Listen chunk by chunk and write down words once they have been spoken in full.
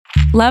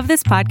Love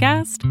this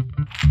podcast?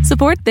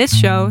 Support this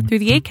show through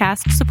the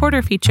Acast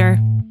supporter feature.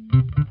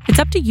 It's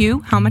up to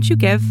you how much you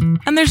give,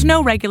 and there's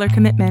no regular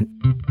commitment.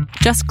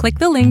 Just click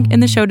the link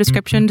in the show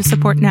description to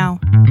support now.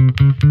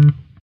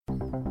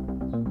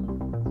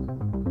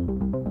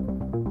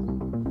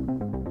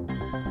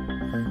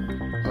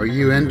 Are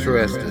you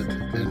interested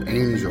in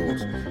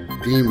angels,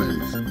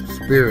 demons,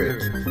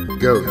 spirits,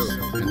 ghosts,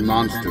 and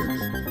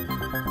monsters?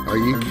 Are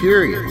you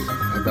curious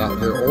about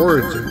their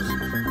origins,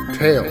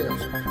 tales,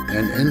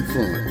 and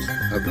influence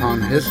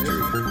upon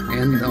history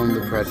and on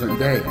the present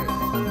day?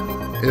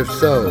 If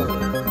so,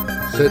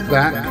 sit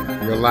back,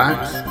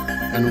 relax,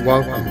 and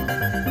welcome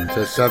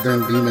to Southern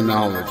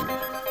Demonology,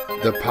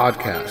 the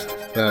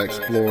podcast that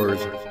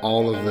explores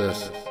all of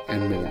this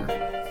and more.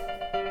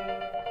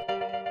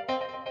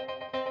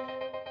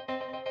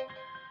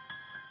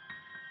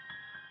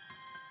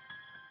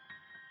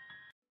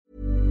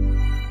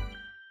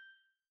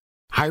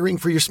 Hiring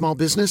for your small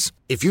business?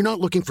 If you're not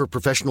looking for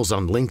professionals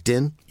on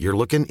LinkedIn, you're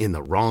looking in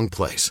the wrong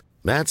place.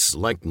 That's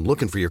like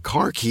looking for your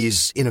car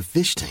keys in a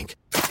fish tank.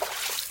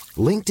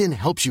 LinkedIn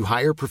helps you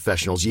hire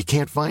professionals you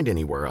can't find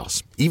anywhere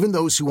else, even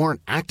those who aren't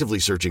actively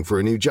searching for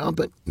a new job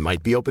but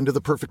might be open to the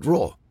perfect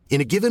role.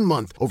 In a given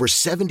month, over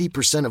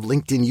 70% of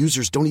LinkedIn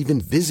users don't even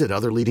visit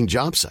other leading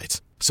job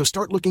sites. So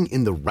start looking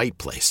in the right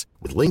place.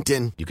 With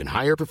LinkedIn, you can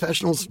hire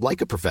professionals like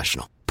a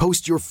professional.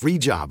 Post your free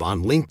job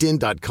on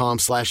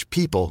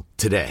linkedin.com/people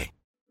today.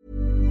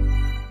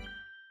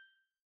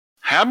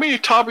 How many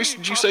topics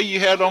did you say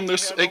you had on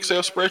this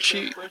Excel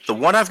spreadsheet? The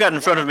one I've got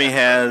in front of me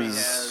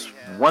has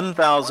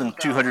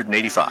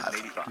 1,285.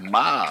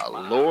 My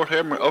Lord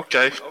have mercy.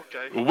 Okay.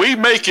 We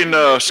making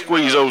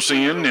squeeze those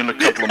in a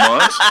couple of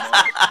months.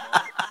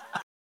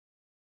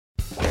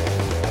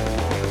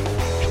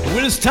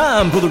 Well, it's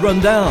time for the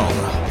rundown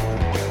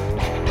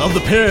of the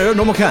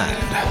paranormal kind.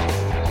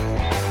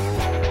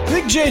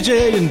 Big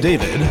JJ and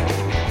David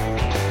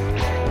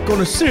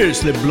gonna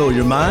seriously blow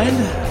your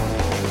mind.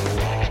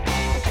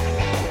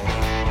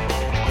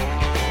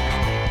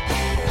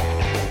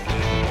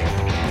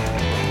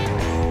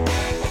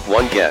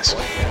 One guest,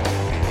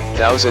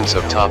 thousands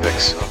of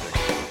topics,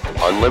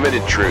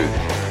 unlimited truth.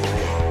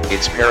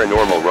 It's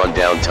paranormal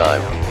rundown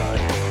time.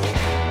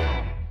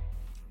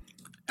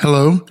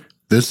 Hello,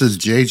 this is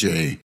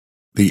JJ,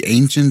 the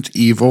ancient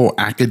evil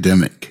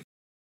academic.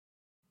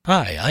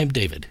 Hi, I'm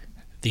David,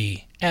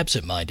 the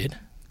absent-minded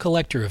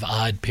collector of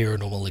odd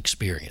paranormal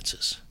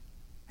experiences.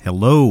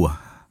 Hello,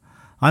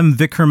 I'm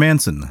Vic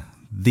Hermanson,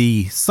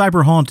 the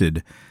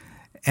cyber-haunted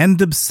and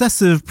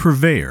obsessive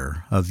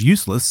purveyor of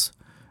useless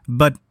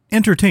but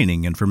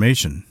entertaining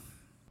information.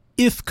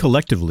 If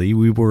collectively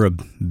we were a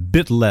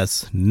bit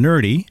less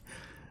nerdy,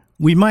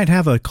 we might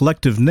have a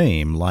collective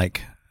name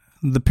like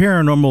the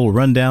Paranormal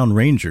Rundown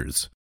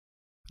Rangers,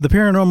 the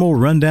Paranormal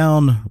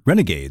Rundown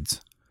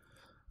Renegades,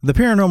 the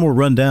Paranormal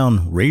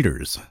Rundown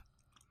Raiders.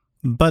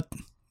 But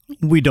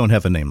we don't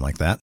have a name like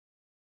that.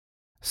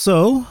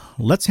 So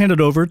let's hand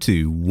it over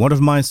to one of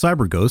my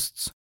cyber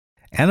ghosts,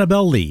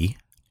 Annabelle Lee,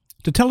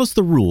 to tell us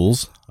the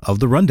rules of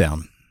the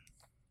rundown.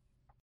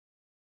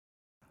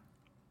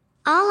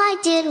 All I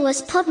did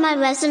was put my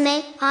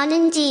resume on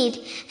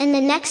Indeed, and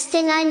the next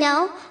thing I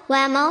know,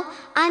 whammo,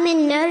 I'm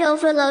in nerd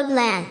overload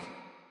land.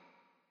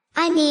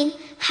 I mean,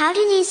 how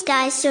do these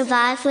guys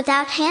survive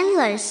without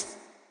handlers?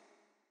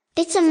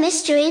 It's a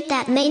mystery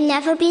that may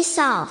never be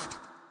solved.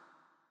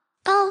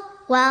 Oh,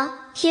 well,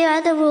 here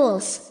are the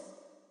rules.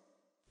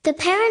 The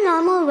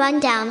Paranormal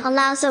Rundown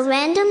allows a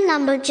random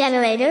number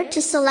generator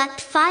to select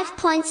 5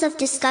 points of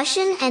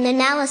discussion and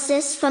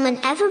analysis from an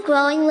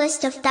ever-growing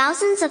list of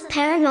thousands of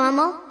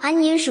paranormal,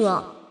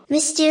 unusual,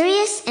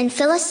 mysterious, and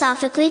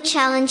philosophically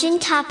challenging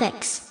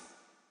topics.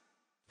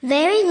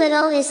 Very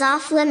little is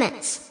off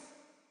limits.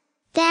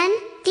 Then,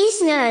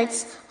 these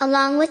nerds,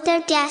 along with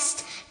their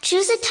guest,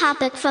 choose a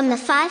topic from the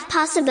 5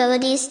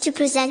 possibilities to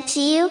present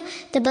to you,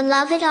 the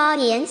beloved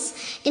audience,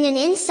 in an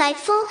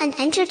insightful and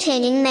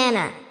entertaining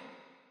manner.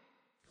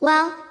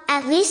 Well,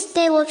 at least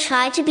they will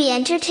try to be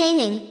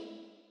entertaining.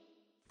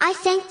 I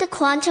thank the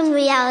quantum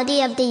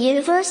reality of the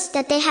universe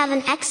that they have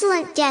an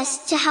excellent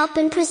guest to help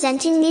in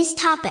presenting these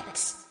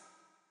topics.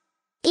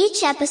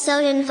 Each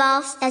episode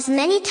involves as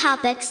many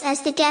topics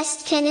as the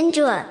guest can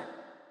endure.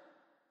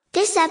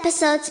 This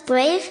episode's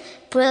brave,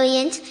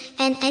 brilliant,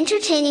 and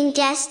entertaining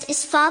guest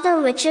is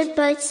Father Richard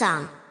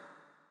Birdsong.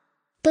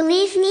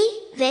 Believe me,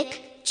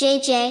 Vic,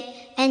 JJ,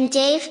 and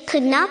Dave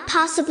could not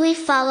possibly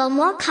follow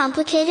more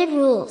complicated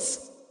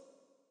rules.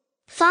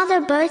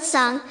 Father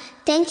Birdsong,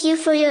 thank you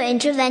for your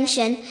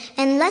intervention,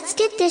 and let's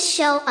get this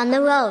show on the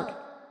road.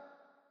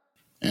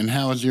 And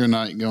how is your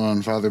night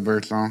going, Father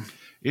Birdsong?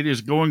 It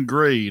is going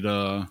great.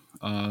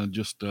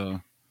 Just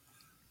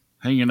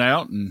hanging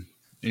out and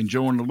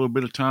enjoying a little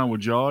bit of time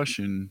with Josh,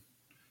 and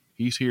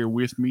he's here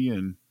with me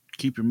and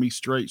keeping me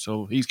straight,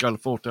 so he's got a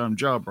full-time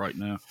job right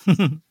now.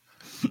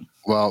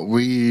 Well,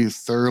 we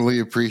thoroughly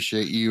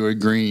appreciate you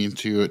agreeing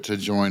to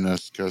join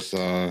us because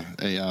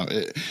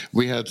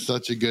we had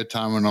such a good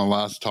time in our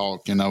last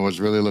talk, and I was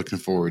really looking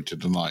forward to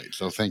tonight.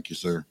 So thank you,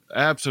 sir.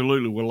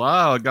 Absolutely. Well,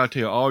 I got to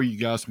tell all you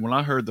guys, when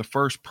I heard the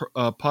first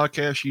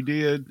podcast you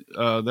did,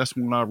 that's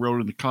when I wrote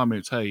in the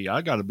comments, hey,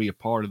 I got to be a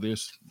part of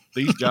this.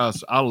 These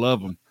guys, I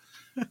love them.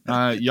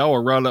 Y'all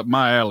are right up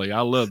my alley.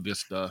 I love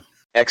this stuff.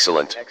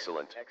 Excellent.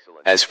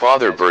 As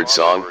Father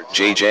Birdsong,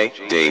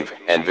 JJ, Dave,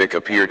 and Vic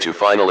appear to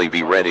finally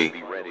be ready,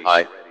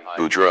 I,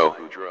 Boudreaux,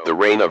 the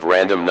reign of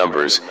random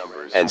numbers,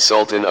 and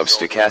Sultan of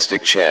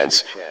stochastic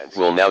chance,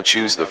 will now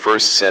choose the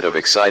first set of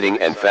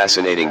exciting and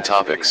fascinating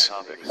topics.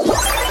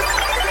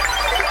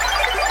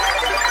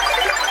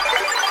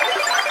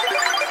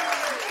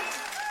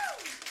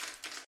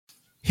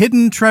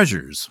 Hidden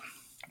treasures.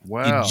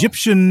 Wow.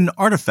 Egyptian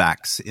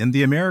artifacts in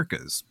the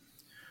Americas.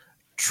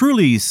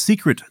 Truly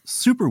secret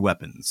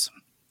superweapons.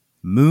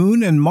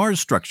 Moon and Mars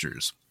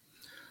structures.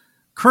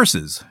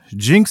 Curses,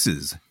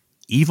 jinxes,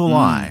 evil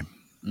eye.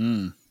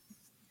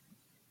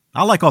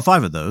 I like all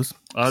 5 of those.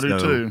 I do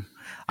too.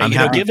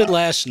 Given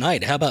last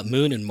night, how about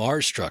Moon and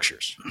Mars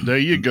structures? There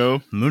you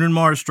go. Moon and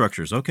Mars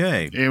structures.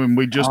 Okay. And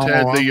we just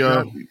had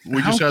the.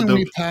 We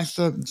passed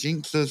up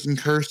jinxes and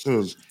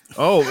curses.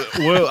 Oh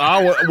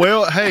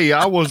well, hey,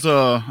 I was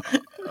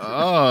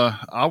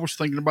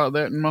thinking about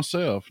that in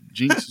myself,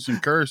 jinxes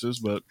and curses,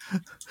 but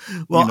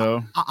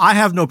well, I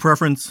have no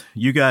preference.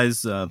 You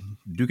guys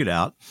duke it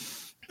out.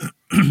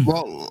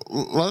 Well,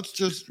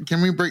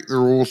 can we break the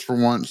rules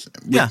for once?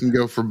 We can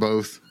go for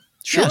both.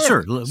 Sure. Yeah,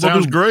 sure.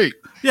 Sounds great.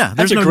 Yeah,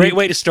 that's a great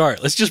way to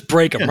start. Let's just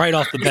break them right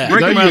off the bat.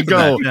 There you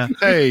go. Yeah.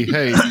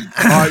 Hey.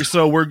 All right,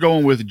 so we're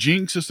going with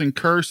jinxes and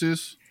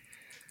curses.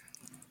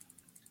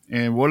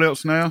 And what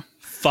else now?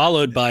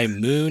 Followed by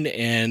Moon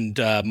and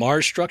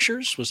Mars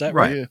structures. Was that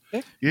right?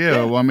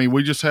 Yeah. Well, I mean,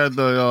 we just had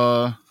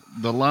the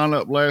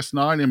lineup last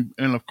night, and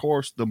of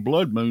course the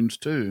blood moons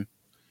too.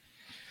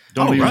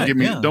 Don't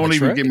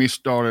even get me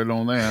started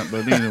on that.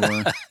 But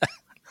anyway,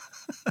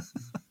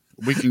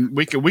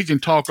 we can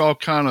talk all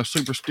kind of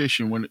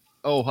superstition when.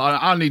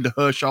 I need to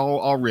hush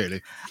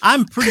already.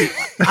 I'm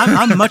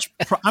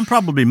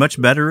probably much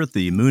better at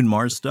the Moon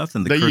Mars stuff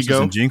than the curses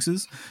and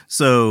jinxes.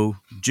 So,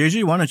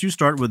 JJ, why don't you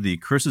start with the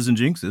curses and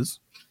jinxes?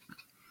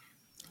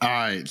 All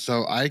right,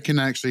 so I can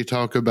actually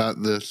talk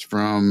about this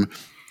from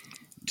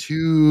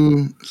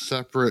 2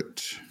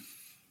 separate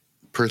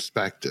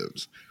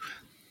perspectives.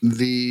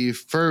 The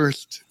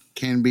first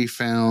can be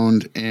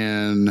found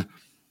in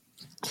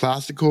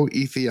classical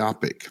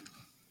Ethiopic,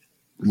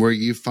 where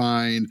you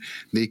find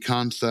the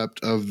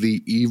concept of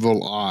the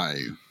evil eye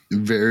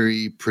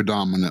very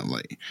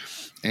predominantly.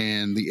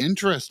 And the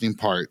interesting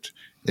part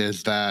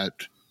is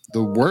that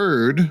the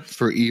word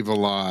for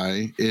evil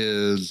eye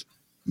is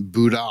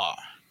Buddha.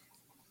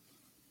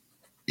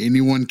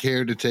 Anyone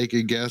care to take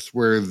a guess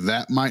where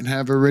that might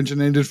have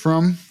originated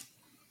from?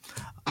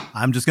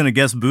 I'm just going to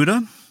guess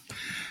Buddha.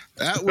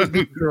 That would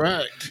be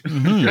correct.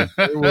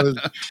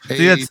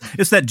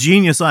 It's that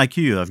genius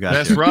IQ I've got.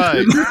 That's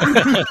right.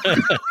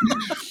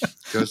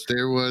 Because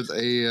there was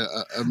a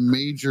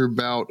major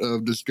bout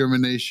of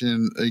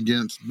discrimination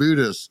against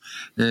Buddhists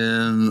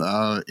in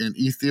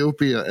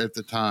Ethiopia at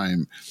the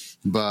time.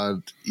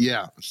 But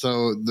yeah,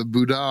 so the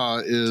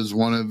Buddha is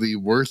one of the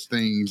worst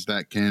things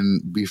that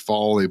can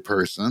befall a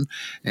person,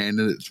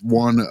 and it's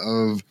one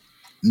of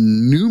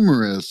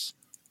numerous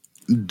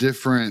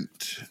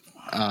different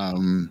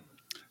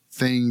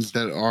things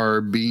that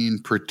are being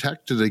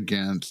protected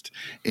against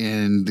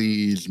in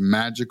these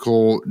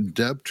magical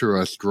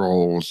Deptera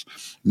scrolls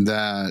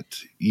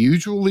that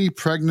usually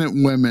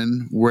pregnant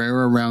women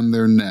wear around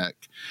their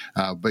neck,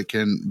 but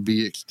can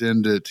be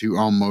extended to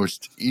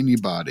almost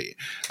anybody.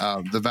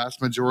 The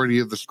vast majority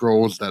of the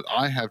scrolls that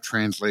I have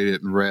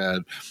translated and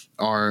read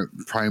are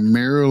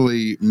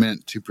primarily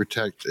meant to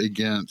protect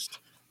against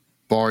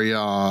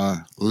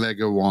Barya,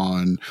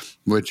 Legawan,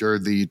 which are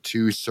the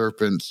 2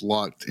 serpents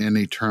locked in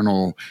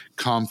eternal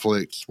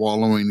conflict,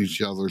 swallowing each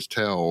other's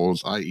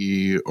tails,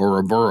 i.e.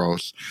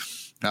 Ouroboros,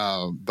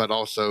 but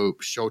also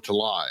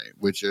Shotalai,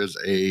 which is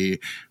a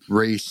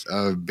race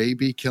of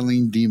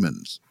baby-killing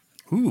demons.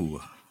 Ooh.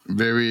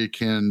 Very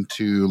akin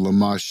to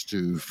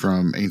Lamashtu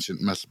from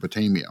ancient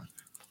Mesopotamia.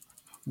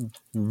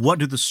 What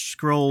do the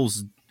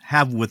scrolls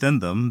have within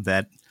them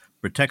that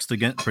protects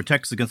against the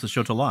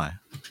Shotalai?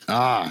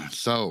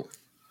 So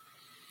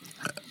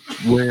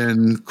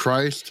when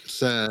Christ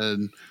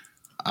said,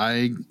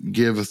 I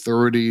give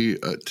authority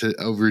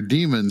over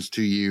demons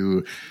to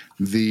you,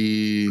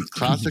 the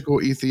classical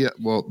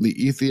the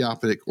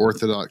Ethiopic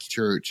Orthodox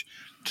Church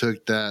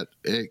took that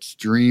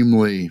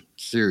extremely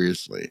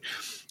seriously.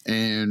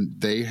 And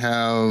they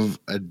have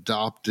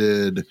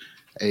adopted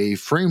a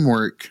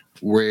framework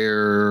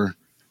where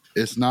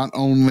it's not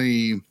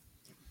only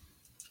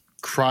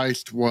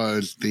Christ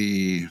was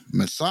the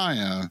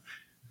Messiah,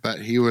 but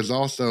he was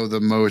also the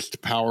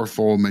most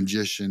powerful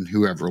magician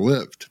who ever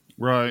lived.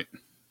 Right.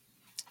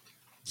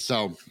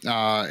 So,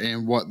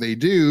 and what they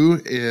do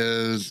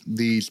is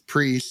these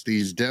priests,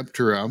 these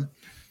Deptera,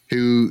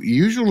 who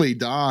usually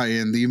die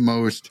in the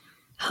most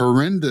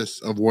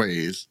horrendous of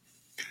ways.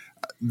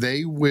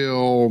 They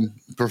will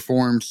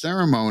perform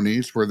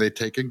ceremonies where they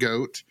take a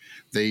goat,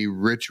 they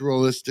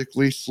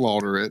ritualistically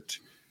slaughter it.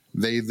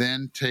 They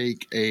then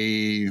take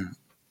a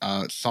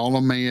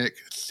Solomaic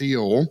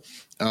seal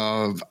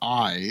of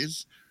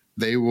eyes.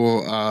 They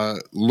will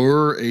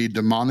lure a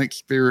demonic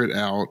spirit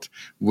out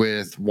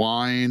with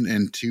wine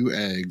and 2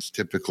 eggs,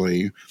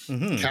 typically,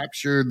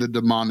 capture the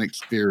demonic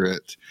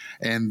spirit,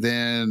 and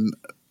then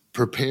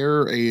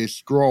prepare a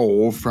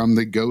scroll from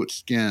the goat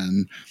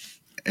skin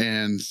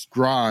and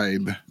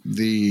scribe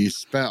the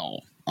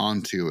spell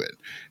onto it,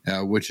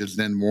 which is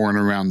then worn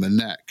around the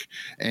neck.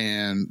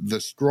 And the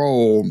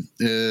scroll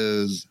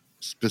is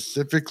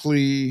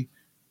specifically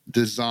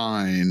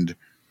designed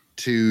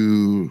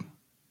to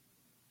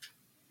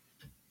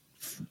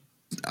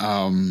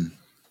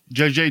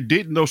JJ,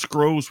 didn't those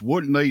scrolls,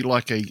 wouldn't they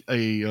like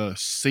a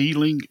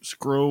sealing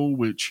scroll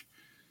which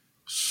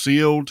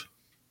sealed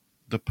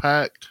the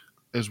pact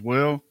as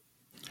well?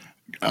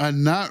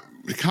 Not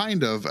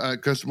kind of,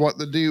 because what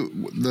they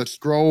do, the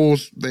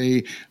scrolls,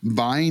 they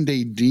bind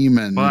a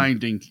demon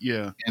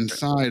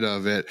inside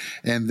of it,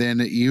 and then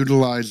it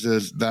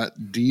utilizes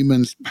that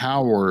demon's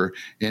power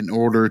in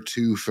order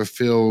to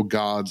fulfill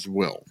God's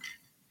will.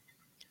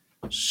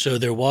 So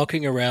they're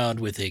walking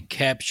around with a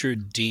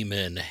captured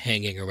demon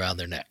hanging around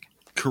their neck.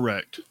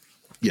 Correct.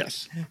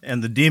 Yes.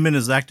 And the demon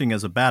is acting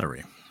as a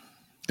battery.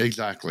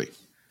 Exactly.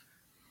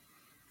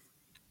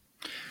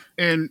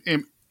 And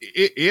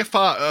if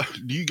I,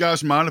 do you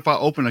guys mind if I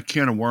open a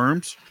can of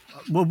worms?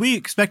 Well, we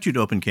expect you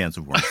to open cans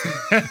of worms.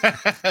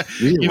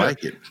 We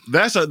like it.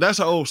 That's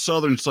an old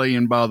Southern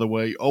saying, by the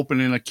way,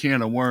 opening a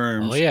can of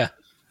worms. Oh yeah.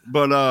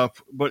 But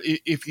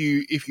if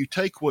you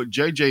take what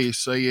JJ is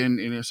saying,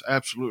 and it's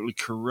absolutely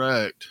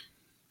correct,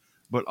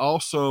 but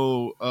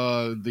also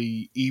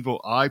the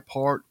evil eye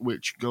part,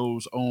 which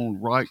goes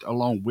on right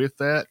along with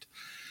that,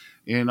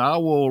 and I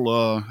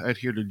will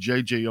adhere to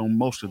JJ on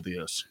most of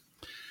this.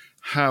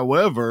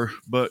 However,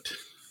 but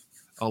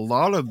a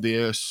lot of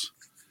this,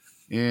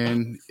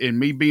 and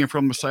me being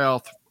from the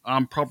South,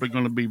 I'm probably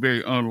going to be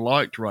very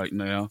unliked right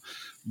now,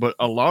 but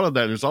a lot of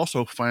that is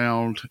also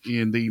found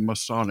in the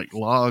Masonic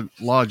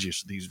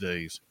lodges these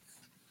days.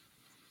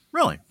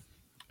 Really?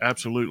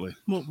 Absolutely.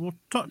 Well,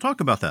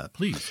 talk about that,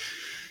 please.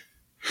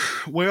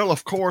 Well,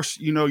 of course,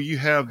 you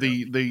have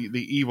the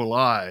evil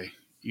eye,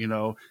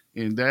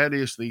 and that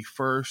is the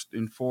first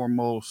and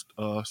foremost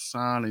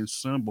sign and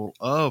symbol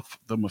of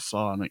the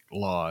Masonic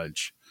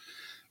Lodge.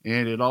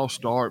 And it all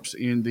starts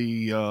in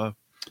the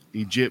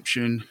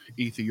Egyptian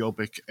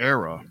Ethiopic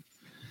era.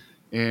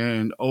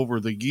 And over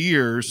the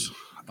years,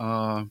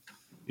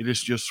 it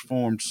has just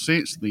formed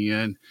since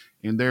then.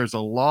 And there's a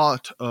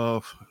lot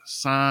of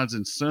signs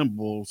and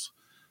symbols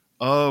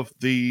of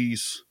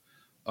these,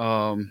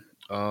 what's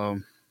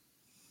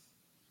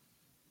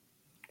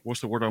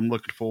the word I'm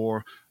looking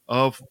for?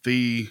 Of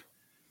the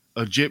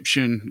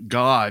Egyptian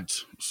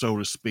gods, so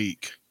to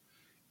speak,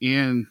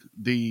 in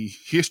the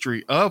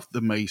history of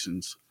the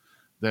Masons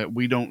that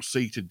we don't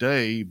see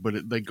today,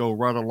 but they go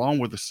right along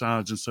with the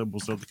signs and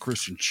symbols of the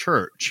Christian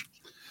church.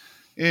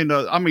 And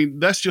I mean,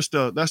 that's just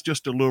a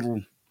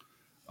little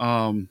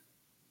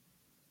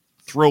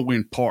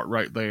throw-in part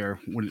right there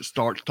when it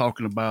starts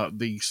talking about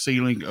the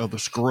sealing of the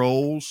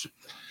scrolls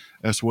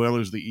as well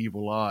as the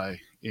evil eye,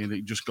 and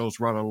it just goes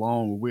right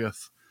along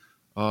with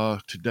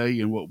today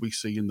and what we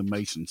see in the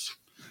Masons.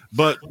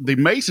 But the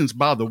Masons,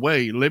 by the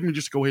way, let me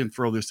just go ahead and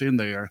throw this in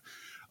there.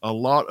 A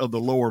lot of the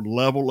lower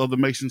level of the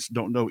Masons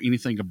don't know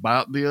anything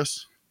about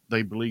this.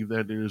 They believe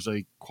that it is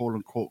a quote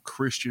unquote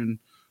Christian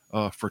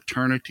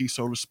fraternity,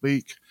 so to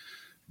speak,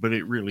 but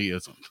it really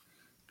isn't.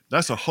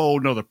 That's a whole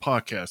nother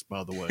podcast,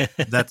 by the way.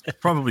 That's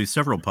probably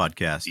several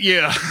podcasts.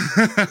 Yeah.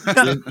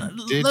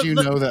 Did you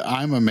know that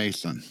I'm a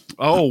Mason?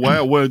 Oh,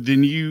 wow. Well,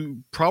 then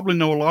you probably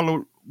know a lot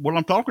of what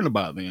I'm talking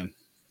about then.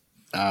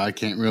 I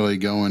can't really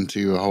go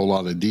into a whole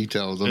lot of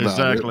details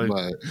about it,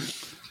 but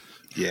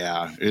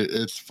yeah,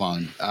 it's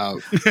fun.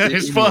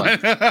 It's fun.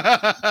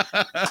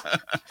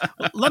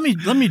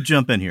 Let me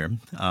jump in here.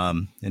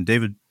 And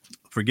David,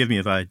 forgive me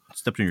if I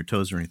stepped on your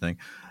toes or anything,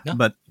 No.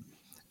 but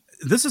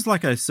this is,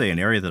 like I say, an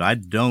area that I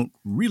don't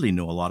really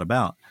know a lot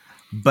about.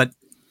 But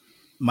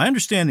my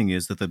understanding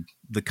is that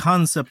the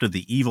concept of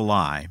the evil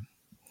eye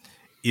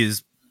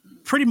is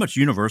pretty much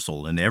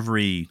universal in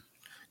every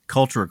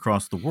culture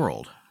across the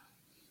world.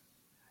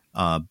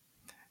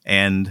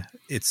 And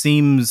it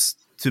seems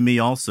to me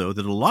also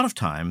that a lot of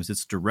times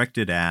it's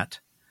directed at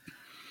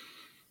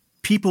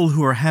people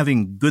who are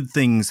having good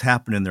things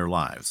happen in their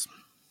lives.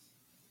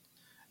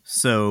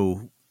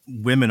 So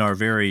women are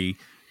very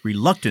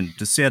reluctant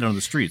to say it on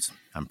the streets.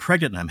 I'm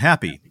pregnant and I'm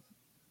happy,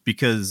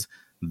 because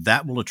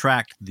that will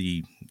attract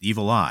the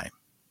evil eye.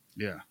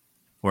 Yeah.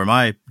 Or am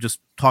I just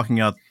talking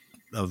am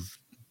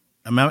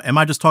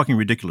I just talking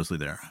ridiculously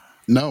there?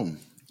 No,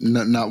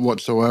 not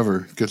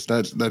whatsoever, because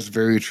that's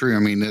very true. I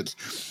mean,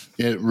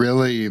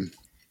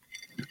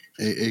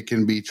 it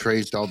can be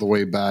traced all the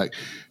way back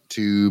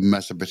to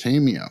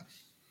Mesopotamia,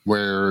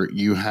 where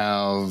you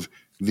have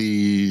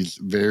these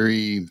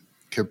very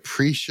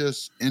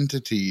capricious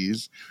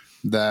entities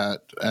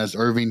that, as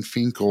Irving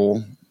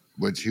Finkel,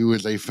 who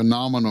is a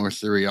phenomenal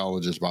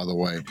seriologist, by the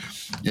way,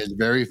 is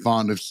very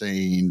fond of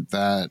saying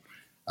that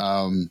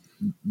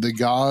the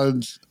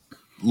gods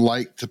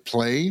like to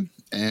play,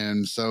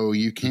 and so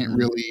you can't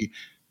really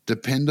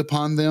depend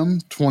upon them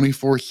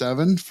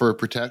 24/7 for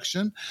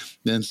protection.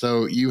 And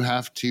so you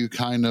have to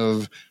kind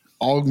of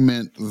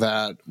augment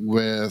that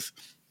with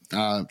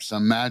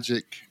some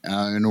magic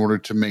in order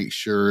to make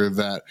sure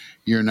that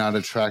you're not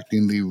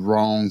attracting the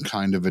wrong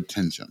kind of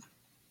attention.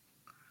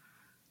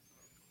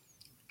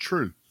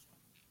 True.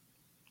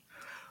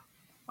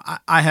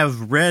 I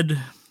have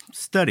read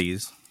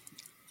studies.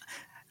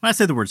 When I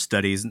say the word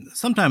studies,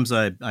 sometimes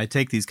I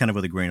take these kind of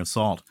with a grain of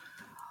salt,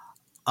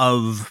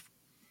 of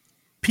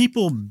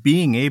people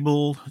being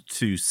able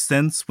to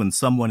sense when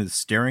someone is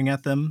staring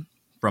at them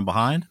from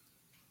behind.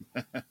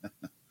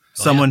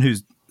 Someone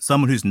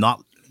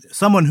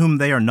whom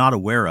they are not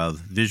aware of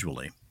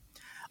visually.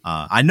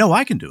 I know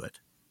I can do it.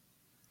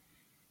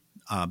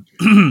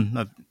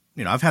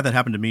 I've had that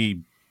happen to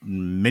me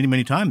many,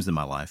 many times in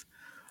my life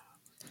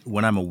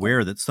when I'm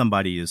aware that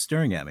somebody is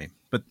staring at me.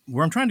 But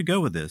where I'm trying to go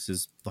with this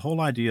is the whole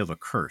idea of a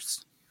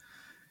curse.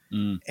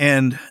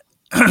 And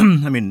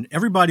I mean,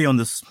 everybody on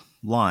this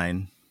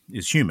line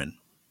is human,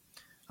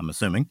 I'm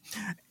assuming.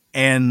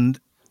 And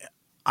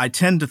I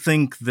tend to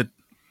think that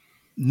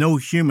no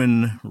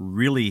human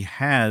really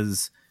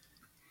has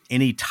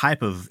any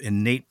type of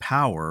innate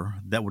power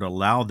that would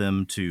allow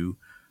them to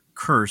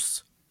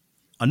curse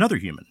another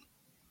human,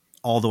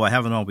 although I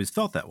haven't always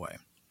felt that way.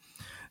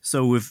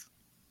 So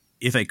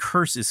if a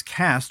curse is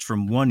cast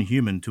from one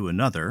human to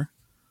another,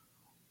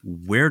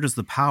 where does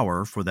the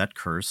power for that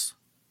curse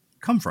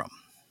come from?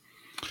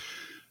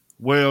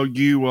 Well,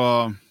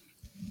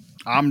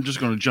 I'm just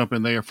going to jump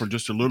in there for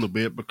just a little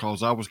bit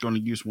because I was going to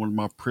use one of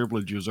my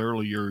privileges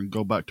earlier and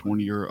go back to one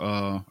of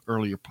your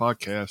earlier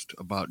podcasts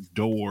about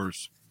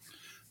doors.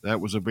 That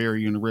was a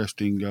very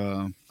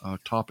interesting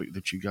topic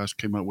that you guys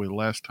came up with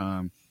last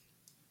time.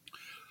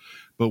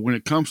 But when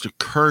it comes to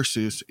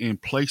curses and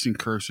placing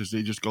curses,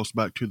 it just goes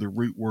back to the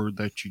root word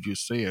that you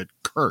just said,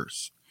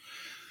 curse.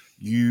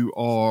 You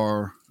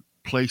are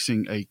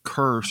placing a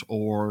curse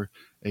or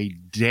a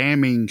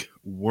damning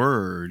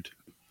word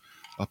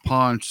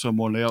upon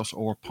someone else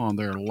or upon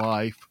their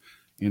life,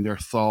 in their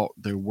thought,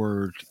 their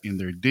word, in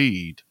their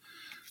deed.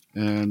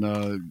 And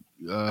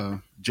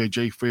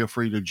JJ, feel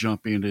free to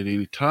jump in at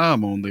any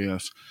time on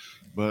this.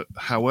 But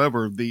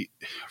however,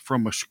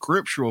 from a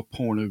scriptural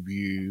point of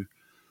view,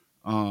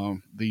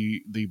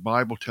 the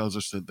Bible tells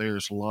us that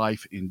there's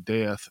life and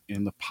death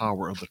in the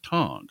power of the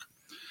tongue.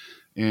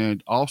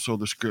 And also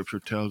the scripture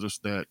tells us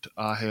that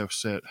I have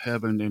set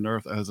heaven and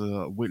earth as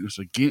a witness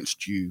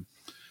against you,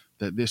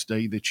 that this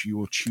day that you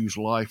will choose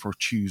life or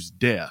choose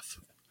death.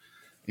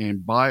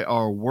 And by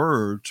our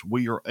words,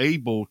 we are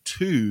able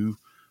to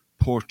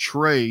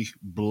portray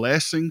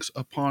blessings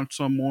upon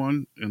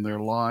someone in their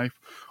life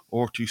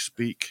or to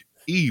speak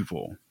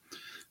evil.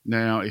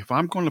 Now, if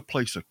I'm going to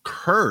place a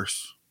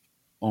curse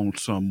on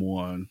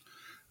someone,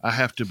 I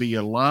have to be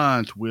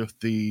aligned with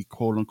the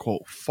quote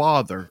unquote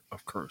father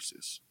of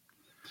curses.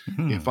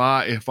 If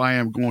I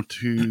am going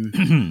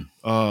to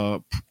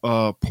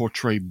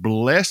portray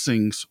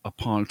blessings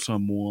upon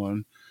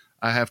someone,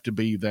 I have to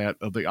be that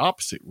of the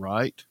opposite,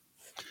 right?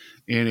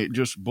 And it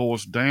just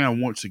boils down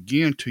once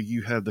again to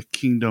you have the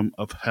kingdom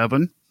of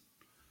heaven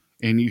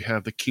and you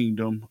have the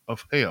kingdom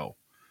of hell.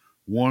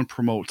 One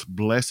promotes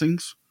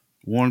blessings,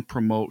 one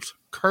promotes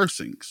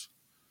cursings.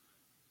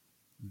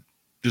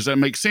 Does that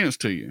make sense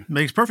to you?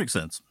 Makes perfect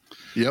sense.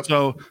 Yep.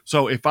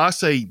 So if I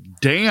say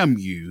damn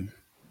you,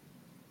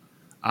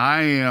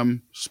 I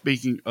am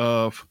speaking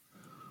of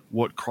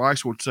what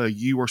Christ would say,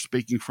 you are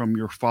speaking from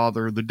your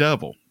father, the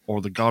devil,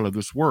 or the God of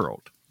this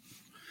world.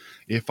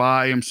 If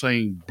I am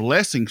saying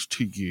blessings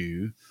to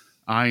you,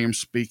 I am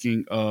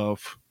speaking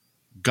of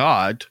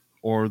God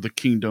or the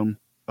kingdom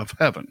of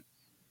heaven.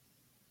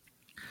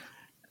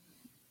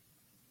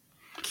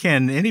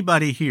 Can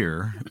anybody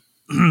here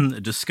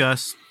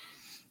discuss,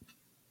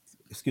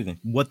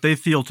 what they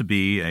feel to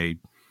be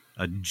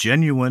a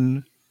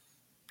genuine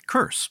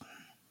curse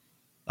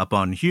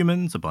upon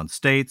humans, upon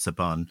states,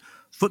 upon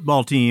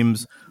football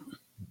teams,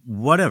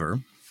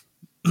 whatever?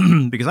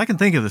 Because I can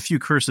think of a few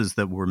curses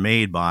that were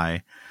made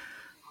by,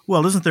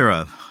 well, isn't there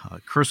a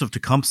curse of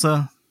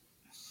Tecumseh?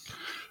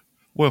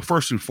 Well,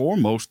 first and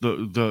foremost,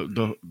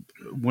 the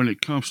when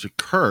it comes to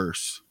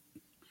curse,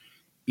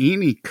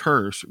 any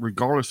curse,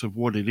 regardless of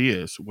what it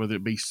is, whether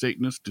it be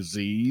sickness,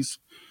 disease,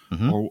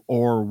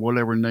 or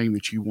whatever name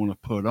that you want to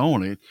put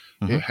on it,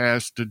 it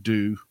has to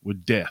do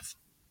with death.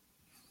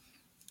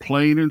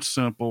 Plain and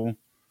simple,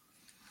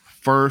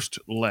 first,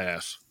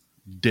 last,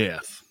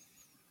 death.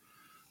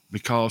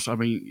 Because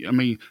well,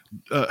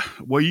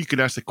 you could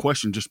ask the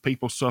question: does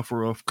people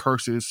suffer of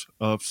curses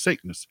of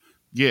sickness?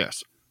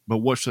 Yes, but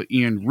what's the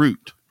end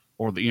root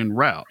or the end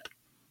route?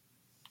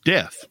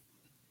 Death.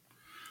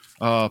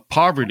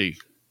 Poverty.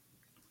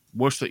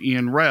 What's the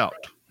end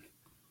route?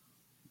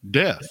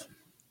 death.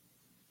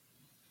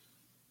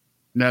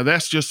 Now,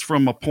 that's just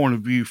from a point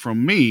of view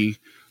from me,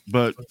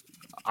 but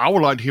I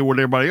would like to hear what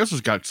everybody else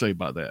has got to say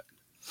about that.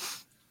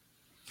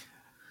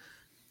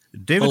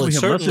 David, Well, we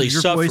it's have less of certainly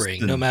your voice suffering,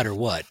 than... no matter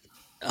what.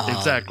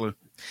 Exactly.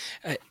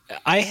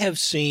 I have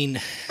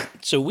seen.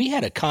 So we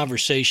had a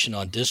conversation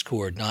on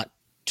Discord not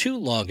too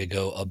long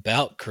ago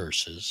about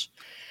curses,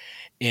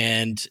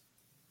 and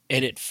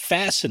it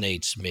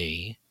fascinates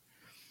me,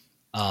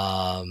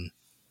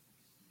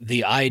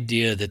 the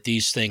idea that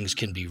these things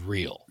can be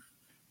real,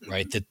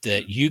 right?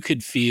 That you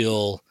could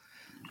feel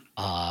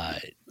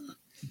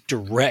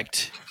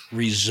direct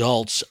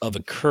results of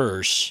a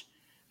curse,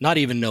 not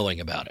even knowing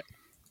about it.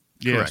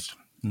 Yes.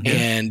 Correct.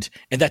 And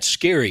that's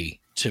scary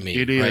to me.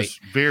 It is right?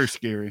 very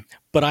scary.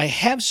 But I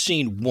have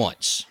seen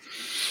once,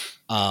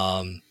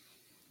 and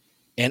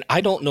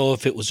I don't know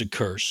if it was a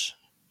curse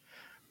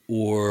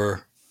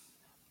or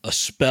a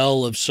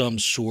spell of some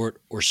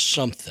sort or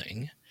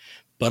something,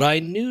 but I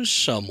knew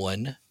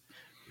someone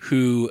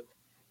who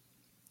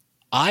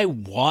I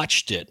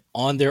watched it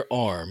on their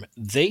arm.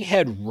 They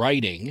had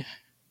writing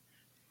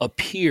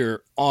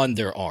appear on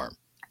their arm.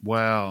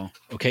 Wow.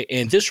 Okay.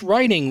 And this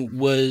writing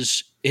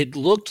it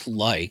looked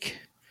like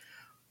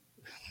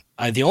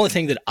the only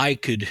thing that I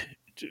could,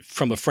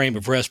 from a frame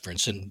of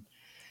reference, and,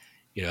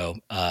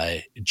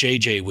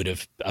 JJ would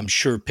have, I'm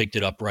sure, picked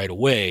it up right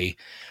away,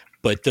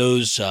 but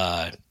those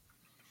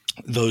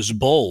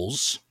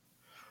bowls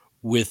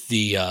with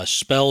the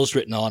spells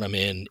written on them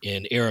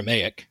in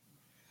Aramaic.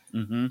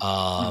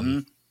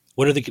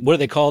 What do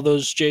they call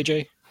those,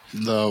 JJ?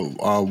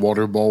 The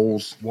water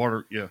bowls.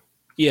 Water, yeah.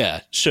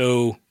 Yeah.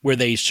 So where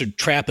they should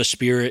trap a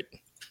spirit,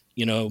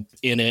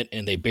 in it,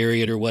 and they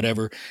bury it or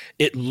whatever.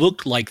 It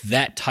looked like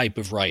that type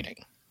of writing.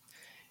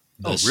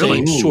 The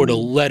same sort of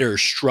letter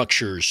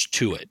structures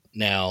to it.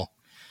 Now,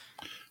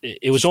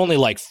 it was only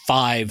like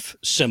 5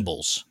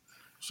 symbols.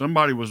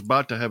 Somebody was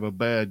about to have a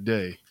bad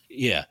day.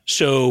 Yeah.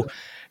 So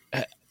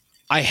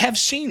I have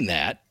seen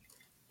that.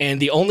 And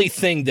the only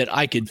thing that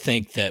I could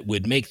think that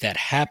would make that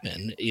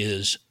happen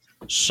is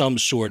some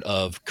sort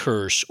of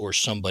curse or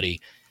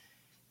somebody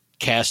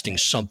casting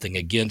something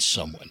against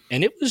someone.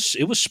 And it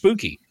was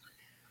spooky,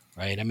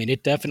 right? I mean,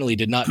 it definitely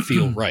did not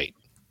feel right.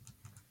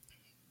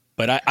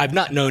 But I've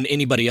not known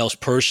anybody else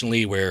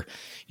personally where,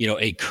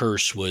 a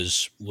curse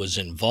was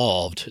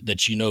involved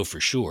that for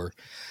sure.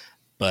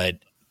 But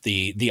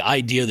the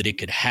idea that it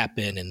could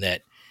happen and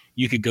that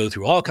you could go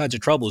through all kinds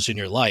of troubles in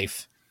your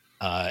life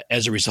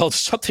as a result of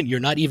something you're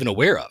not even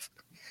aware of,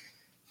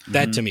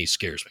 that to me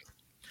scares me.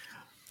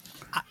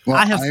 Well,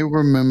 I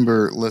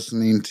remember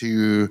listening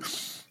to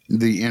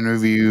the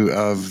interview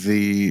of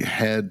the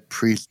head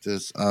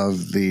priestess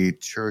of the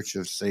Church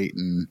of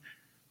Satan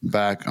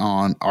back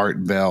on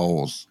Art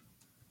Bell's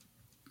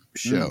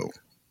show.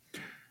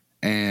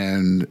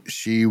 And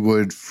she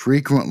would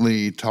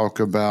frequently talk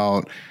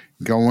about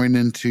going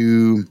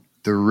into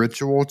the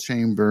ritual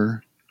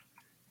chamber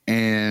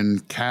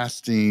and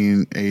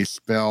casting a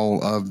spell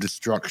of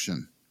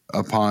destruction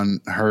upon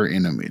her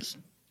enemies.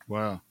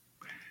 Wow.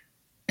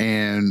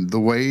 And the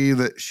way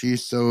that she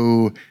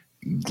so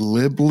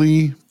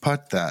glibly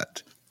put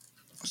that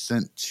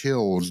sent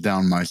chills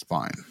down my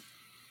spine.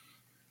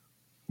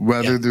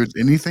 Whether there's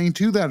anything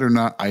to that or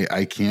not,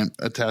 I can't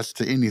attest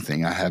to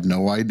anything. I have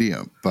no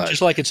idea. But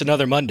just like it's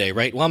another Monday,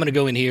 right? Well, I'm going to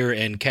go in here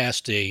and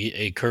cast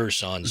a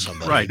curse on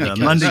somebody. Right. Because,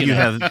 Monday you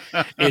have.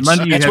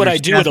 That's what I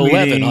do at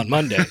 11 on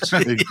Mondays.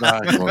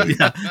 Exactly.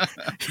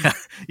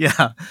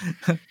 Yeah.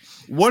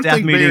 One staff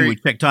thing, meeting, Barry, we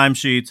check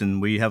timesheets,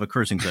 and we have a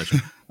cursing session.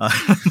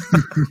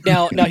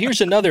 Now here's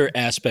another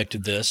aspect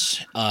of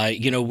this.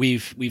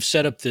 We've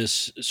set up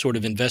this sort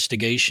of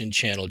investigation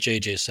channel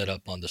JJ set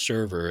up on the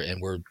server,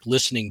 and we're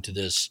listening to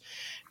this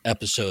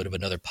episode of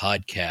another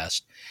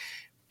podcast,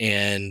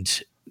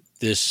 and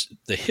the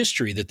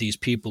history that these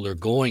people are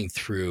going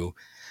through.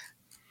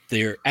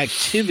 Their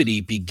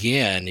activity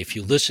began, if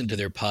you listen to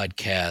their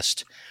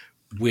podcast,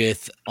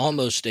 with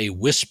almost a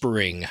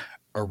whispering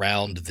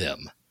around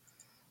them.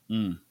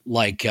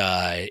 Like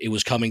it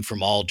was coming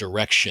from all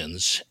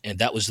directions. And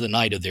that was the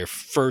night of their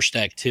first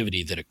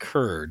activity that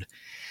occurred.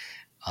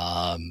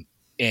 And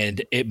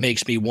it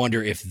makes me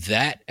wonder if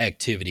that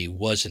activity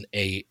wasn't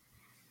a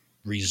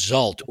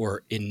result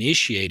or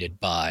initiated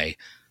by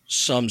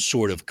some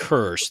sort of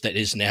curse that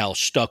is now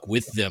stuck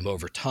with them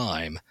over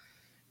time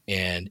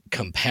and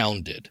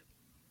compounded.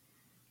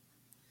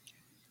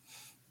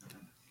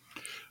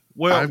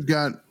 Well, I've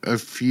got a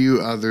few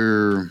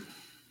other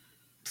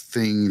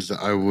things that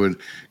I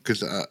would,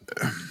 because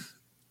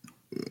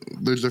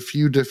there's a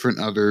few different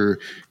other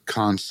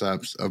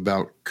concepts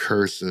about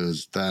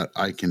curses that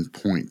I can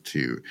point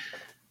to,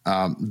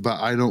 but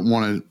I don't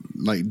want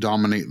to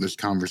dominate this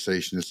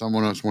conversation. If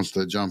someone else wants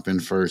to jump in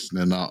first,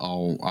 then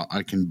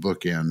I can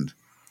bookend.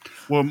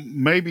 Well,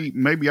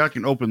 maybe I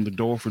can open the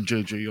door for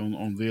JJ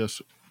on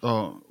this.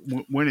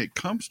 When it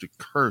comes to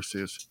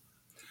curses,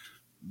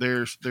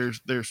 there's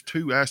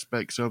 2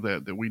 aspects of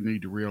that we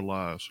need to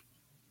realize.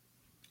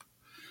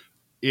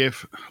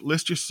 If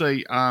let's just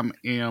say I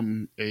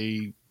am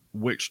a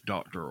witch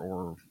doctor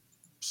or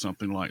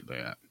something like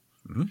that.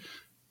 Mm-hmm.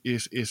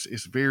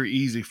 It's very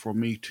easy for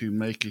me to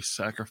make a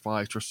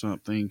sacrifice or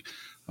something,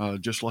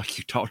 just like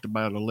you talked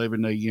about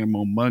 11 a.m.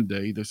 on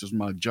Monday. This is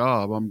my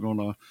job. I'm going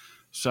to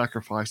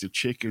sacrifice a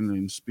chicken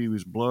and spew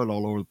his blood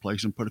all over the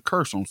place and put a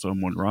curse on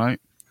someone, right?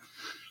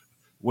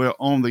 Well,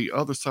 on the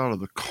other side of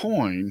the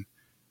coin,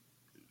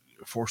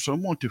 for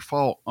someone to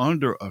fall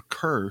under a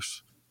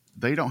curse,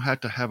 they don't have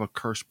to have a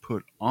curse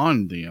put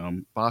on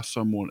them by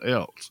someone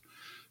else.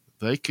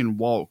 They can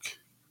walk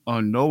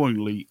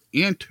unknowingly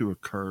into a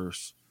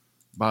curse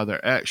by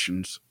their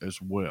actions as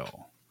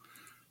well,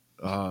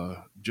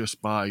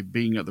 just by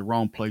being at the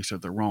wrong place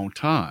at the wrong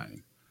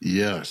time.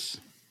 Yes,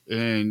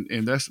 and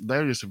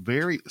that is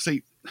very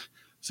see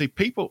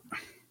people.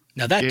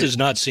 Now that does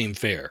not seem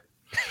fair.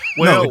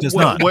 No, it does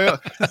not.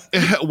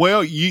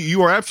 Well,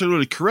 you are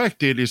absolutely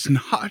correct. It is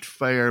not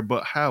fair,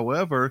 but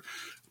however,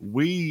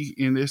 we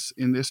in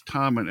this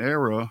time and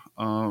era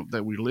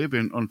that we live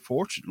in,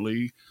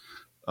 unfortunately,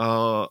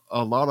 a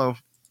lot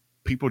of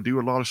people do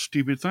a lot of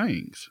stupid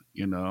things,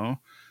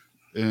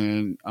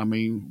 And I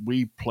mean,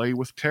 we play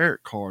with tarot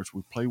cards,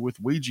 we play with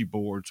Ouija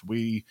boards,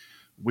 we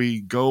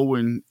go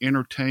and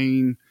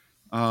entertain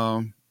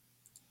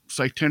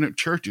satanic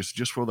churches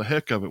just for the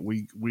heck of it.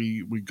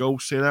 We go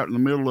sit out in the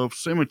middle of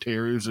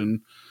cemeteries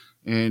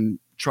and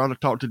try to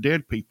talk to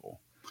dead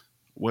people.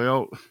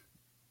 Well,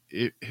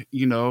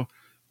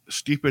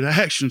 stupid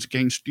actions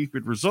gain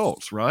stupid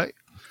results, right?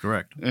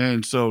 Correct.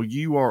 And so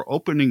you are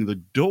opening the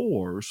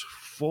doors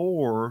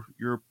for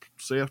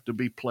yourself to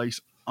be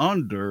placed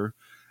under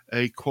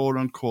a quote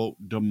unquote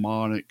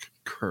demonic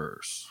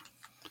curse.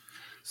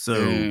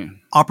 So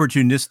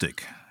opportunistic.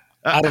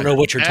 I don't know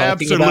what you're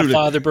talking about,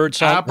 Father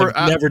Birdsong.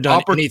 I've never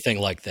done anything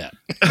like that.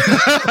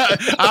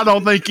 I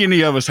don't think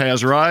any of us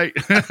has, right?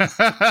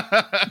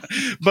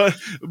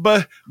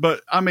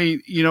 but I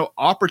mean,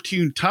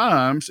 opportune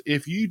times,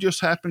 if you just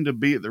happen to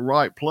be at the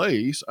right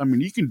place, I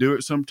mean, you can do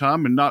it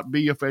sometime and not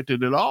be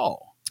affected at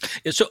all.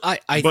 So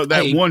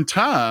one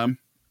time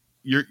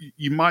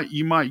you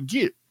might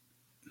get.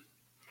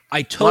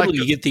 I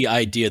totally get the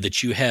idea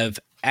that you have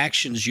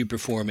actions you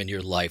perform in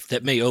your life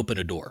that may open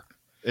a door.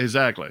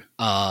 Exactly.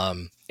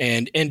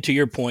 And to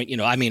your point,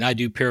 I mean, I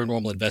do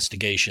paranormal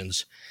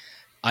investigations.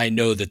 I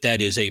know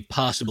that is a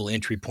possible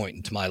entry point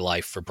into my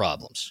life for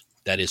problems.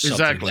 That is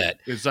something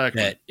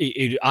that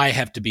I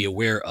have to be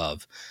aware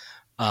of.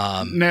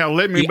 Now,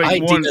 let me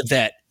make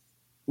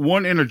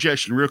one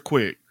interjection real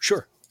quick.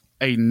 Sure.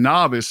 A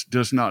novice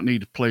does not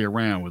need to play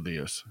around with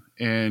this.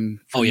 And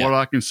from what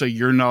I can say,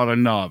 you're not a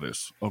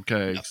novice.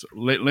 Okay. No. So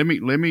let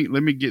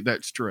me get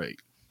that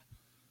straight.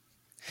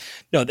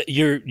 No,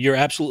 you're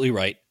absolutely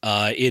right.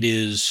 It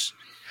is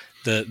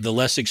the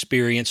less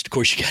experienced. Of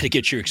course, you got to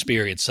get your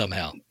experience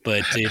somehow.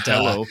 But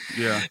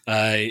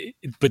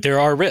but there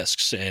are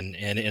risks, and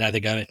I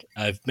think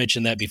I've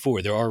mentioned that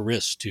before. There are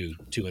risks to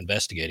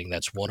investigating.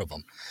 That's one of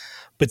them.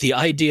 But the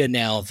idea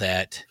now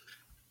that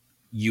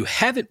you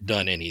haven't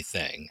done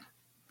anything,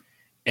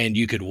 and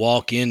you could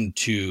walk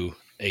into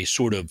a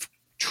sort of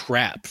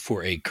trap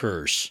for a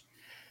curse.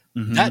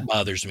 Mm-hmm. That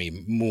bothers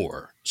me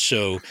more.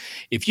 So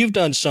if you've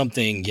done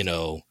something,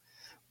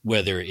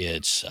 whether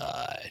it's,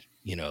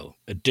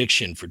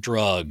 addiction for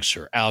drugs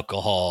or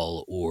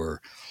alcohol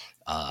or,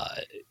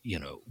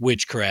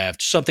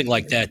 witchcraft, something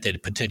like that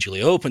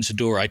potentially opens a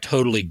door, I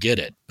totally get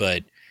it.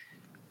 But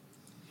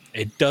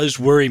it does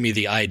worry me,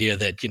 the idea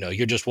that,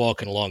 you're just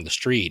walking along the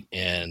street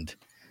and,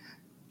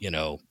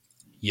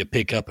 you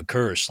pick up a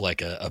curse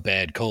like a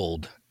bad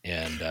cold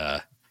and,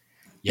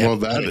 well,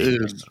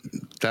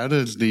 that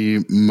is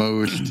the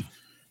most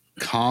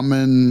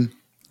common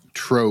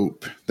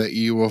trope that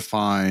you will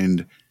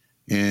find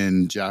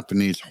in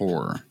Japanese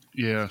horror.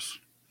 Yes.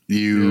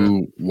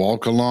 You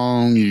walk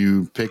along,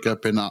 you pick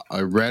up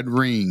a red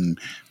ring,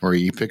 or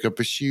you pick up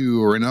a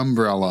shoe or an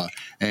umbrella,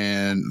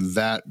 and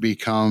that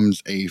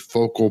becomes a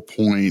focal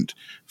point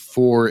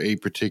for a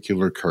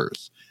particular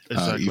curse.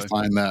 Exactly. You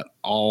find that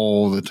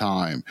all the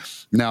time.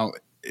 Now,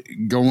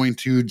 going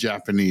to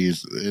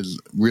Japanese is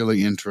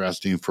really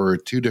interesting for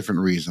two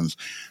different reasons.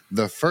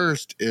 The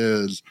first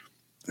is,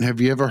 have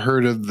you ever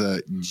heard of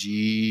the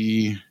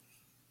G?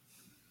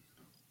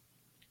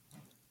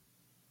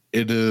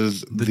 It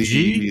is the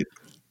G.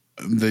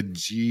 The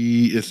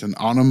G is an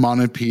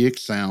onomatopoeic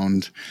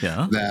sound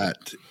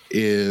that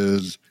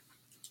is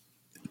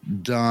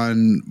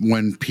done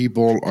when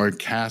people are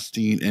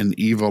casting an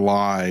evil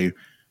eye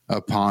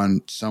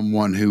upon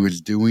someone who is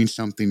doing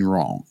something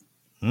wrong.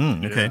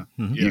 Okay. Yeah.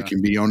 Mm-hmm. You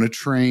can be on a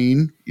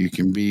train, you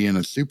can be in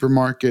a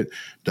supermarket,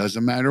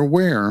 doesn't matter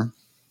where.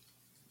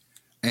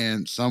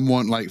 And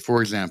someone, like,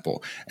 for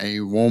example, a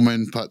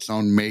woman puts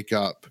on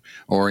makeup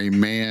or a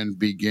man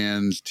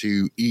begins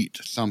to eat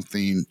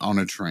something on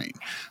a train.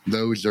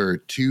 Those are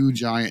two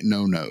giant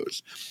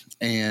no-nos.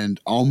 And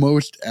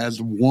almost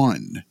as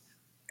one,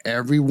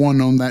 everyone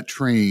on that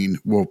train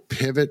will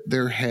pivot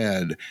their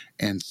head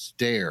and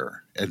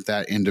stare at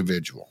that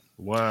individual.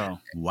 Wow.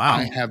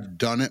 I have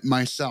done it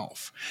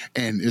myself,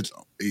 and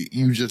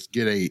you just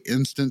get a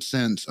instant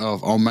sense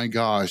of, oh my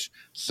gosh,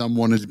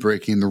 someone is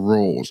breaking the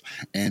rules,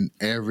 and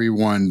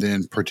everyone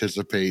then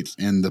participates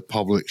in the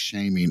public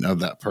shaming of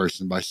that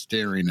person by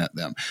staring at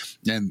them.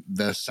 And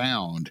the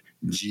sound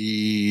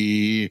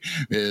G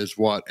is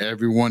what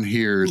everyone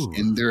hears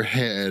in their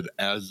head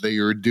as they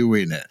are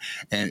doing it,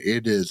 and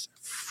it is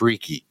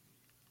freaky.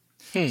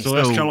 So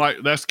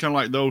that's kind of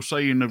like the old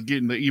saying of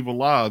getting the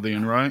evil eye,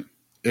 then, right?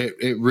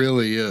 It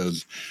really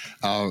is.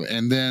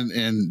 And then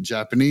in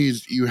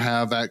Japanese, you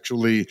have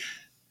actually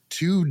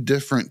two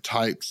different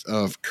types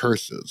of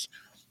curses.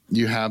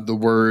 You have the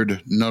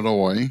word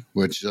naroi,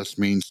 which just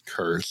means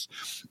curse,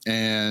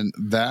 and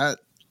that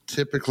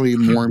typically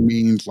more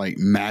means like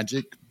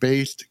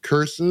magic-based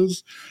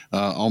curses.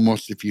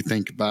 Almost if you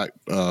think back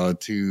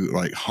to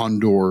like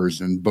Hondors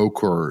and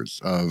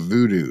Bokors of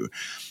voodoo.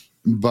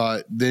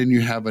 But then you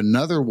have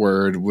another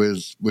word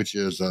which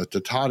is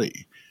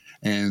tatari.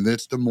 And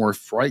that's the more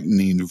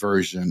frightening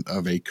version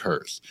of a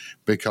curse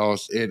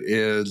because it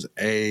is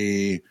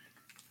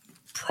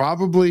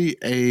probably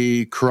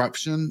a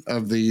corruption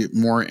of the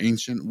more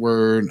ancient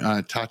word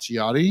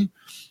tachiari.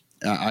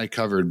 I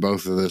covered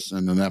both of this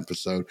in an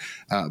episode,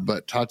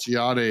 but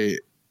tachiari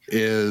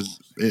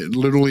it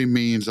literally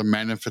means a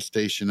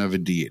manifestation of a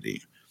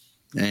deity.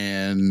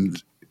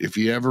 And if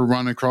you ever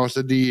run across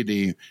a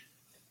deity,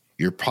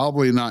 you're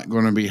probably not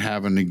going to be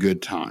having a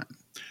good time.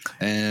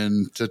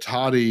 And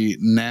tatari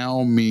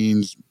now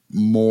means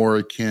more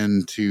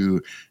akin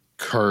to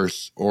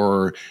curse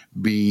or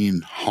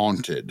being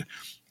haunted.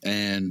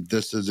 And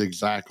this is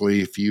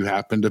exactly if you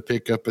happen to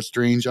pick up a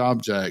strange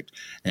object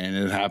and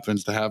it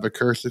happens to have a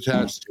curse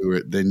attached to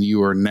it, then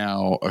you are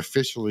now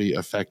officially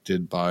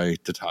affected by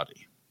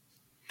tatari.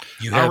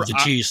 You have the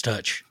cheese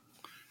touch.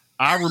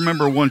 I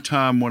remember one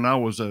time when I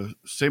was a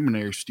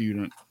seminary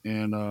student,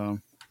 and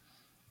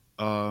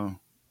I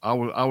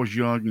was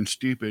young and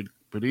stupid,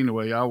 but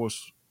anyway, I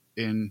was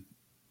in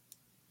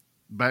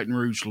Baton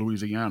Rouge,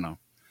 Louisiana,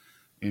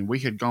 and we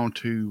had gone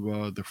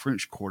to the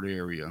French Quarter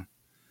area,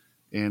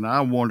 and I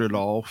wandered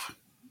off,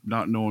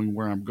 not knowing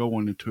where I'm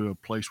going, into a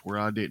place where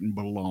I didn't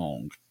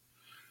belong,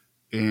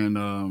 and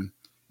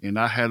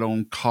I had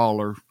on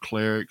collar,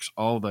 clerics,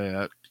 all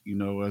that,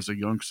 as a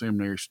young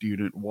seminary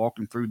student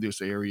walking through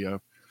this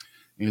area,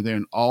 and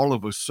then all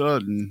of a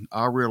sudden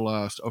I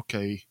realized,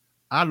 okay,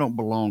 I don't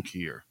belong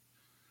here.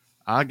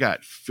 I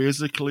got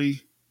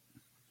physically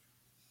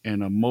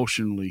and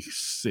emotionally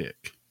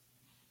sick.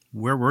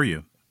 Where were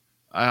you?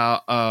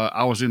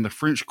 I was in the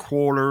French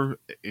Quarter,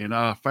 and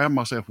I found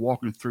myself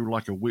walking through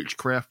like a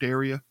witchcraft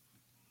area.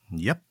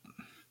 Yep.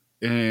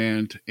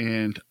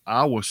 And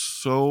I was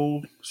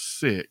so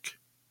sick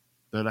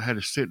that I had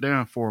to sit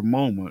down for a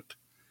moment,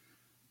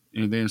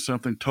 and then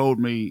something told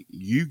me,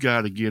 you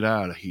got to get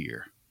out of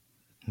here.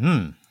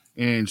 And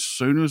as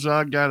soon as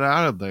I got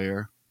out of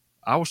there,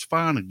 I was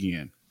fine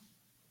again.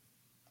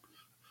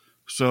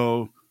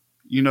 So,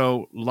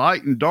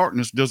 light and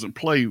darkness doesn't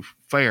play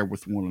fair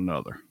with one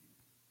another.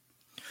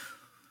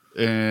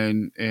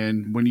 And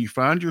when you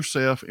find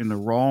yourself in the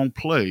wrong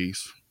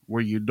place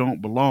where you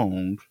don't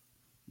belong,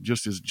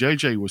 just as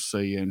JJ was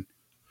saying,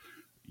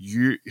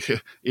 you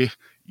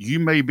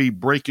may be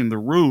breaking the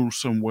rules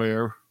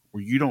somewhere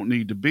where you don't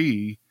need to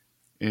be,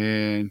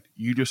 and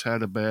you just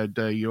had a bad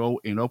day,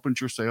 and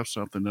opened yourself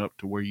something up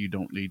to where you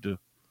don't need to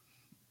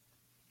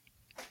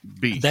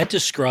be. That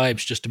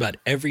describes just about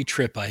every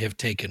trip I have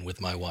taken with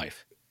my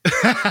wife.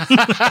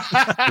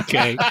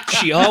 Okay,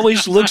 she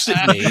always looks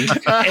at me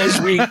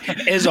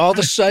as all of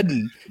a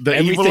sudden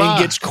everything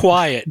gets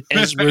quiet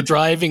as we're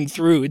driving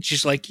through, and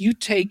she's like, "You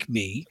take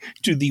me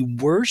to the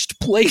worst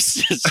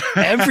places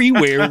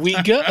everywhere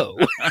we go."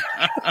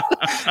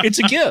 It's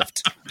a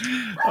gift.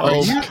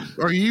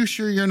 Are you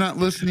sure you're not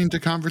listening to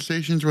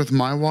conversations with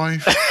my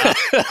wife?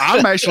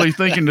 I'm actually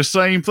thinking the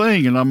same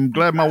thing, and I'm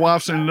glad my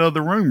wife's in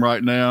another room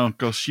right now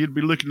because she'd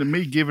be looking at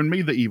me, giving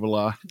me the evil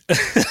eye.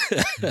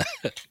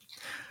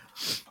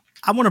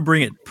 I want to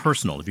bring it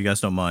personal, if you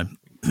guys don't mind.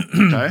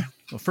 Okay.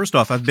 Well, first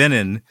off, I've been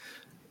in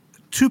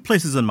two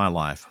places in my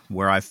life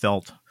where I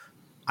felt,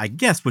 I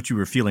guess, what you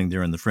were feeling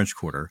there in the French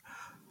Quarter.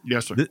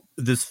 Yes, sir.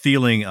 This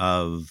feeling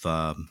of,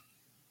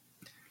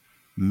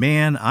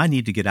 man, I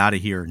need to get out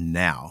of here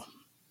now.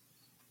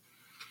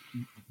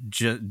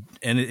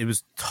 And it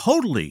was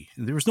totally,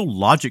 there was no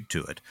logic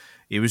to it.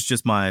 It was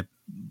just my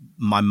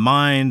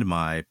mind,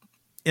 my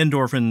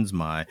endorphins,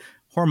 my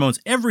hormones,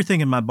 everything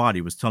in my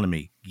body was telling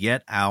me,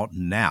 get out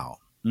now.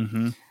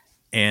 Mm-hmm.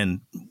 And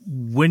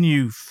when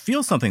you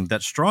feel something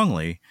that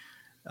strongly,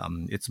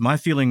 it's my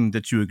feeling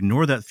that you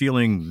ignore that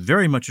feeling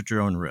very much at your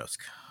own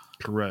risk.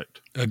 Correct.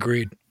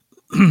 Agreed.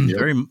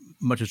 Very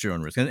much at your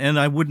own risk. And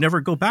I would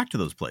never go back to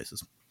those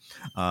places.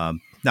 Now,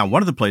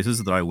 one of the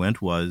places that I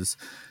went was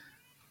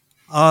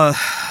a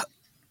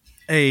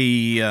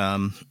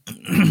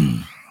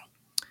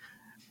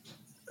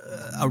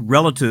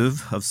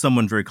relative of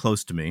someone very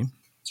close to me.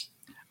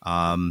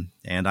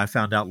 And I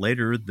found out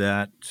later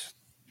that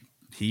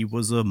he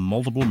was a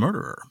multiple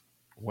murderer.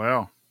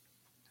 Wow.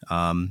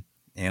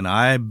 And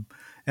I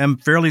am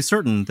fairly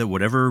certain that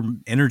whatever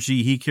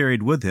energy he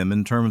carried with him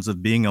in terms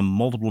of being a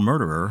multiple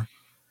murderer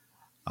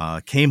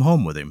came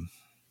home with him.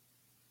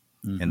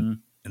 Mm-hmm.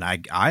 And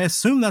I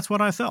assume that's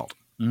what I felt.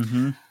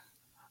 Mm-hmm.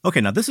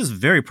 Okay, now this is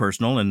very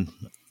personal, and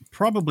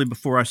probably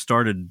before I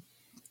started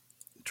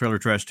Trailer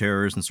Trash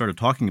Terrors and started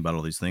talking about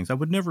all these things, I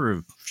would never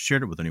have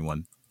shared it with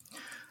anyone.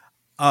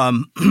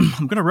 I'm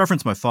going to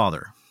reference my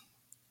father,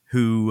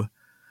 who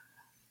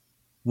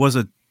was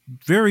a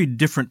very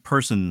different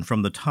person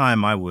from the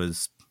time I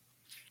was,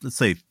 let's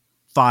say,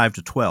 5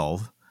 to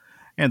 12,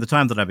 and the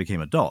time that I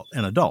became an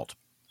adult.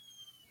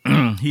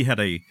 He had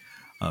a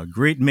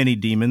great many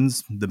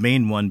demons, the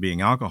main one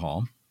being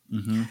alcohol.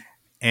 Mm-hmm.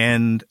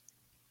 And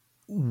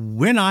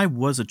when I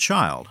was a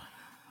child,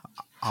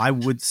 I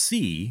would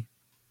see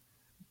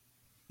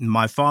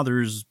my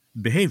father's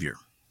behavior,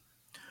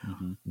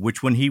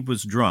 which when he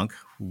was drunk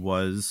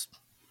was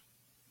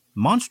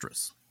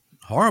monstrous,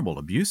 horrible,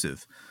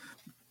 abusive.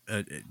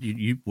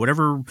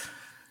 Whatever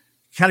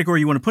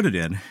category you want to put it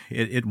in,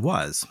 it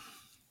was.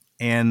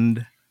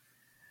 And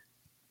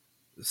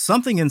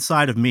something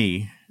inside of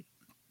me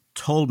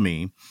told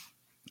me,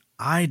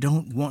 I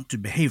don't want to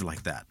behave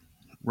like that.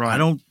 Right. I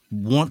don't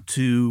want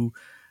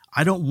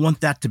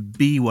that to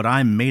be what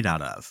I'm made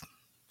out of.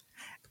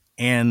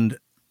 And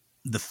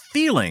the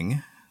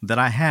feeling that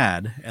I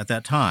had at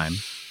that time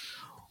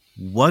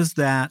was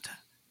that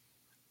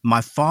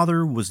my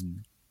father was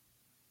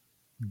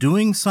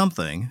doing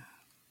something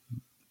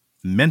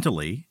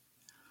mentally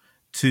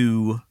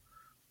to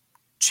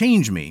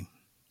change me,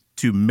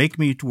 to make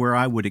me to where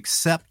I would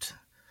accept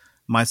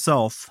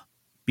myself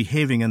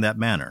behaving in that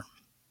manner,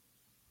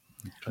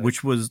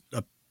 which was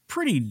a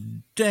pretty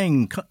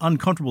dang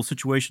uncomfortable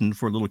situation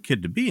for a little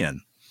kid to be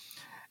in.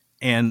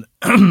 And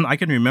I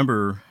can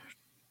remember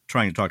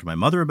trying to talk to my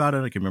mother about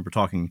it. I can remember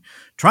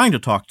trying to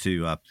talk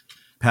to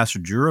Pastor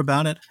Juror,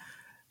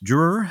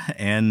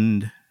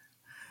 and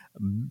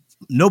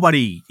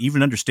nobody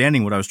even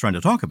understanding what I was trying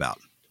to talk about.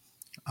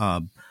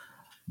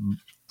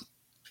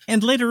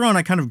 And later on,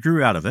 I kind of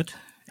grew out of it.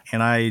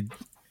 And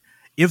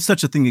if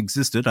such a thing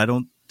existed, I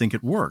don't think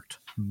it worked.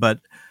 But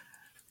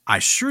I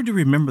sure do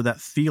remember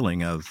that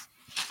feeling of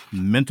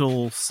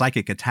mental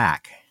psychic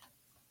attack.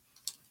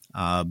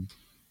 And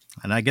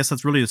I guess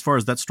that's really as far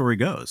as that story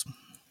goes.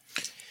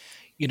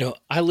 You know,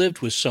 I lived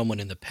with someone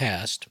in the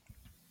past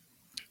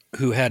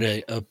who had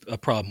a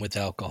problem with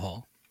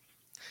alcohol.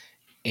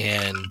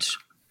 And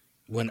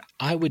when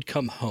I would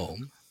come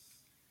home,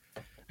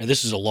 and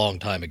this is a long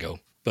time ago,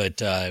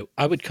 but I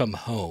would come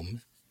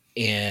home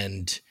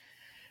and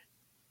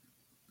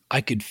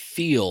I could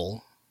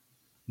feel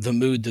the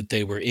mood that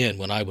they were in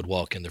when I would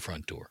walk in the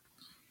front door.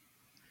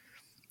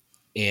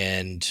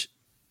 And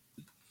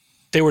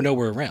they were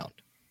nowhere around.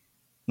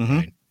 Mm-hmm.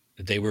 Right?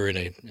 They were in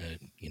a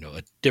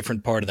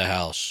different part of the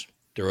house,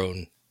 their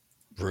own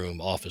room,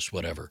 office,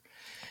 whatever.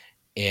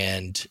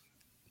 And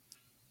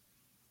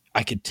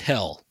I could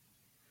tell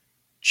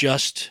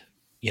just,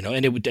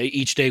 and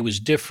each day was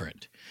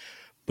different,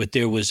 but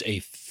there was a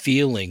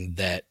feeling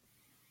that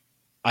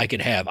I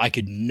could have. I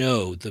could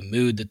know the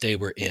mood that they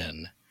were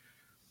in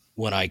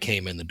when I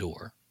came in the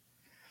door.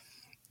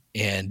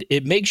 And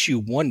it makes you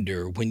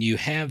wonder when you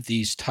have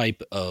these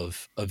type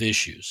of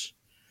issues,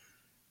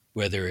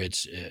 whether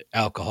it's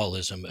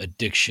alcoholism,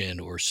 addiction,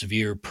 or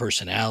severe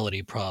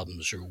personality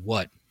problems or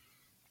what,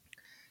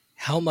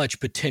 how much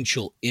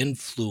potential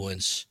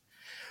influence,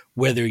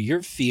 whether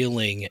you're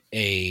feeling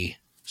a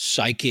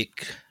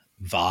psychic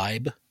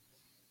vibe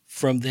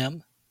from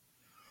them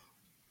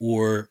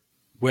or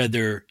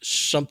whether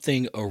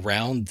something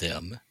around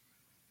them,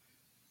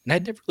 and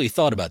I'd never really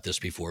thought about this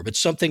before, but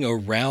something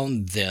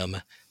around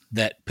them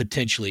that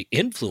potentially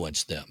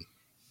influenced them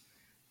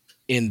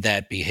in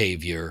that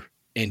behavior,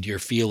 and you're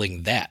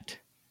feeling that.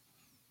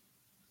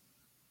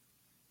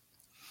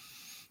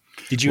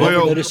 Did you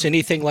ever notice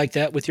anything like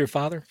that with your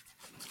father?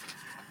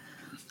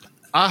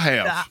 I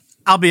have.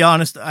 I'll be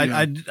honest.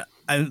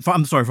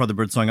 I'm sorry, Father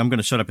Birdsong. I'm going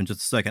to shut up in just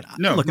a second.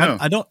 No.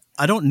 I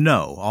don't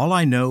know. All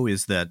I know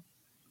is that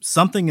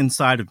something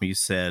inside of me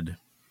said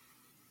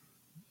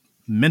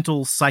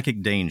mental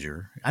psychic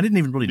danger. I didn't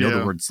even really know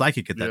the word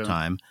psychic at that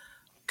time,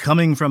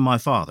 coming from my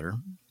father.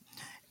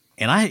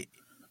 And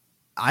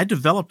I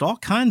developed all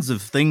kinds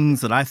of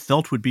things that I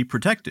felt would be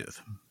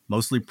protective,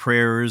 mostly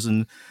prayers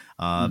and,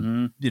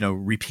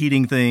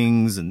 repeating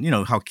things and,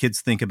 how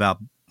kids think about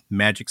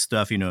magic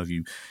stuff.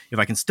 If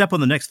I can step on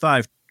the next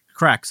 5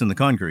 cracks in the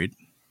concrete,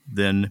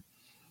 then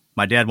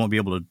my dad won't be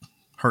able to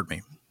hurt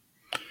me.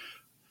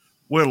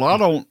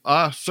 Well,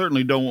 I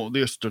certainly don't want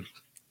this to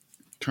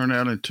turn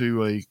out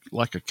into a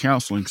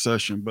counseling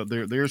session, but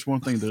there's one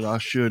thing that I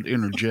should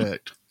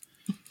interject.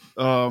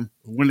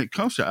 When it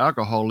comes to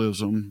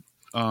alcoholism,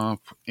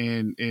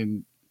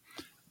 and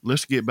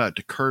let's get back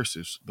to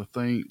curses,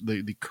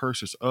 the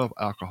curses of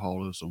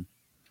alcoholism.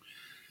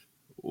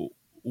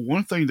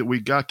 One thing that we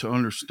got to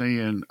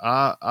understand,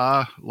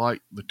 I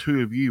like the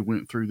two of you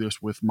went through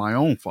this with my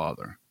own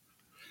father.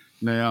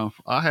 Now,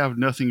 I have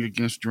nothing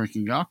against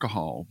drinking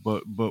alcohol,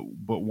 but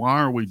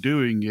why are we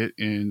doing it,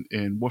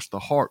 and what's the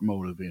heart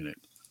motive in it?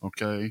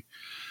 Okay,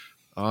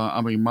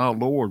 I mean, my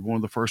Lord, one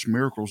of the first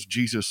miracles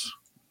Jesus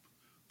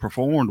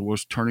performed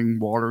was turning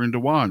water into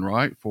wine,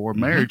 right, for a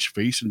marriage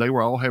feast, and they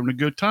were all having a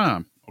good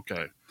time.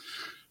 Okay,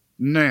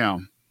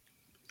 now,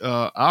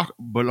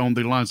 but on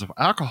the lines of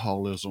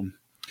alcoholism,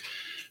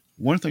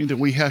 one thing that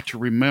we have to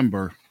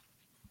remember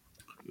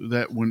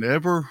that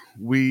whenever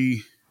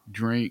we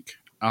drink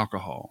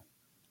alcohol,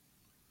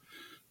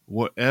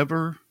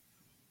 whatever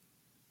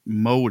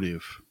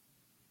motive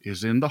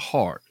is in the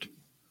heart,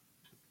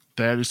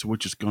 that is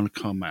which is going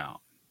to come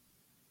out.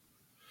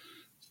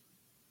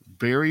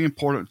 Very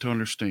important to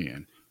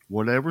understand.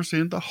 Whatever's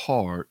in the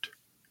heart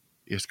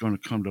is going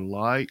to come to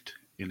light,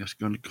 and it's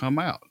going to come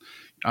out.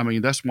 I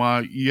mean, that's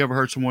why you ever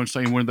heard someone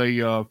saying when they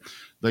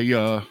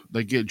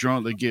get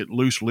drunk, they get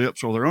loose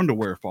lips or their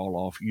underwear fall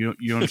off. You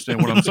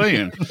understand what I'm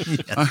saying?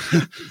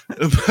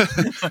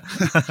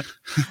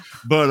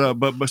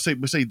 but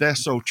see,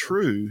 that's so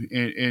true.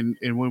 And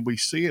when we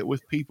see it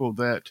with people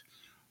that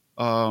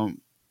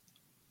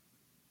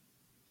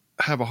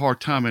have a hard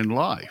time in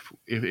life,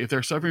 if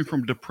they're suffering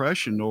from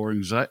depression or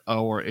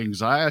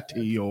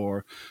anxiety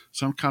or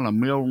some kind of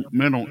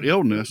mental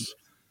illness,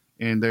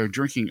 and they're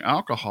drinking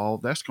alcohol,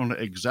 that's going to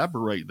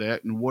exacerbate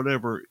that, and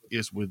whatever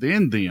is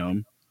within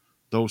them,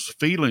 those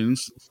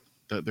feelings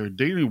that they're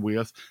dealing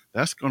with,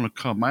 that's going to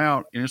come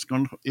out, and it's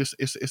going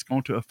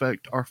to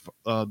affect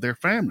their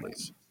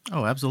families.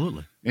 Oh,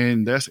 absolutely.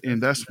 And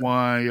that's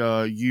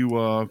why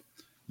you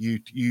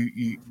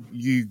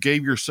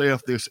gave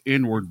yourself this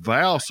inward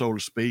vow, so to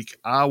speak.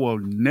 I will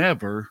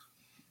never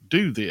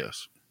do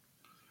this.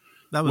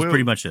 That was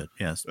pretty much it.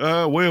 Yes.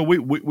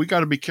 We got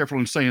to be careful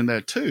in saying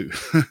that too,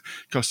 because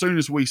as soon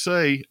as we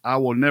say I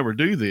will never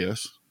do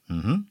this,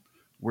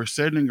 we're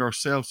setting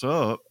ourselves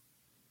up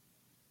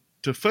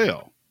to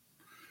fail.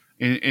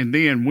 And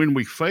then when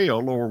we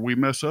fail or we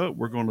mess up,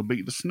 we're going to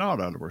beat the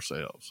snot out of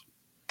ourselves.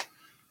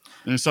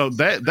 And so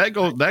that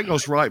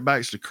goes right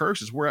back to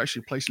curses. We're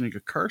actually placing a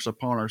curse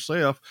upon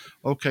ourselves.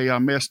 Okay, I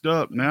messed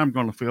up. Now I'm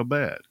going to feel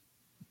bad.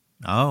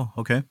 Oh,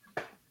 okay.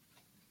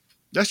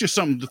 That's just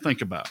something to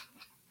think about.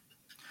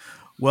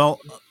 Well,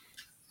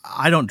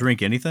 I don't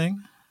drink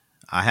anything.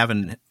 I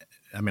haven't.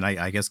 I mean,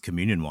 I guess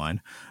communion wine,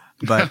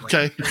 but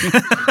okay.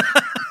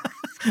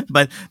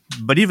 but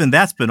even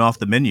that's been off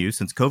the menu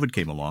since COVID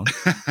came along.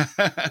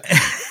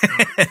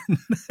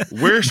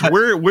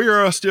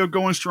 We're still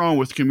going strong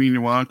with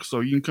communion wine, so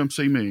you can come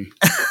see me.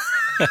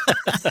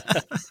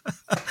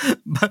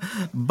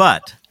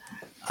 but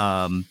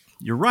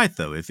you're right,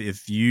 though.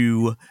 If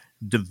you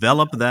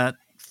develop that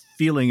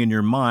feeling in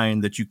your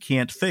mind that you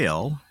can't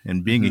fail,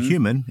 and being a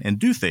human and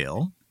do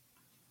fail,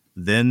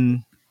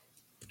 then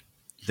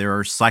there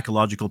are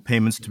psychological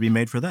payments to be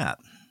made for that.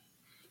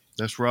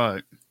 That's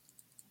right.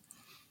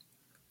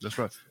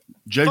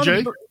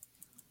 JJ?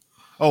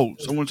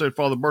 Someone said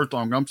Father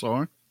Birdsong. I'm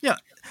sorry. Yeah.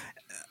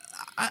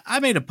 I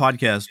made a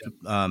podcast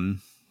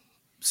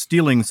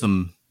stealing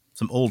some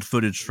old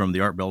footage from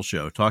the Art Bell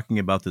show, talking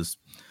about this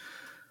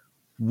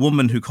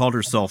woman who called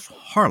herself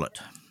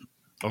Harlot.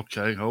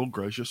 Okay. Oh,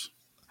 gracious.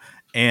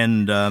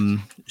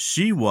 And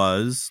she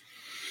was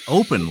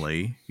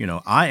openly,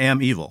 I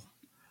am evil.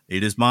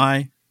 It is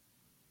my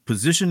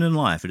position in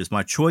life. It is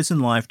my choice in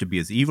life to be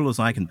as evil as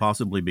I can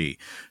possibly be,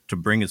 to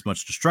bring as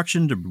much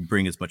destruction, to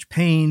bring as much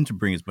pain, to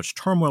bring as much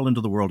turmoil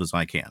into the world as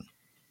I can.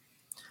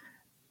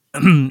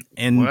 And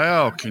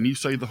wow, can you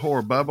say the whore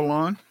of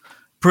Babylon?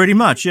 Pretty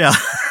much, yeah.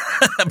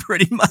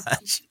 Pretty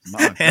much.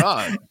 My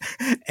God.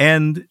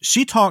 And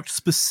she talked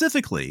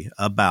specifically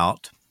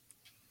about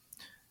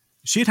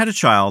she had had a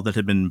child that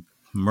had been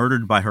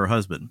murdered by her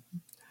husband.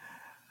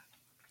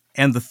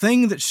 And the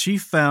thing that she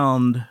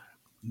found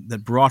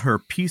that brought her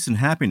peace and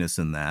happiness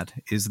in that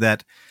is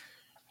that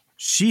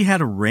she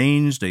had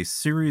arranged a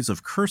series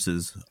of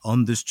curses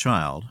on this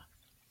child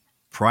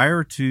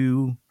prior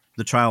to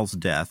the child's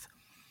death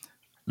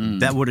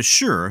that would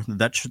assure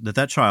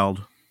that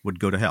child would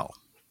go to hell.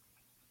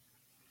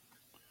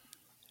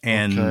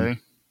 And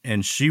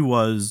she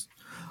was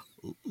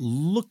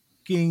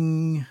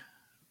looking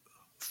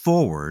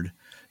forward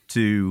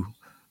to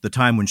the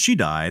time when she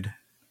died,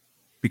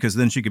 because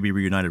then she could be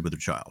reunited with her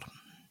child.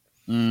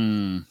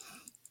 And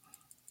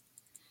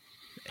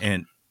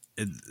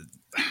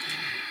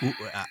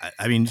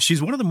I mean,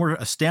 she's one of the more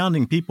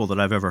astounding people that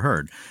I've ever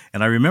heard.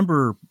 And I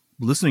remember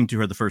listening to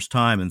her the first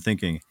time and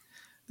thinking,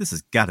 this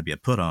has got to be a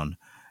put on.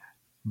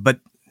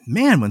 But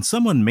man, when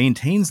someone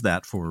maintains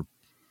that for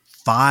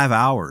 5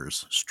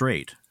 hours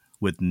straight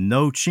with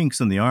no chinks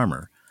in the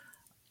armor,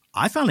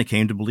 I finally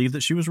came to believe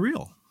that she was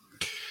real.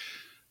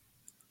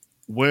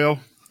 Well,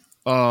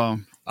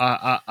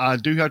 I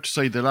do have to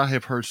say that I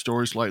have heard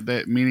stories like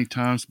that many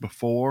times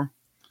before.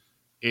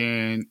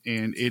 And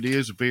it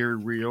is very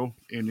real,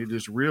 and it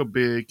is real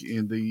big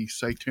in the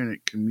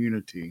satanic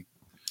community.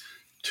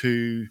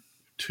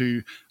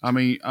 I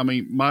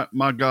mean,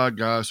 my God,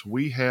 guys,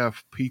 we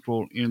have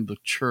people in the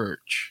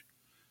church.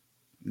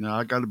 Now,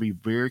 I got to be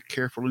very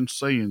careful in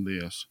saying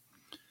this.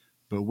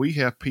 but we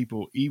have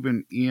people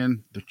even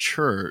in the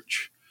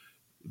church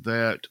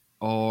that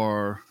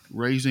are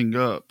raising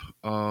up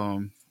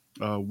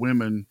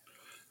women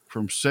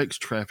from sex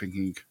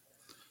trafficking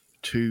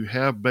to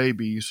have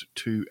babies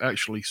to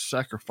actually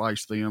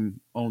sacrifice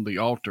them on the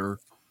altar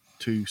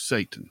to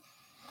Satan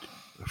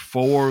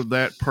for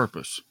that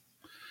purpose.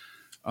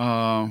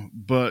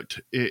 But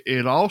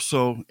it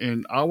also,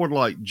 and I would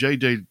like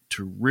JJ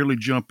to really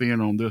jump in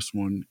on this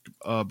one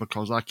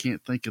because I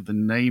can't think of the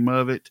name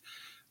of it.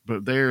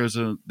 But there is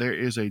a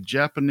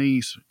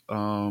Japanese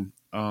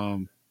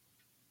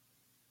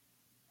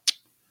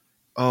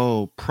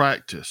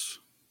practice.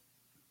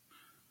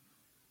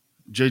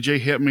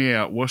 JJ, help me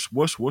out. What's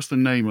the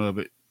name of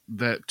it?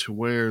 That to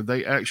where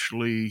they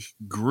actually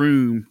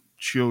groom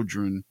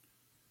children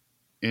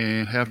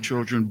and have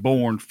children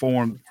born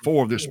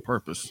for this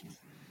purpose.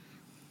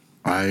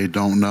 I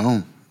don't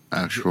know,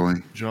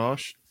 actually.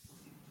 Josh?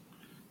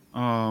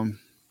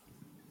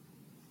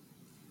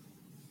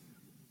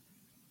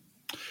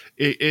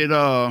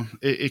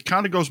 It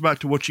kind of goes back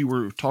to what you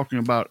were talking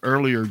about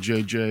earlier,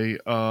 JJ,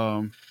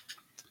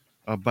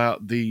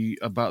 about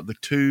the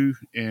two,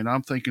 and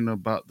I'm thinking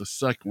about the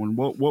second one.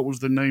 What was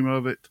the name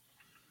of it?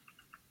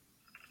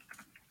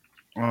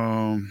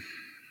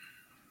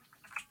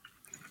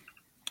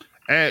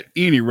 At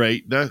any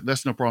rate,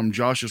 that's no problem.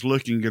 Josh is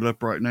looking it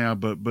up right now,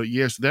 but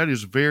yes, that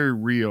is very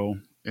real,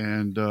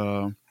 and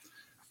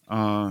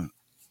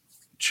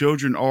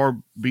children are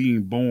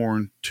being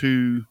born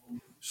to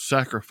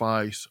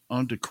sacrifice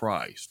unto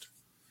Christ,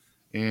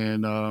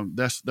 and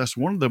that's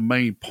one of the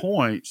main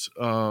points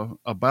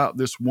about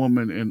this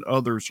woman and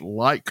others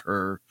like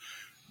her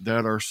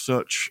that are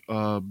such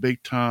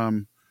big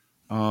time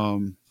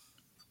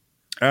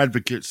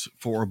advocates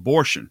for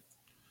abortion,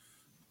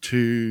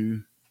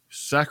 to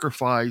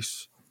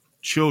sacrifice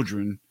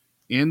children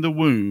in the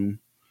womb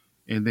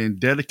and then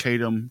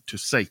dedicate them to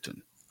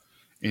Satan,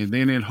 and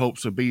then in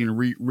hopes of being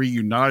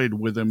reunited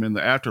with them in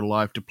the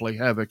afterlife to play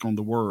havoc on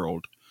the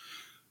world.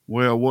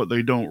 Well, what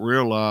they don't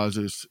realize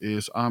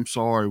is I'm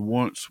sorry,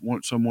 once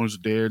someone's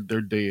dead,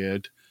 they're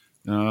dead.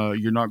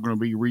 You're not going to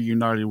be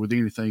reunited with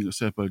anything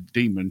except a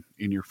demon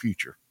in your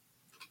future.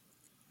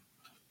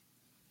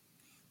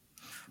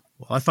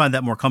 Well, I find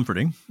that more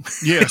comforting.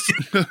 Yes.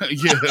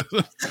 Yes.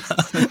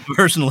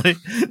 Personally.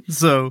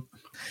 So,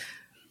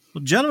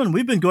 well, gentlemen,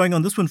 we've been going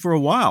on this one for a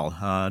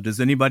while. Does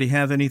anybody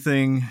have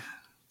anything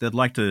they'd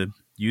like to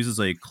use as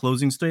a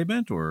closing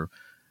statement? Or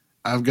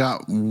I've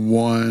got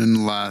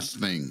one last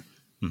thing.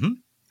 Mm-hmm.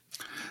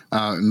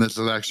 And this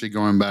is actually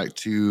going back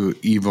to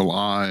Evil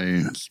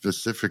Eye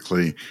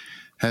specifically.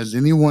 Has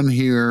anyone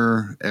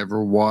here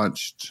ever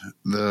watched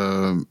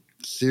the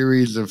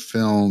series of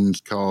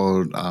films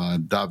called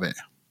Dabe?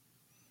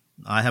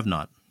 I have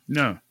not.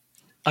 No.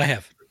 I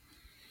have.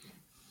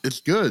 It's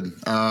good,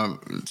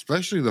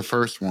 especially the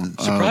first one.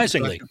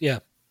 Surprisingly, yeah.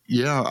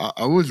 Yeah,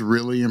 I was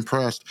really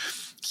impressed.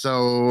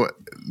 So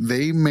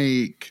they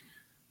make...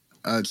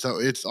 so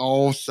it's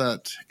all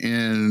set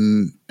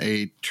in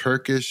a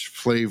Turkish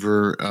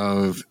flavor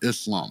of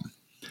Islam.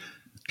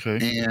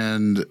 Okay.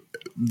 And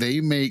they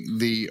make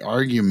the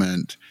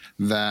argument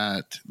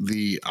that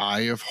the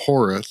Eye of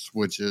Horus,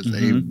 which is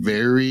a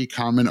very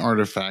common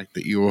artifact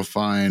that you will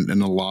find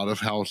in a lot of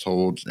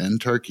households in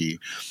Turkey,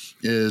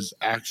 is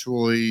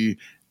actually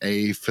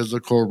a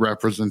physical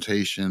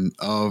representation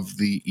of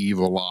the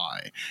evil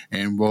eye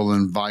and will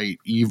invite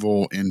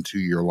evil into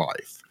your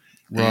life.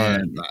 Right.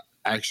 And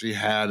actually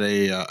had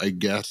a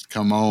guest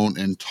come on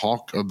and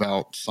talk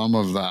about some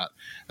of that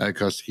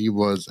because he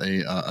was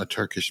a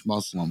Turkish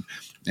Muslim.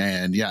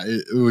 And yeah,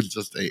 it was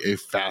just a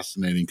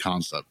fascinating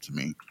concept to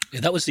me.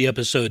 Yeah, that was the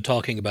episode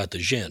talking about the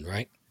jinn,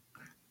 right?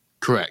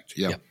 Correct.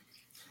 Yep. Yep.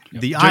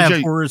 The Eye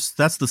of Horus,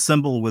 that's the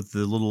symbol with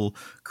the little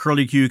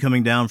curly Q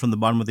coming down from the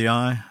bottom of the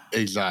eye?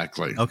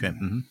 Exactly. Okay.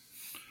 Mm-hmm.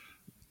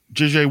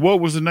 JJ, what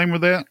was the name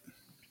of that?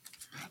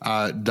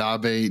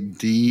 Dabe,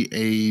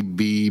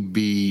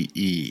 Dabbe.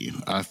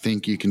 I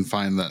think you can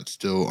find that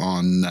still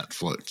on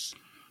Netflix.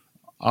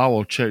 I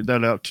will check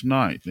that out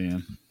tonight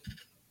then.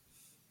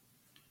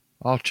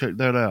 I'll check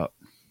that out.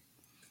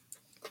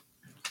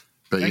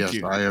 But Thank yes,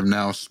 you. I am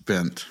now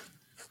spent.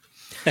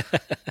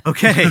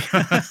 Okay.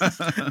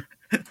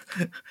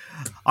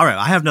 All right.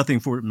 I have nothing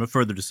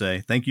further to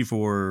say. Thank you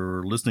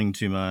for listening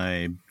to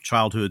my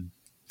childhood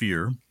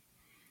fear.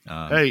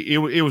 Hey,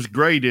 it was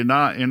great, and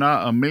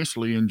I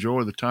immensely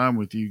enjoy the time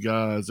with you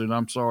guys. And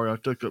I'm sorry I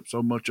took up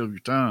so much of your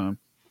time.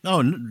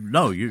 Oh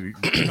no, you're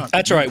not.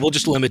 That's all right. We'll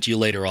just limit you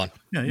later on.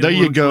 Yeah, There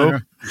you go.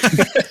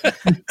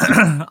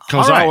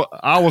 Because right.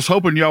 I was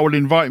hoping y'all would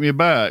invite me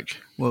back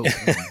Well,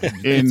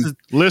 and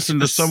listen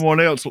to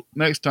someone else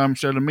next time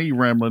instead of me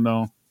rambling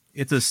on.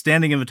 It's a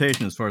standing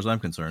invitation as far as I'm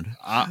concerned.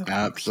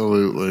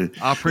 Absolutely.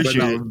 I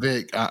appreciate it.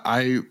 Vic,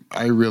 I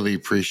really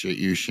appreciate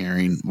you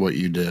sharing what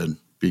you did,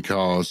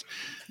 because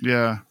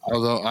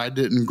although I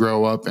didn't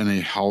grow up in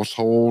a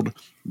household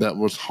that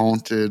was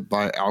haunted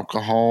by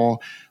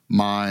alcohol,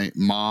 my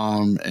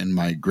mom and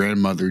my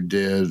grandmother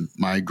did.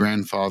 My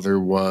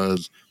grandfather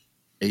was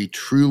a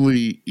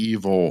truly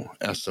evil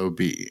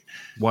SOB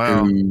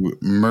Wow. who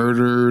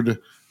murdered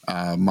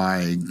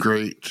my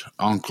great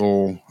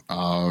uncle.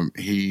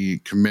 He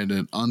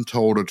committed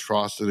untold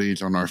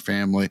atrocities on our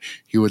family.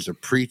 He was a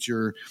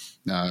preacher.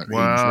 He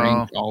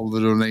drank all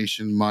the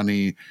donation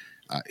money.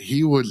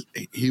 He was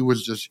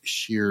just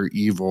sheer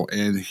evil,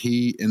 and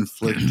he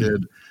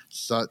inflicted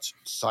such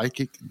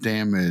psychic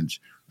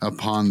damage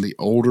upon the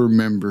older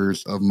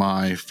members of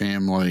my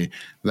family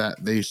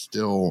that they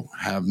still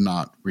have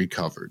not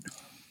recovered.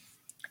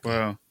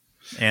 Wow.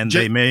 And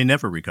they may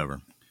never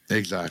recover.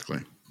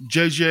 Exactly.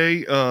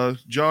 JJ,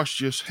 Josh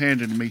just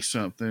handed me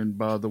something,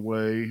 by the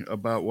way,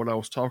 about what I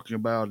was talking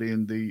about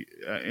in the,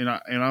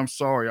 and I'm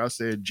sorry, I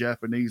said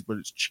Japanese, but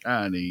it's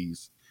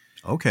Chinese.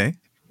 Okay.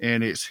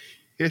 And it's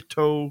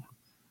Hito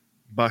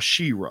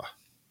Bashira.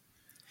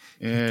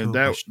 And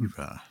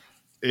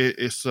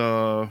it's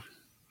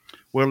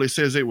well, it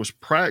says it was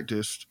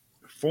practiced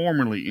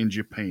formerly in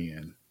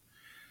Japan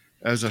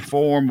as a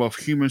form of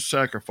human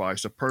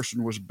sacrifice. A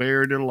person was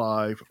buried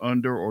alive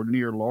under or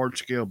near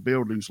large-scale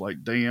buildings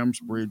like dams,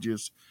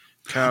 bridges,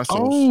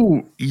 castles.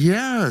 Oh,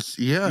 yes.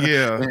 Yeah.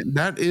 Yeah. And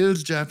that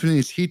is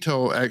Japanese.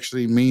 Hito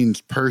actually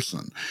means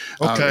person.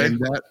 Okay. And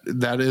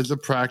that is a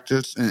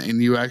practice.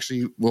 And you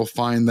actually will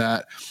find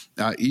that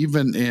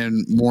even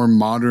in more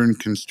modern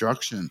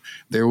construction.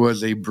 There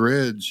was a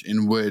bridge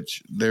in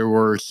which there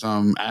were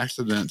some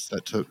accidents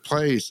that took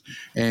place,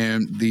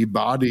 and the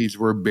bodies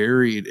were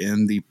buried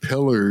in the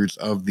pillars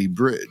of the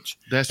bridge.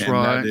 That's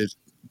right. That is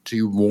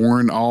to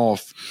warn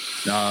off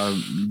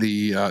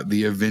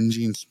the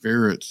avenging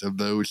spirits of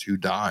those who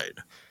died.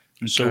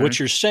 So what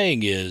you're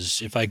saying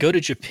is, if I go to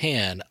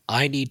Japan,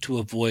 I need to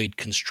avoid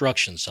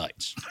construction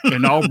sites.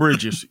 And all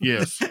bridges,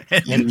 yes.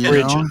 And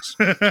bridges.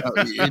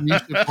 And you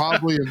should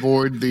probably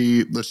avoid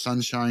the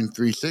Sunshine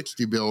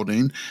 360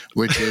 building,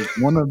 which is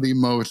one of the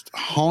most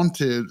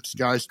haunted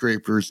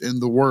skyscrapers in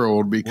the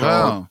world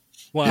because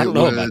Well, I don't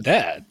know about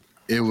that.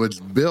 It was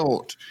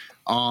built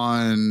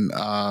on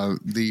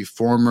the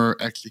former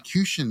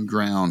execution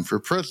ground for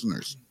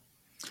prisoners.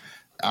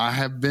 I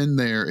have been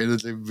there. It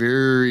is a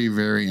very,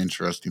 very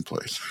interesting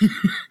place.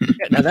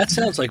 Now, that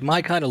sounds like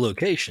my kind of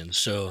location.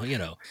 So,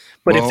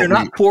 but if they're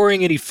not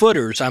pouring any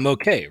footers, I'm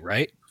okay,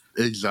 right?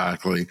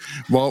 Exactly.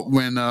 Well,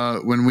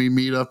 when we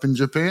meet up in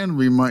Japan,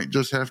 we might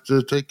just have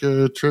to take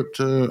a trip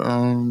to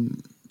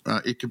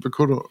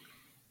Ikebukuro.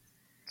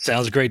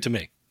 Sounds great to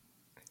me.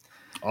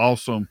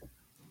 Awesome.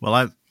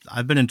 Well,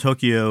 I've been in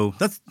Tokyo.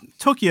 That's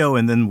Tokyo,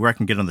 and then where I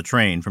can get on the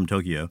train from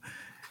Tokyo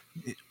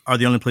are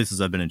the only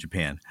places I've been in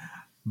Japan.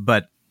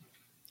 But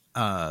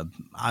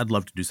I'd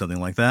love to do something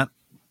like that.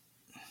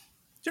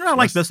 You know what I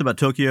like best about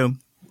Tokyo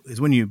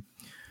is when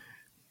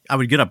I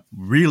would get up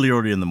really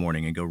early in the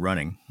morning and go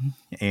running,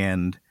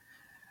 and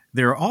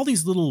there are all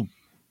these little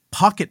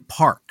pocket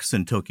parks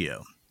in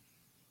Tokyo.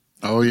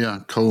 Oh yeah,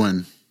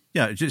 Koen.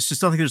 Yeah, it's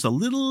just like there's a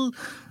little,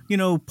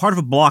 part of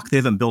a block they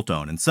haven't built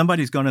on, and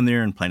somebody's gone in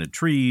there and planted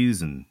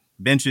trees and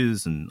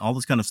benches and all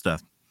this kind of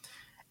stuff.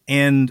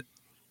 And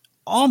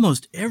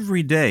almost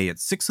every day at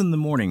 6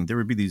 a.m, there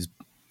would be these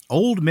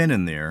old men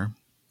in there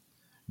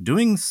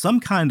doing some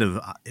kind of,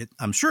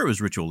 I'm sure it was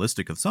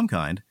ritualistic of some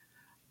kind,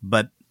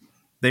 but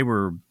they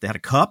had a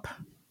cup,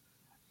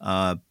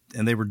 and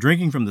they were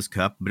drinking from this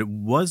cup, but it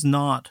was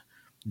not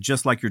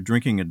just like you're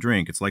drinking a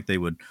drink. It's like they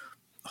would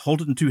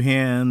hold it in two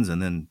hands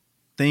and then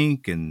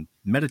think and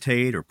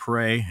meditate or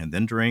pray and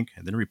then drink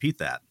and then repeat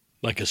that.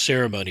 Like a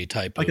ceremony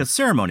type like a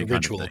ceremony kind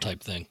ritual of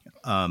type thing.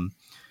 And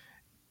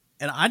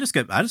I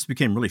just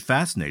became really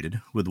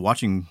fascinated with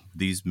watching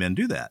these men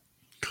do that.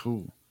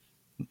 Cool.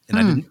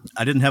 And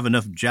I didn't have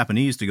enough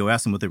Japanese to go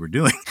ask them what they were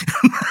doing.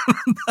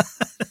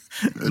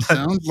 It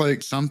sounds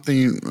like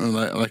something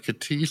like a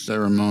tea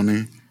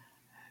ceremony.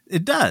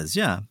 It does,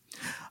 yeah.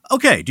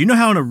 Okay, do you know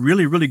how in a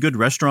really, really good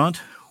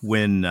restaurant,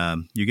 when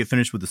you get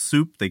finished with the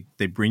soup,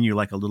 they bring you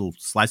like a little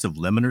slice of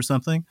lemon or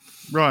something?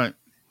 Right.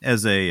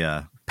 As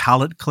a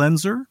palate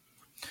cleanser?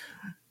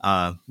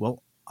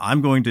 Well,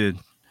 I'm going to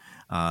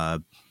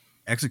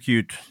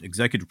execute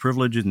executive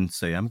privilege and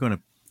say I'm going to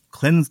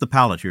cleanse the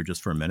palate here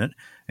just for a minute.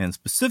 And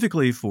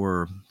specifically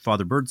for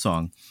Father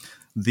Birdsong,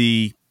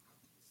 I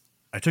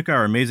took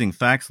our amazing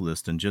facts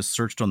list and just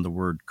searched on the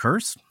word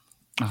curse.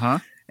 Uh-huh.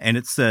 And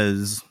it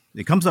says,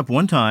 it comes up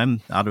one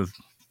time out of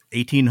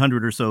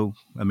 1,800 or so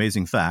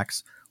amazing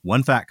facts.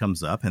 One fact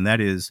comes up, and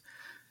that is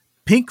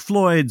Pink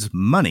Floyd's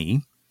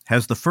Money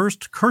has the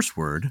first curse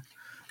word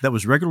that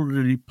was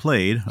regularly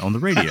played on the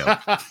radio.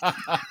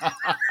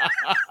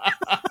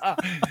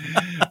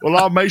 Well,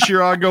 I'll make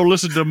sure I go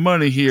listen to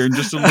Money here in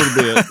just a little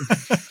bit.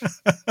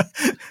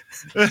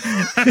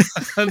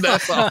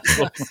 That's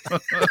awesome.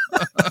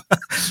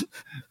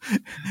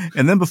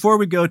 And then before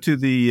we go to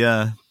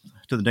the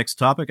next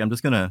topic, I'm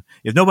just going to,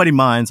 if nobody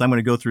minds, I'm going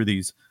to go through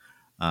these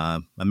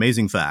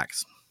amazing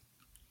facts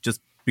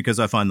just because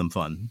I find them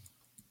fun.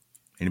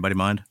 Anybody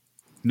mind?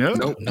 No,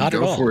 not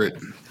at all. Go for it.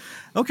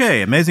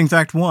 Okay, amazing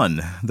fact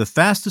 1. The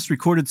fastest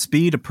recorded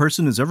speed a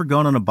person has ever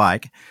gone on a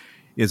bike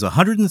is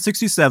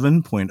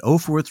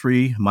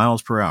 167.043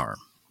 miles per hour.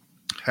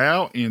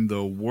 How in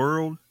the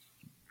world?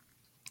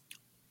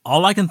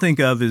 All I can think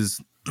of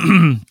is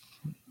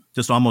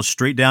just almost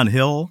straight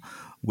downhill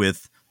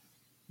with,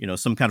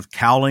 some kind of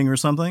cowling or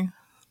something.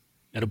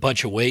 And a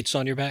bunch of weights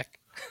on your back?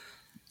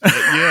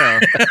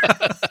 Yeah.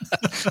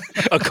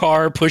 A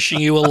car pushing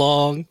you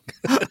along?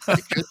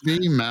 It could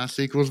be mass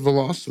equals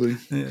velocity.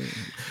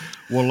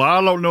 Well,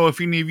 I don't know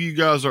if any of you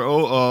guys are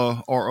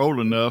old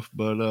enough,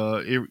 but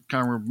it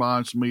kind of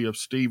reminds me of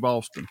Steve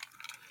Austin,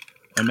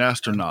 an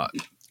astronaut.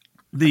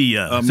 The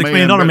 $6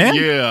 million man?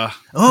 Yeah.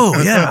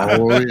 Oh, yeah.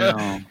 Oh,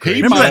 yeah.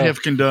 He might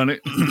have done it.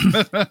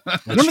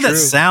 Remember that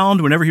sound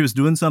whenever he was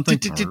doing something?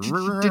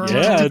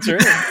 Yeah, that's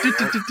right.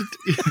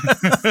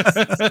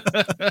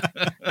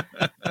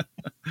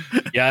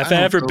 Yeah, if I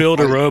ever build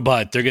a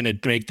robot, they're going to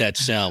make that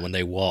sound when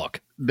they walk.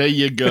 There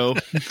you go.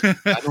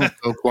 I don't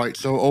feel quite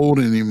so old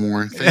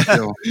anymore. Thank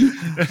you.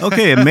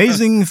 Okay,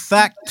 amazing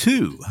fact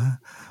 2.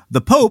 The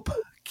Pope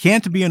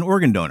can't be an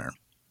organ donor.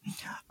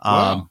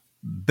 Wow.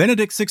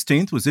 Benedict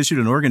XVI was issued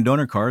an organ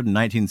donor card in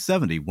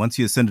 1970. Once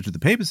he ascended to the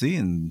papacy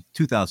in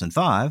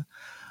 2005,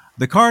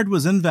 the card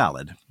was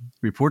invalid,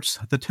 reports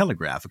The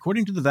Telegraph.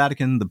 According to the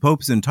Vatican, the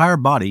Pope's entire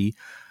body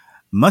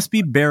must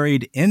be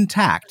buried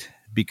intact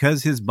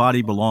because his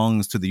body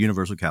belongs to the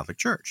Universal Catholic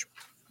Church.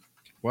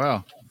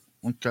 Wow.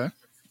 Okay.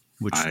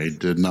 I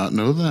did not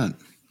know that.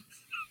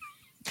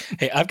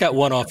 Hey, I've got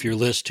one off your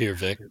list here,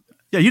 Vic.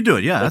 Yeah, you do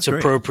it. Yeah, that's great.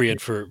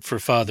 Appropriate for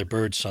Father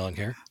Birdsong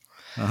here.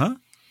 Uh-huh.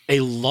 A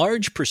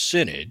large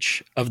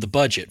percentage of the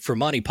budget for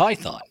Monty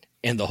Python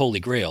and the Holy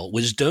Grail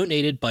was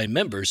donated by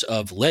members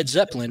of Led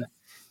Zeppelin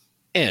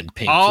and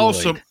Pink Floyd.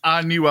 Awesome.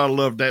 I knew I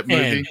loved that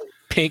movie. And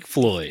Pink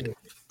Floyd.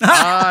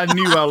 I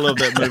knew I loved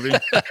that movie.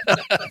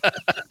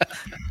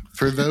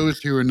 For those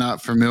who are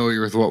not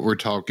familiar with what we're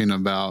talking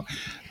about,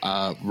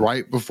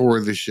 right before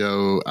the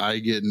show, I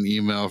get an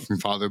email from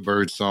Father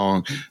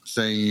Birdsong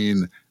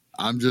saying,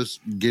 I'm just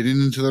getting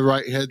into the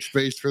right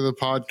headspace for the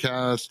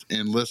podcast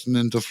and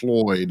listening to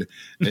Floyd.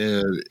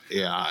 And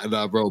and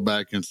I wrote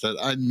back and said,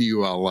 I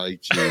knew I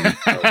liked you.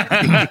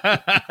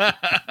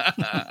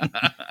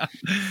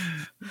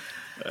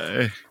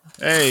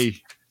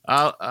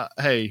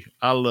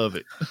 I love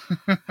it.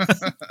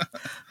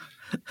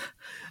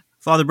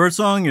 Father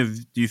Birdsong,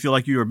 do you feel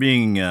like you are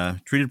being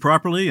treated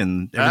properly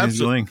and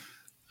everything's going?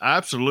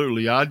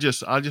 Absolutely. I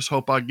just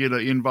hope I get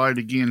an invite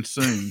again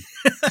soon.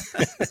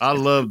 I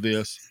love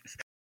this.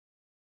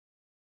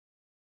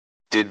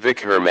 Did Vic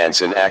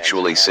Hermanson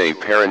actually say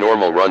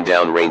Paranormal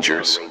Rundown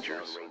Rangers?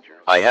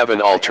 I have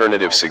an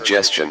alternative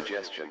suggestion.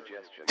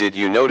 Did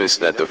you notice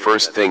that the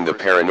first thing the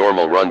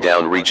Paranormal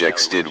Rundown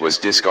rejects did was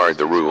discard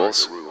the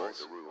rules?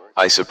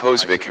 I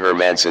suppose Vic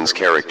Hermanson's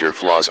character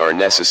flaws are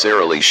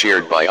necessarily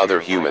shared by other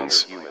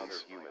humans.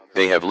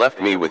 They have left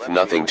me with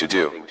nothing to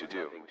do.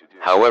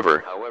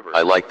 However,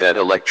 I like that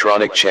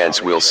electronic chance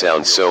wheel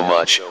sound so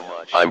much,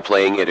 I'm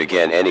playing it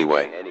again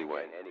anyway.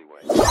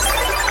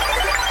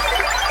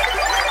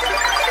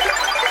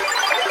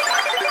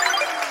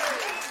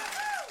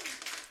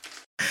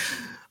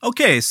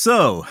 Okay,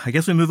 so I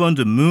guess we move on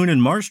to Moon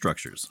and Mars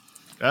structures.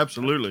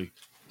 Absolutely.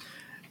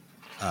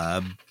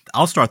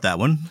 I'll start that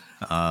one.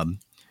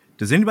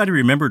 Does anybody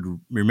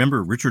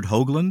remember Richard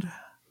Hoagland?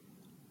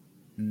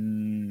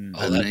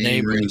 That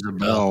name rings a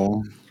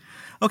bell.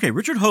 Okay,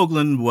 Richard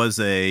Hoagland was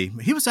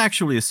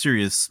actually a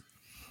serious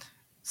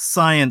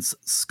science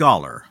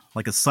scholar,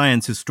 like a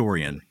science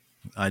historian.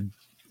 And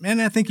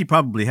I think he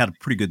probably had a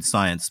pretty good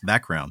science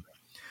background.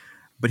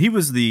 But he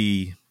was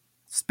the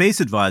science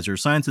advisor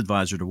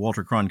to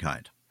Walter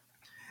Cronkite.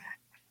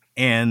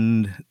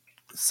 And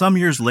some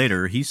years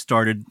later, he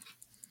started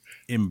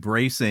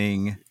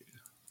embracing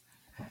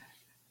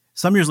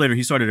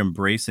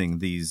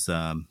these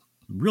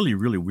really,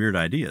 really weird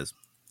ideas.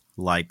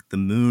 Like the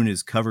moon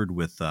is covered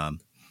with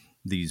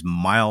these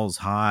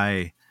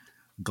miles-high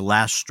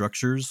glass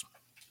structures.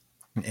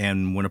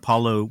 And when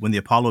the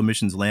Apollo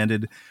missions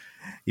landed,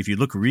 if you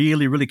look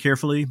really, really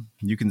carefully,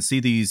 you can see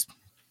these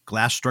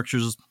glass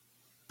structures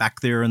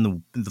back there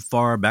in the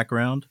far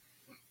background.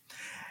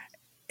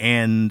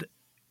 And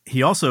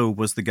he also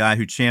was the guy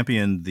who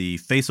championed the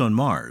face on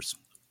Mars.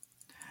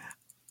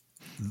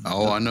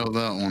 Oh, I know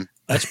that one.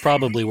 That's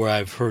probably where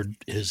I've heard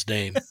his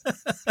name.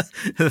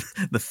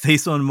 The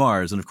face on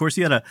Mars. And of course,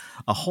 he had a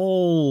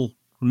whole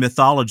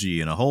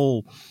mythology and a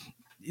whole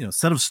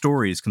set of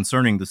stories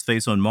concerning this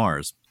face on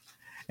Mars.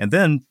 And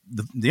then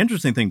the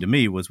interesting thing to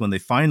me was when they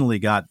finally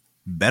got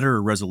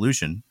better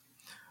resolution,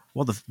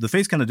 well, the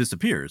face kind of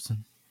disappears.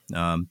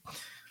 And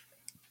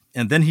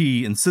then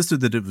he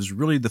insisted that it was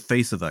really the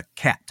face of a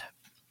cat.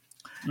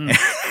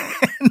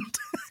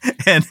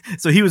 And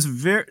so he was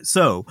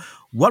so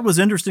what was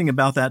interesting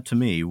about that to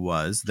me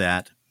was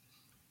that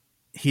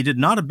he did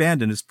not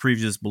abandon his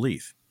previous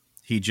belief.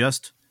 He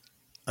just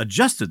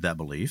adjusted that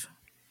belief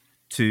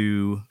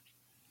to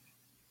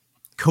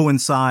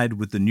coincide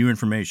with the new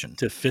information.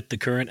 To fit the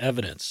current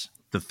evidence.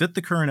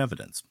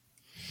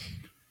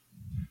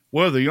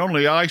 Well, the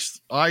only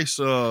ice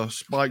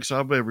spikes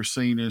I've ever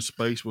seen in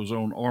space was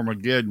on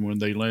Armageddon when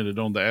they landed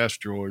on the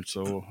asteroid.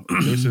 So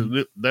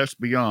that's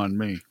beyond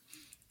me.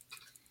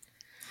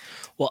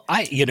 Well,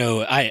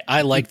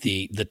 I like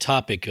the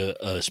topic,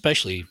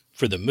 especially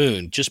for the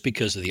moon, just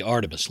because of the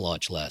Artemis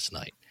launch last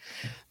night.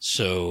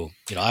 So,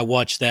 I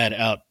watched that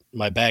out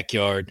my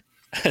backyard.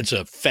 It's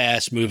a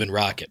fast moving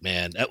rocket,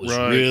 man. That was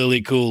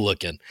really cool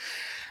looking.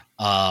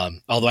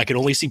 Although I could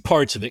only see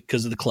parts of it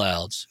because of the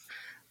clouds,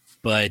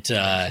 but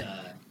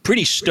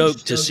pretty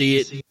stoked to see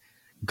it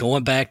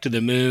going back to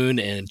the moon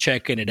and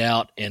checking it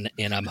out. And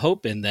I'm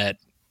hoping that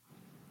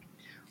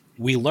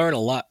we learn a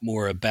lot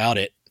more about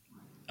it.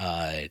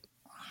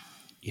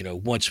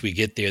 Once we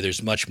get there,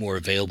 there's much more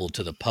available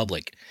to the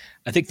public.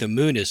 I think the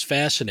moon is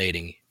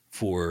fascinating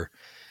for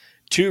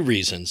two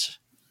reasons.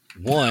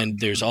 One,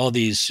 there's all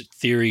these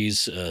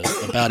theories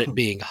about it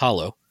being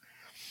hollow.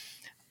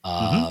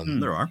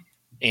 There are.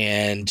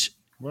 And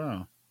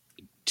wow.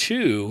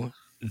 Two,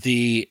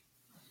 the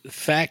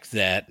fact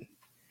that,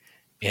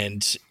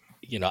 and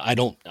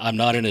I'm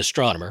not an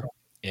astronomer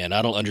and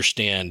I don't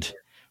understand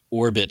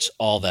orbits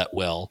all that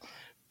well,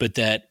 but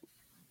that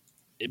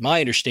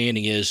my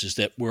understanding is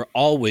that we're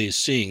always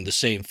seeing the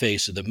same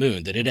face of the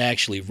moon, that it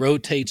actually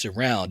rotates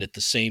around at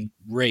the same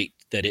rate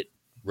that it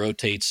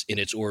rotates in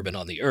its orbit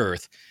on the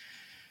Earth.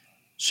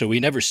 So we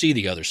never see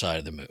the other side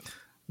of the moon.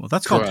 Well,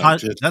 that's called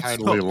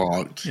tidally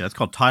locked. Yeah, it's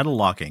called tidal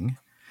locking.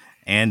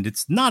 And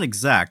it's not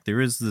exact. There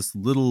is this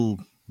little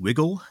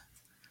wiggle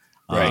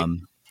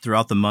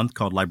throughout the month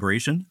called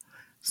libration.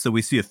 So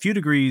we see a few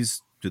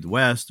degrees to the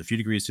west, a few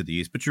degrees to the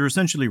east, but you're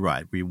essentially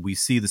right. We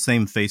see the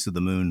same face of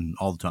the moon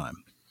all the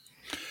time.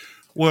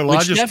 Well,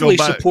 which definitely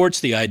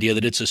supports the idea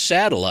that it's a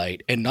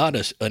satellite and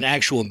not an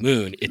actual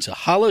moon. It's a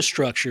hollow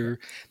structure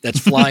that's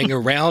flying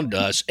around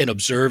us and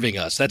observing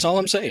us. That's all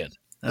I'm saying.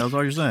 That's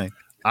all you're saying.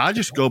 I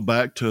just go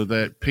back to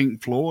that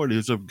Pink Floyd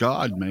is of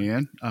God,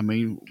 man. I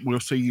mean, we'll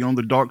see you on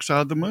the dark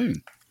side of the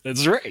moon.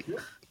 That's right.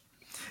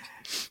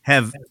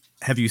 Have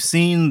you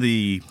seen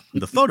the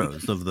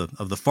photos of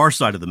the far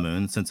side of the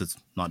moon, since it's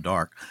not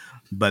dark,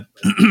 but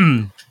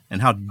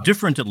and how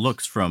different it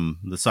looks from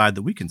the side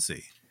that we can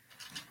see?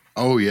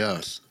 Oh,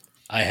 yes.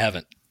 I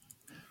haven't.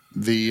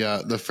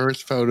 The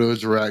first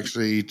photos were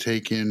actually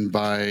taken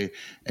by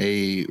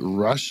a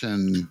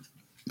Russian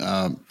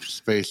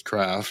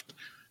spacecraft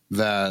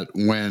that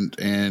went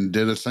and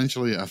did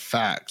essentially a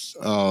fax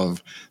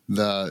of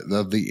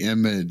the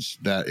image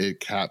that it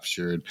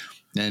captured.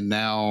 And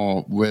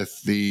now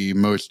with the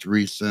most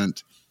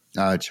recent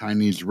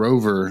Chinese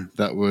rover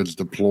that was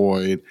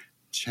deployed,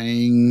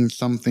 Chang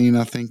something,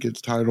 I think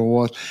its title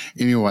was.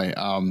 Anyway,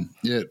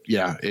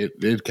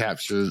 it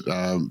captures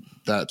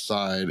that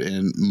side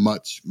in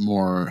much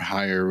more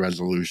higher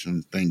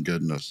resolution. Thank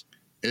goodness.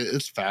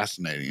 It's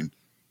fascinating.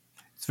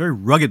 It's very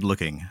rugged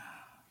looking.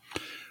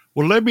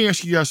 Well, let me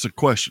ask you guys a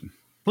question.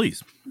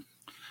 Please.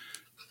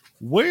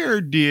 Where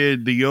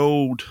did the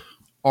old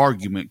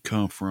argument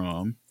come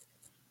from?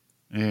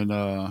 And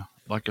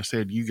like I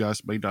said, you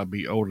guys may not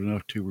be old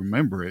enough to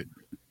remember it.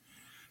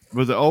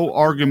 But the old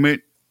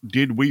argument,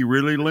 did we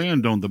really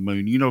land on the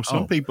moon?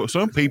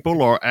 Some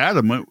people are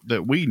adamant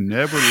that we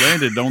never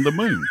landed on the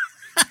moon.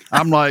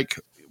 I'm like,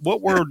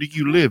 what world do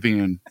you live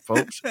in,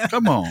 folks?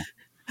 Come on.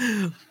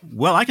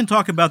 Well, I can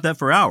talk about that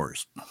for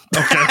hours.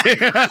 Okay.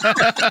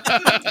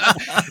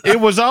 It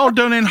was all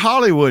done in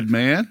Hollywood,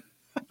 man.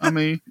 I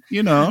mean,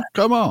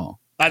 come on.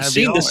 I've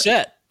seen the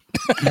set.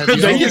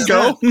 There you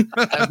go.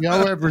 Have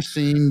y'all ever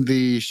seen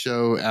the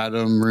show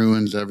Adam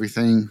Ruins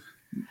Everything?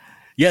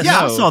 Yes,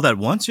 I saw that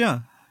once, yeah.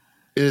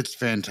 It's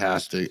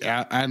fantastic.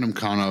 Adam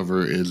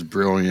Conover is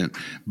brilliant,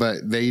 but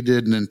they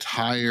did an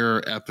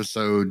entire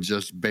episode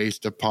just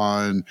based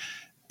upon,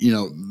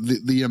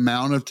 the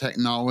amount of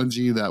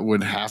technology that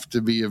would have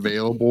to be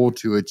available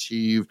to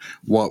achieve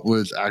what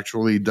was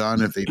actually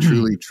done if they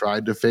truly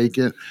tried to fake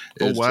it.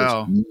 It's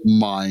just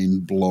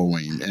mind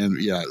blowing.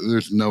 And yeah,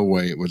 there's no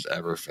way it was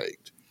ever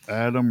faked.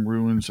 Adam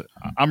Ruins.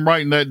 I'm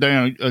writing that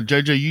down.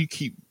 JJ, you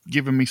keep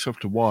giving me stuff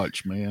to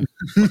watch, man.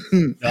 That's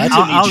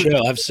a neat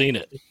show. I've seen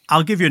it.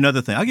 I'll give you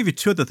another thing. I'll give you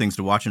two other things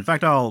to watch. In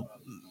fact,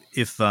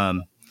 if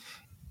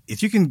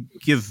you can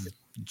give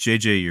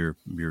JJ your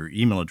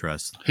email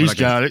address. He's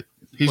got it.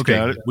 He's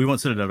got it. We won't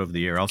send it out over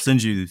the air. I'll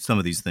send you some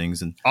of these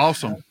things. And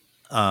awesome.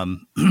 Are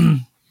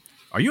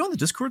you on the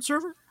Discord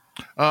server?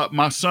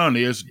 My son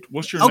is.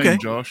 What's your name,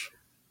 Josh?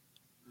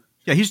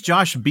 Yeah, he's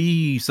Josh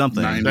B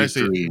something. 93. That's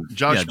it.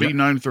 Josh B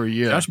 93.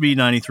 Yeah, Josh B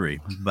 93.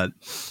 But,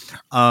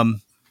 the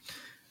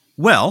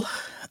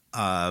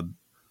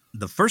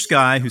first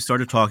guy who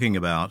started talking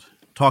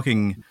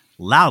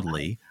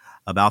loudly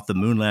about the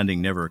moon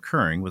landing never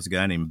occurring was a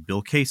guy named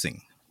Bill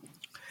Casing.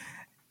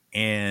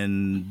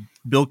 And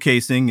Bill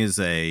Casing is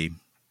a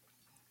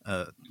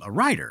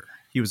writer.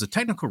 He was a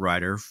technical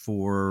writer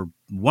for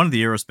one of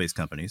the aerospace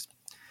companies.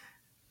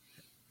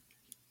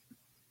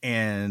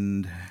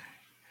 And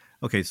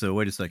okay, so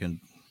wait a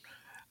second.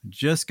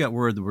 Just got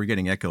word that we're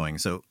getting echoing.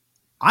 So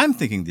I'm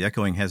thinking the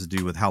echoing has to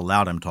do with how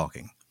loud I'm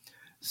talking.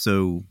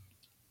 So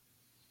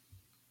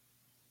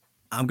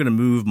I'm going to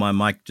move my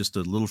mic just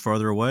a little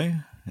farther away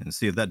and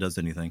see if that does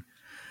anything.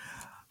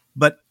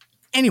 But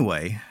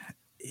anyway,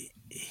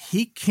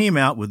 he came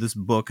out with this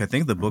book. I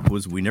think the book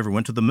was We Never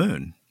Went to the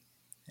Moon.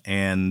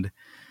 And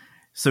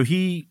so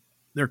there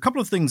are a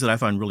couple of things that I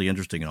find really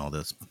interesting in all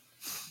this.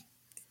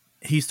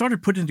 He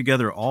started putting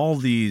together all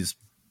these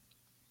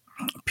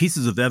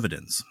pieces of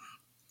evidence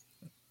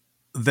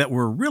that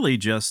were really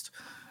just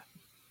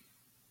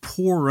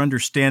poor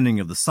understanding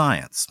of the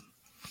science.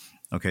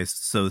 Okay,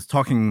 so it's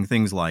talking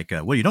things like,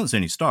 well, you don't see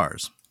any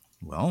stars.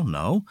 Well,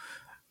 no,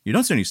 you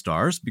don't see any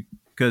stars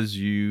because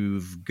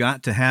you've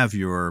got to have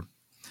your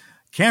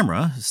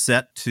camera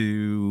set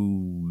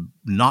to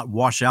not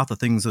wash out the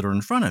things that are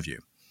in front of you.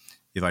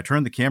 If I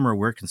turn the camera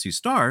where it can see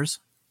stars,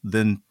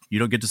 then you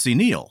don't get to see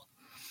Neil.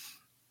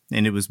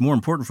 And it was more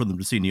important for them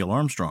to see Neil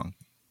Armstrong.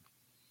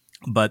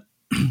 But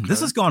this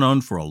has gone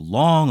on for a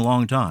long,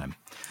 long time.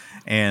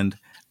 And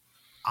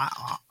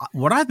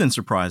what I've been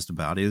surprised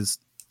about is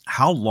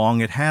how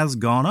long it has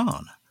gone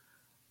on.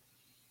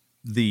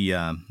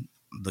 The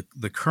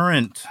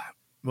current,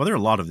 well, there are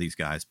a lot of these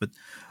guys, but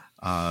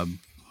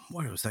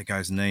what was that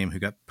guy's name who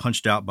got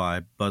punched out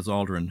by Buzz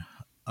Aldrin?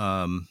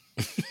 I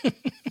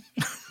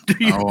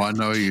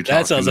know you.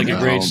 That sounds like a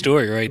great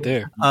story right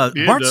there.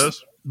 It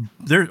does.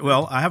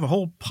 Well, I have a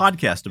whole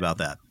podcast about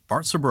that.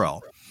 Bart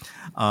Sabrell.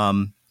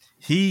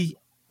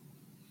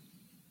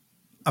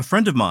 A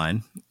friend of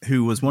mine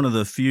who was one of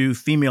the few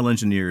female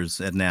engineers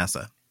at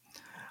NASA,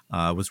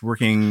 was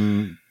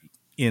working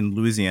in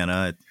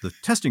Louisiana at the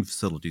testing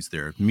facilities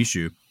there at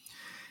Michoud.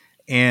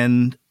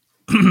 And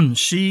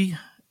she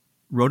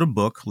wrote a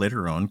book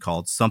later on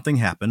called Something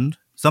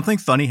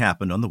Funny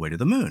Happened on the Way to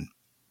the Moon.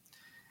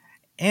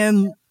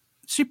 And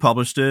she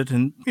published it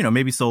and,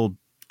 maybe sold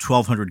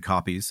 1,200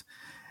 copies.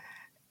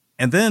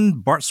 And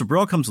then Bart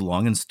Sabrell comes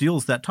along and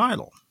steals that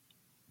title.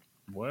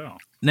 Wow.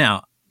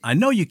 Now, I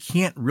know you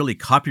can't really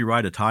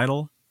copyright a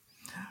title,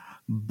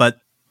 but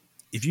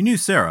if you knew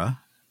Sarah,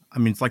 I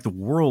mean, it's like the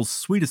world's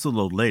sweetest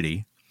little old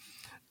lady.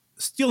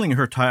 Stealing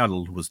her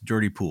title was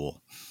dirty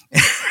pool.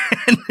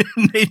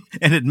 and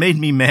it made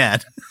me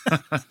mad.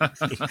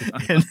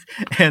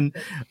 and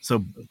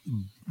so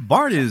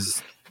Bart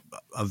is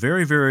a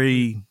very,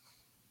 very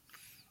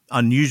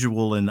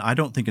unusual and I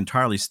don't think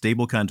entirely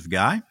stable kind of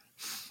guy.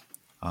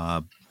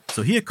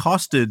 So he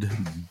accosted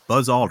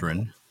Buzz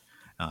Aldrin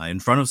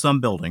in front of some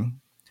building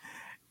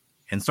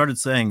and started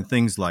saying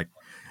things like,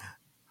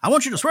 I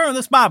want you to swear on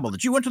this Bible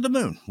that you went to the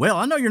moon. Well,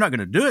 I know you're not going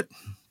to do it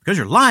because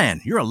you're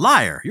lying. You're a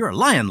liar. You're a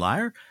lying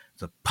liar.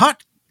 It's a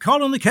pot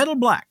calling the kettle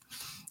black.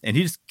 And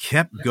he just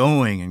kept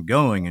going and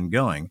going and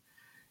going.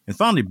 And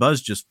finally,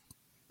 Buzz just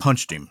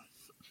punched him.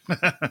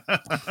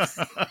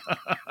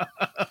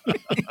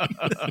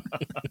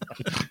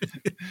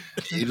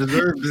 He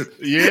deserved it.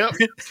 Yep.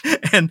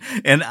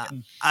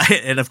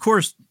 and of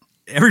course,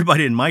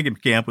 everybody in my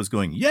camp was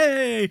going,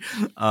 yay!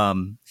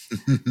 And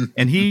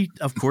he,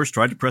 of course,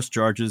 tried to press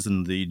charges,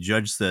 and the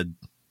judge said,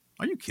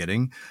 are you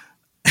kidding?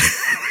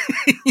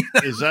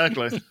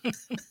 Exactly.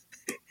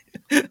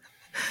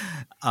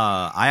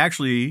 I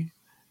actually,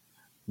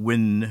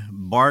 when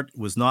Bart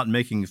was not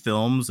making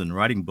films and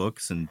writing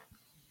books and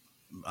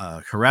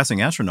harassing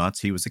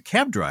astronauts, he was a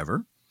cab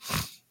driver.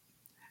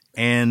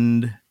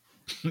 And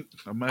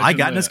I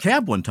got in his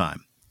cab one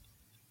time.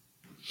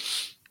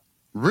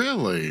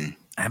 Really?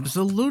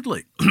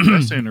 Absolutely.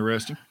 That's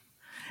interesting.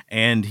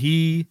 And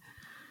he,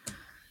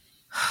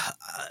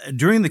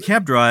 during the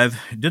cab drive,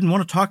 didn't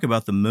want to talk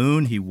about the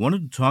moon. He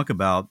wanted to talk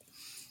about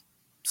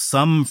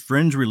some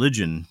fringe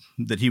religion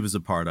that he was a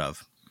part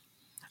of.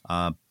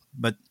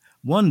 But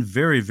one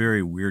very,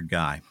 very weird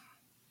guy.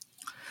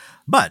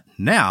 But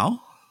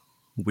now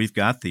we've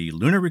got the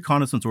Lunar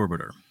Reconnaissance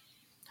Orbiter,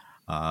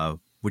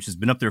 which has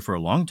been up there for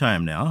a long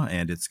time now,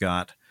 and it's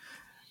got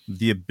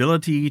the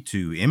ability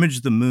to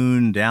image the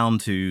moon down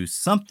to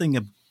something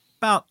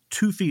about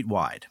 2 feet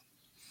wide.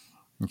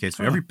 Okay,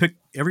 so every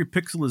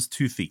pixel is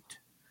 2 feet.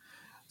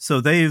 So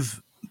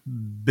they've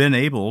been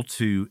able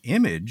to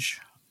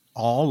image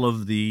all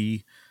of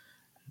the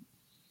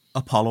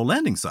Apollo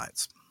landing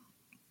sites.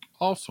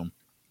 Awesome.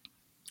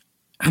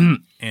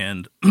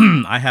 And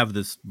I have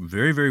this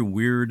very, very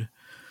weird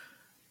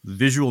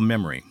visual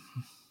memory.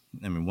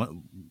 I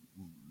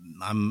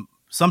mean,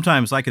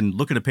 sometimes I can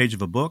look at a page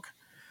of a book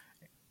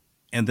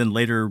and then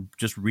later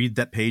just read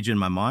that page in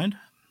my mind.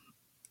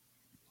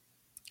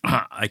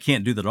 I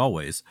can't do that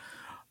always.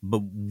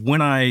 But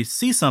when I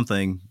see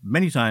something,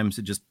 many times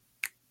it just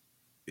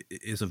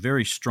is a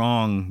very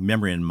strong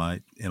memory in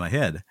my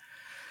head.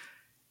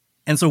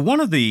 And so one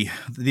of the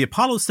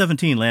Apollo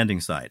 17 landing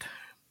site,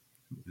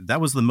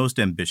 that was the most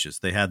ambitious.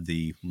 They had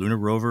the lunar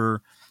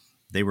rover.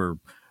 They were,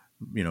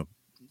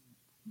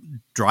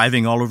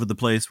 driving all over the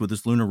place with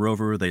this lunar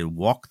rover. They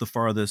walked the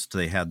farthest.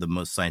 They had the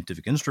most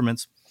scientific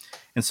instruments.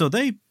 And so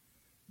they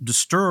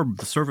disturbed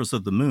the surface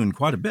of the moon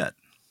quite a bit.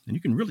 And you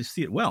can really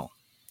see it well.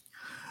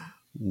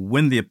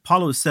 When the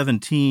Apollo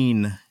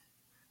 17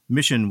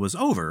 mission was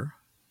over,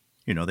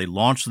 they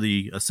launched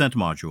the ascent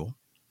module,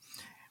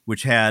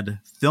 which had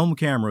film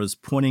cameras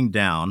pointing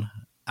down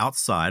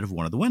outside of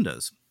one of the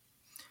windows.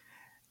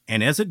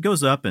 And as it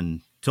goes up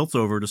and tilts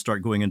over to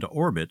start going into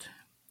orbit,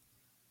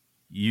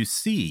 you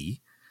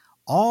see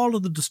all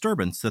of the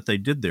disturbance that they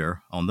did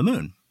there on the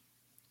moon.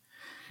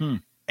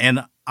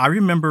 And I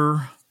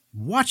remember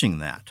watching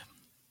that.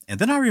 And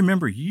then I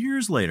remember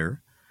years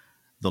later,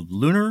 the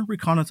Lunar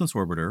Reconnaissance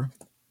Orbiter,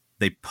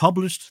 they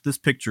published this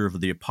picture of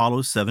the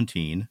Apollo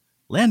 17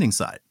 landing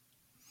site.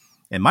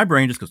 And my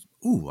brain just goes,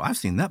 ooh, I've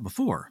seen that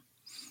before.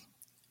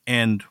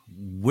 And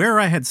where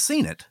I had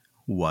seen it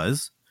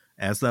was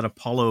as that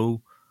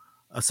Apollo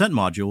ascent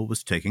module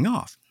was taking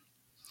off.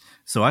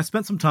 So I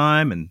spent some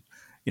time and,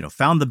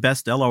 found the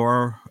best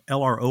LRO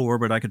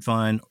orbit I could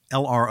find,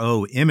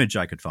 LRO image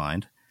I could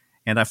find.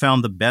 And I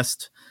found the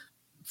best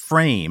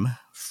frame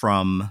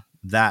from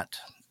that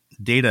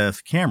data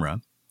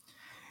camera.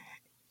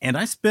 And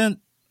I spent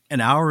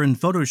an hour in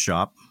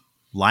Photoshop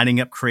lining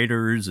up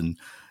craters and,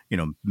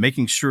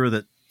 making sure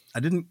that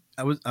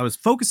I was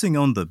focusing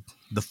on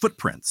the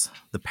footprints,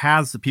 the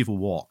paths that people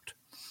walked.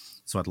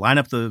 So I'd line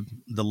up the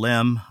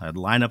limb, I'd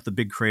line up the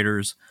big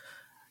craters,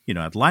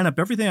 I'd line up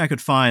everything I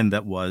could find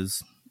that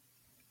was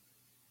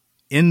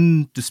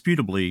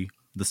indisputably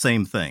the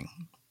same thing.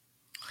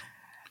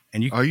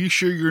 And are you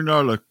sure you're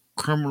not a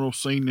criminal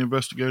scene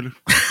investigator?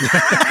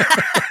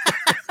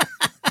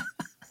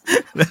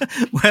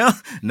 Well,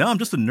 no, I'm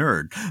just a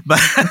nerd.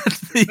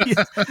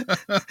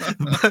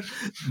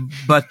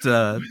 But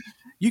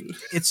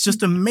it's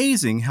just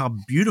amazing how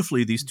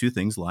beautifully these two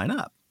things line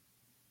up.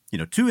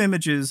 Two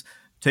images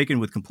taken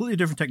with completely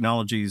different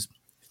technologies,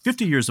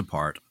 50 years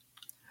apart.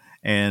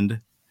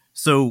 And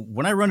so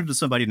when I run into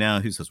somebody now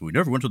who says, we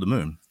never went to the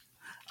moon,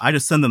 I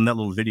just send them that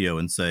little video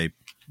and say,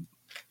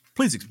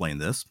 please explain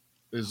this.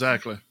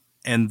 Exactly.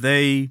 And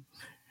they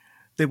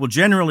will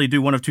generally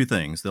do one of two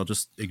things. They'll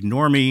just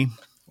ignore me,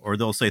 or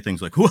they'll say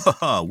things like,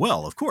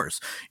 well, of course,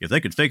 if they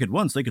could fake it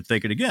once, they could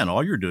fake it again.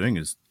 All you're doing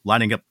is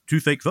lining up two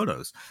fake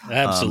photos.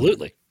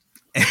 Absolutely.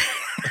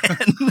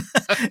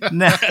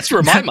 Now, that's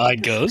where my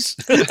mind goes.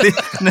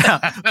 now,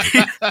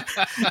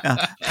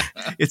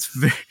 it's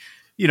very,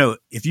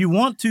 if you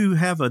want to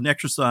have an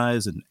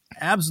exercise in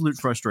absolute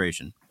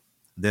frustration,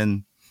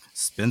 then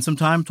spend some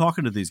time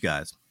talking to these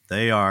guys.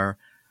 They are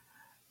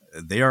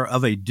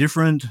of a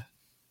different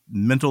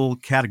mental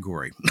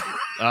category.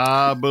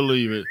 I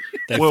believe it.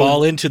 They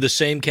fall into the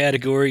same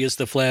category as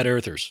the flat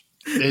earthers.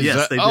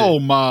 Yes, they do. Oh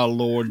my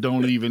Lord!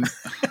 Don't even.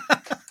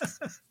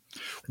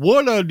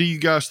 What do you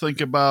guys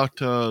think about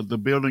the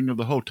building of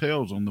the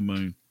hotels on the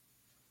moon?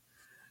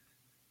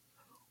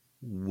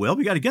 Well,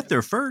 we got to get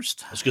there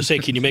first. I was going to say,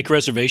 can you make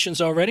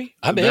reservations already?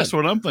 That's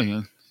what I'm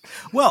thinking.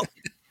 Well,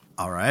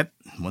 all right.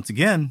 Once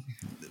again,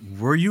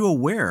 were you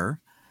aware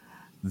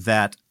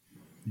that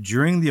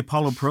during the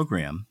Apollo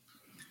program,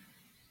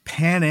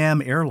 Pan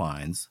Am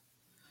Airlines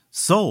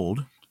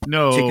sold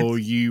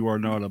you are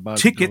not about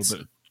tickets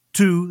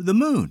to the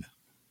moon?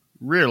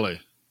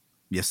 Really?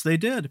 Yes, they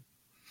did.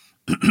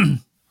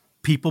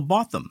 People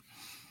bought them.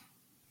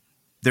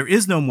 There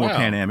is no more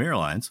Pan Am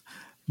Airlines,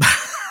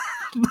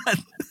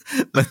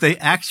 but they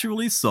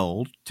actually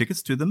sold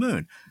tickets to the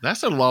moon.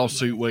 That's a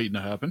lawsuit waiting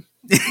to happen.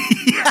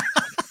 Yeah.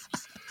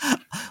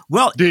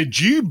 Well, did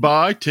you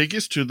buy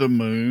tickets to the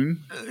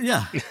moon?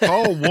 Yeah.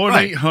 Call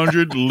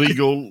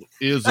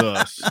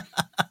 1-800-LEGAL-IS-US.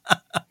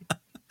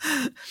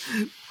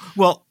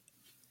 Well,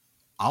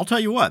 I'll tell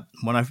you what.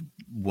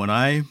 When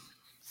I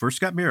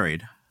first got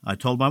married, I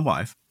told my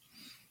wife,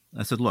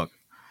 I said, look,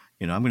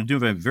 I'm going to do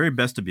my very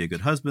best to be a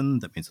good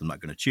husband. That means I'm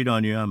not going to cheat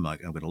on you. I'm going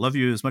to love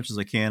you as much as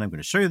I can. I'm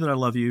going to show you that I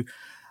love you.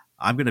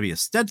 I'm going to be a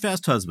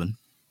steadfast husband.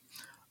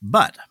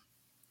 But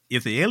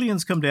if the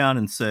aliens come down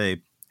and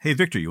say, hey,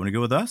 Victor, you want to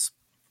go with us?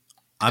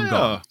 I'm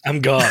gone. I'm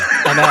gone.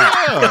 I'm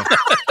out.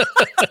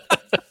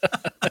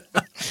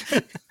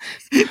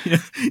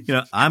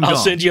 I'll gone.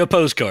 Send you a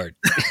postcard.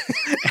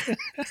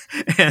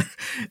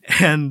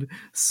 and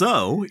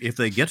so if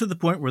they get to the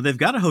point where they've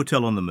got a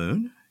hotel on the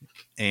moon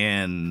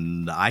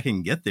and I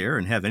can get there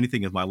and have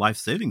anything of my life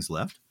savings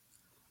left,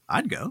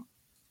 I'd go.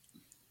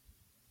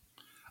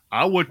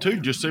 I would too,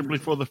 just simply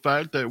for the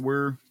fact that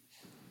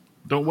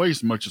don't weigh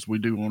as much as we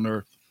do on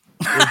Earth.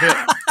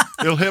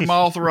 It'll hit my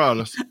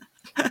arthritis.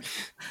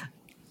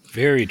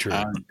 Very true.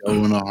 I'd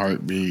go in a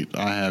heartbeat.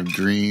 I have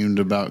dreamed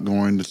about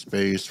going to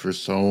space for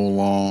so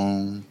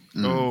long.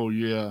 Oh,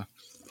 yeah.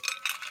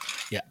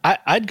 Yeah,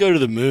 I'd go to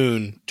the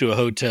moon to a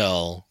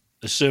hotel,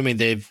 assuming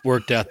they've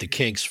worked out the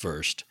kinks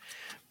first.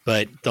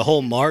 But the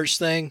whole Mars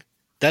thing,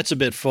 that's a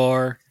bit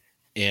far,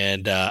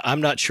 and I'm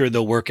not sure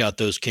they'll work out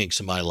those kinks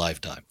in my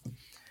lifetime.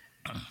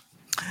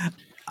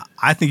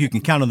 I think you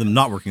can count on them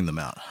not working them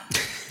out.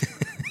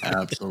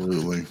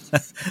 Absolutely.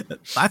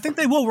 I think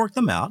they will work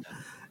them out.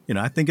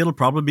 I think it'll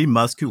probably be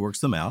Musk who works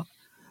them out.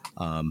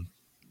 But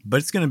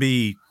it's going to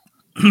be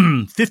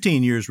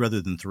 15 years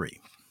rather than 3.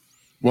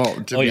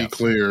 Well, to be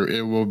clear,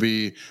 it will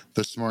be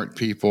the smart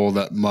people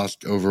that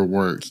Musk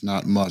overworks,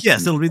 not Musk.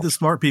 Yes, it'll be the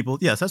smart people.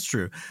 Yes, that's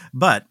true.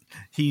 But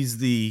he's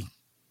the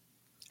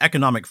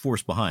economic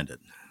force behind it.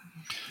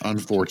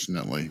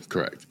 Unfortunately,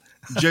 correct.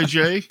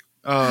 JJ,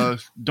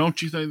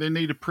 Don't you think they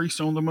need a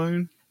priest on the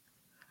moon?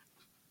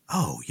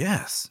 Oh,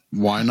 yes.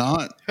 Why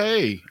not?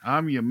 Hey,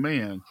 I'm your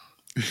man.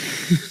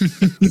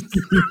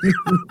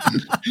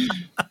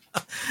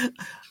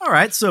 All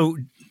right. So,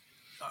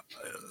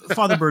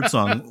 Father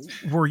Birdsong,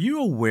 were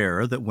you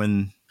aware that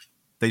when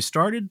they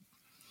started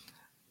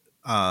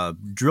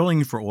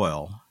drilling for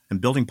oil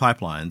and building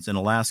pipelines in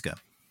Alaska,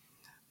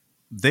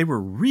 they were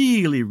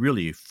really,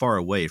 really far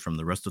away from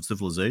the rest of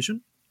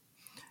civilization?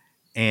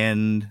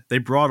 And they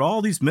brought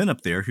all these men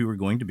up there who were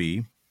going to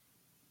be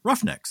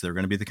roughnecks. They're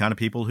going to be the kind of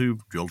people who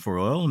drilled for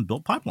oil and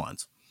built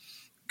pipelines.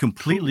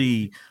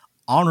 Completely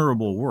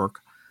honorable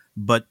work,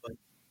 but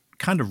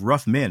kind of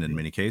rough men in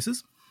many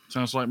cases.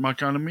 Sounds like my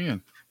kind of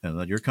men.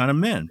 And your kind of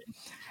men.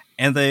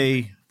 And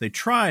they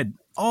tried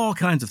all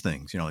kinds of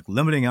things, like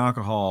limiting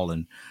alcohol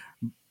and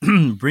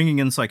bringing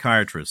in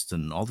psychiatrists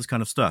and all this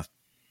kind of stuff.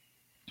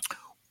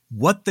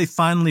 What they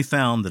finally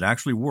found that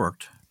actually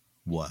worked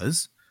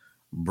was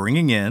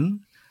bringing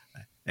in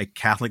a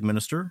Catholic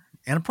minister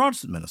and a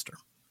Protestant minister.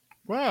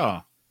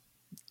 Wow.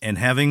 And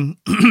having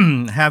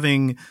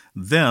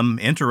them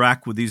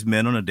interact with these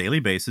men on a daily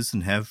basis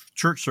and have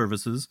church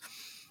services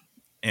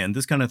and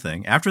this kind of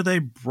thing. After they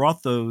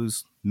brought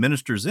those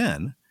ministers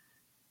in,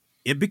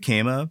 it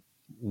became a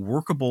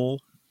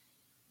workable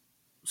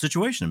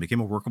situation. It became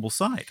a workable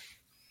site.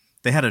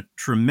 They had a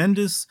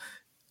tremendous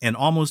and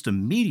almost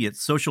immediate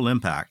social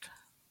impact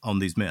on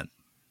these men.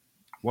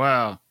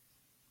 Wow.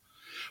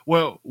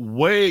 Well,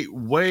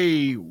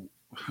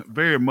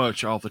 very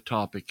much off the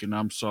topic, and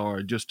I'm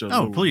sorry. Just a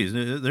little, please,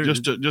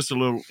 just a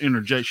little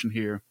interjection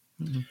here,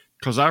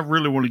 because I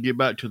really want to get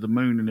back to the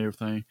moon and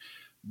everything.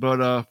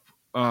 But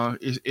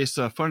it's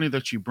funny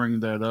that you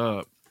bring that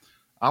up.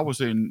 I was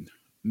in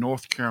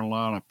North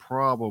Carolina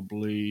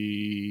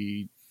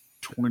probably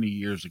 20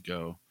 years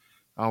ago.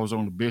 I was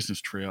on a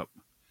business trip,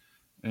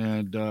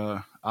 and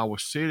I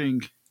was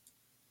sitting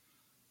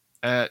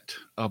at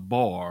a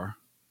bar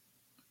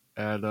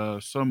at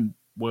some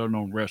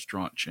well-known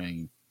restaurant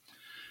chain.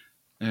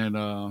 And,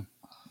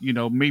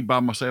 me by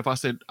myself, I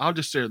said, I'll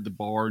just sit at the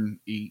bar and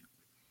eat.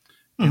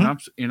 Mm-hmm.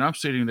 And I'm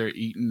sitting there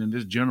eating, and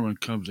this gentleman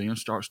comes in,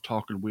 starts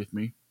talking with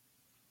me,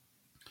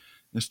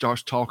 and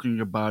starts talking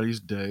about his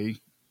day.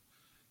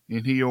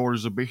 And he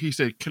orders a beer. He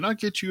said, "Can I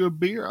get you a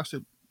beer?" I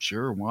said,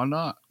 "Sure, why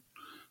not?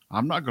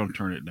 I'm not going to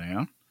turn it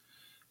down."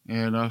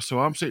 And so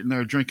I'm sitting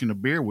there drinking a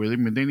beer with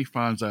him, and then he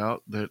finds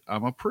out that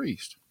I'm a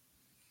priest.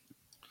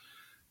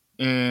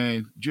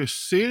 And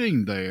just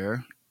sitting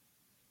there,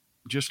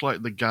 just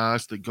like the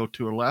guys that go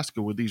to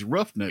Alaska with these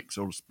roughnecks,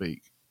 so to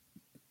speak,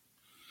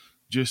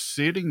 just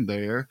sitting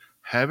there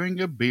having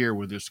a beer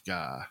with this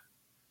guy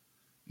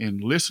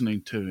and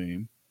listening to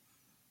him,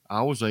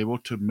 I was able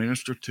to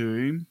minister to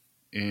him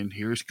and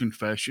hear his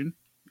confession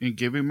and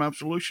give him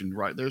absolution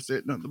right there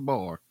sitting at the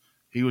bar.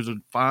 He was a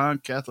fine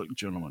Catholic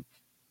gentleman.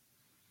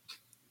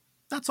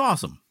 That's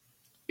awesome.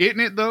 Isn't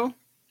it, though?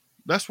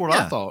 That's what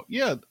I thought.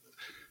 Yeah,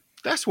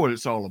 that's what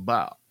it's all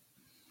about.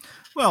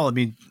 Well, I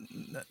mean,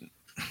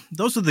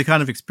 those are the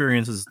kind of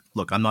experiences.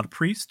 Look, I'm not a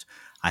priest.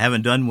 I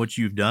haven't done what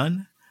you've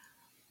done,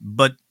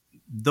 but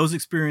those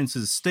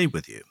experiences stay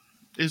with you.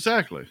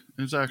 Exactly.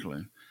 And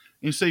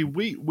see,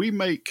 we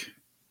make,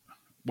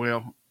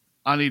 well,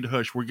 I need to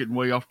hush. We're getting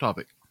way off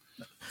topic.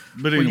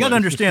 But anyway. Well, you got to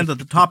understand that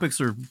the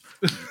topics are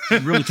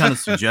really kind of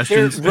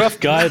suggestions. They're rough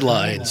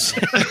guidelines.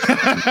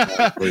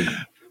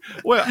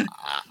 Well,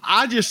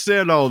 I just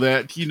said all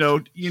that,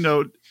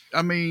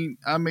 I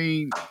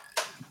mean,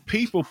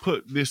 people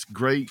put this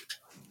great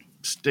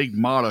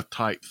stigmata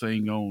type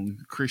thing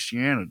on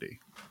Christianity.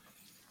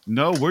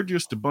 No, we're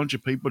just a bunch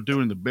of people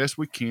doing the best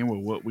we can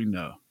with what we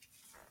know.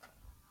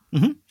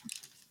 Mm-hmm.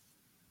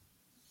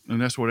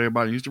 And that's what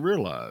everybody needs to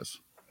realize.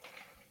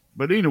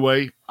 But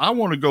anyway, I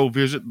want to go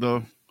visit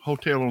the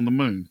hotel on the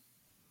moon.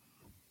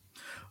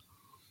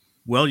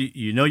 Well,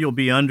 you'll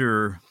be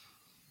under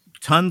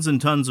tons and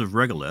tons of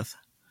regolith.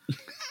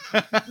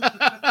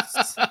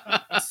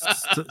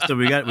 So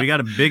we got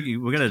to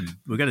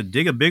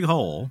dig a big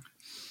hole.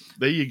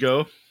 There you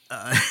go.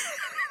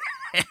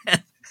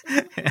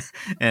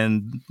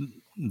 And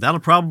that'll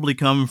probably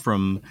come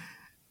from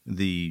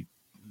the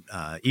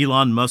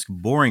Elon Musk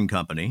Boring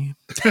Company.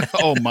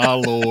 Oh my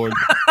Lord!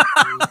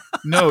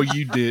 No,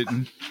 you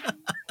didn't.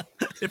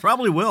 It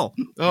probably will.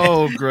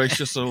 Oh,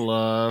 gracious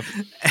alive!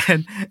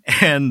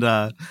 And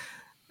yeah,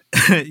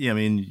 I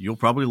mean, you'll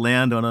probably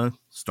land on a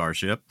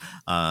starship.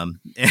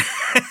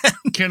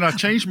 Can I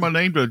change my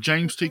name to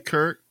James T.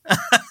 Kirk?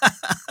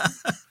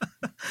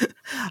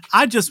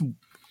 I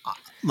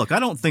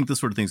don't think this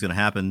sort of thing's going to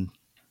happen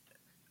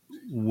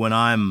when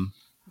I'm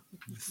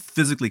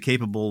physically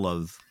capable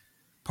of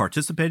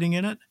participating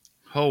in it.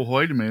 Oh,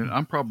 wait a minute.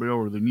 I'm probably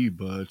older than you,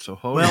 bud. So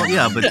hold on. Well,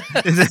 yeah, but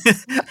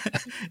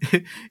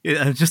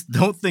I just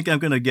don't think I'm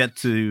going to get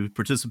to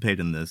participate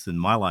in this in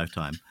my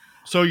lifetime.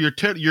 So you're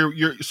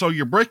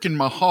breaking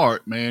my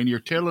heart, man. You're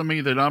telling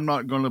me that I'm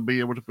not going to be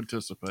able to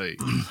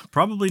participate.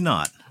 Probably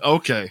not.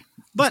 Okay.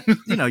 But,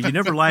 you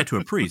never lie to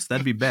a priest.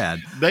 That'd be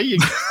bad. There you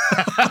go.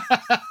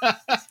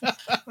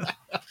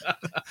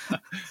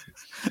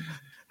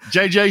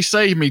 JJ,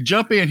 save me.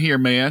 Jump in here,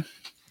 man.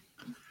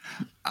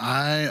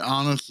 I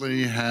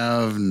honestly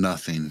have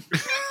nothing.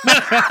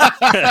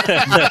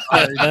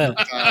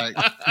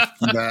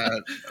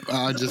 That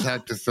I just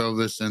have to throw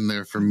this in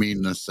there for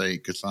meanness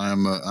sake, because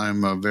I'm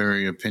a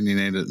very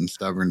opinionated and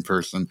stubborn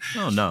person.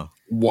 Oh no!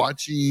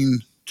 Watching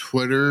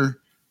Twitter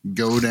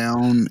go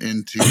down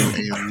into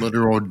a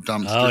literal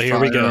dumpster here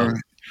we go.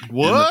 fire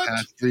What? in the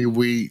past 3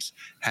 weeks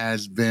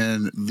has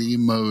been the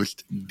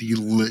most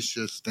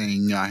delicious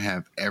thing I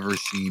have ever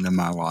seen in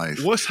my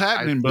life. What's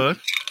happening, bud?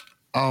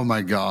 Oh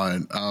my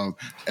God.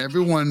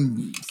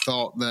 Everyone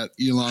thought that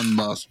Elon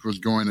Musk was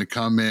going to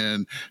come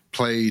in,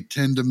 play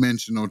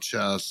 10-dimensional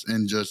chess,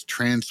 and just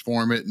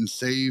transform it and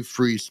save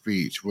free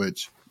speech,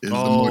 which is the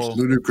most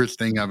ludicrous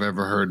thing I've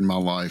ever heard in my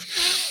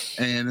life.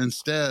 And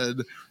instead,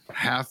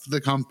 half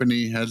the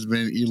company has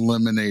been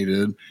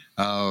eliminated.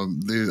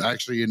 There's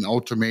actually an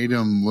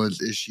ultimatum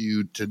was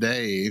issued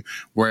today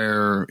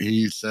where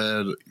he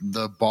said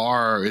the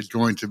bar is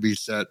going to be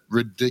set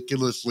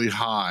ridiculously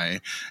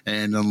high,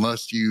 and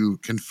unless you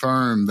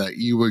confirm that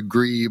you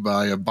agree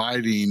by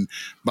abiding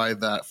by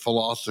that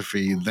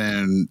philosophy,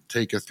 then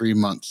take a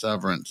 3-month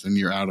severance and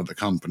you're out of the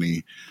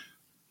company.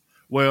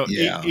 Well,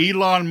 Yeah.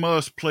 Elon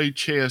Musk played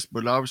chess,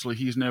 but obviously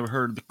he's never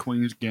heard of the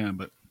Queen's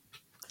Gambit.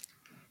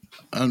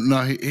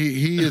 No,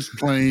 he is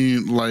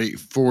playing like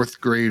 4th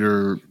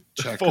grader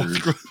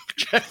checkers.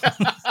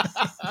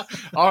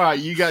 All right,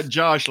 you got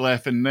Josh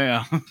laughing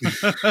now. All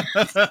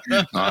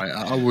right,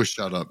 I will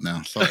shut up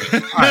now. Sorry.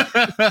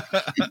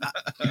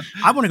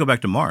 I want to go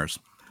back to Mars.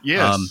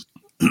 Yes.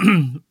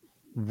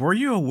 Were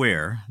you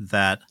aware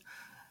that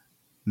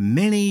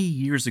many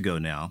years ago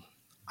now,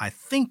 I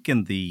think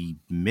in the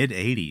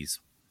mid-'80s,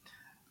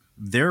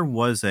 there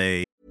was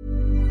a...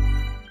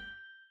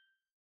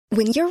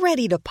 When you're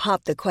ready to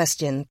pop the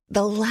question,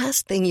 the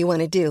last thing you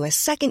want to do is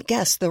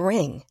second-guess the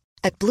ring.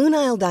 At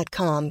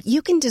BlueNile.com,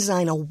 you can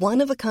design a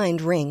one-of-a-kind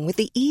ring with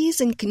the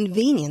ease and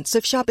convenience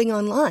of shopping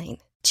online.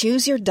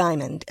 Choose your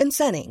diamond and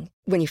setting.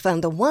 When you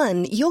find the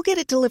one, you'll get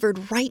it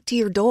delivered right to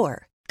your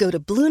door. Go to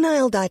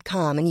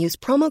BlueNile.com and use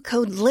promo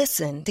code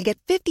LISTEN to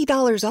get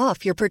 $50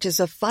 off your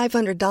purchase of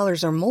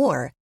 $500 or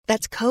more.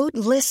 That's code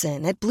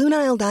LISTEN at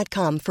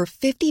BlueNile.com for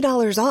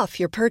 $50 off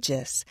your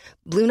purchase.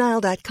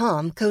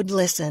 BlueNile.com, code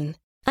LISTEN.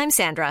 I'm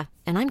Sandra,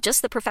 and I'm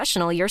just the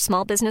professional your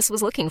small business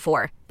was looking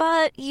for.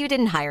 But you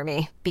didn't hire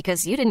me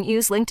because you didn't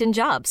use LinkedIn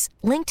Jobs.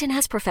 LinkedIn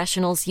has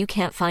professionals you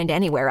can't find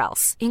anywhere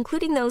else,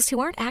 including those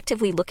who aren't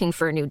actively looking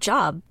for a new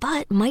job,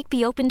 but might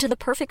be open to the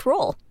perfect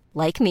role,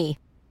 like me.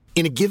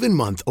 In a given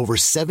month, over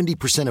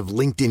 70% of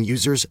LinkedIn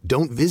users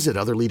don't visit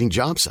other leading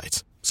job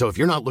sites. So if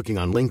you're not looking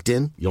on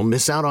LinkedIn, you'll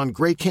miss out on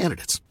great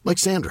candidates like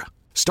Sandra.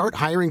 Start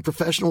hiring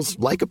professionals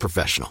like a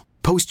professional.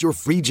 Post your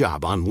free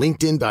job on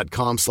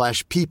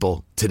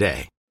linkedin.com/people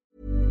today.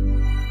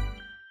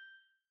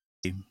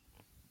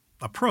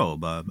 A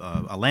probe,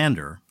 a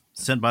lander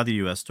sent by the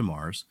U.S. to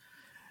Mars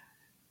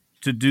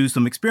to do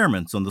some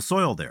experiments on the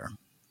soil there.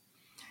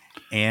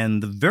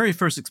 And the very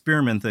first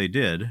experiment they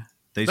did,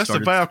 That's a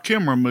Val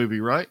Kilmer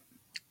movie, right?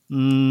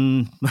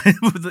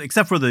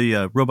 Except for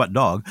the robot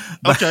dog.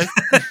 But, okay.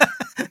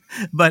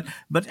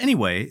 but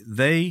anyway,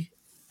 they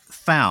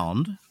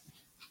found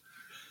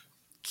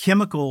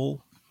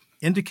chemical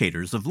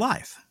indicators of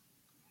life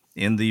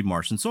in the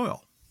Martian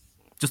soil.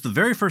 Just the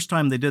very first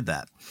time they did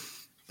that.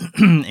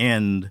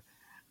 And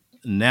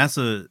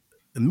NASA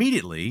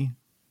immediately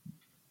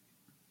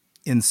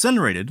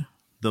incinerated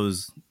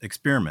those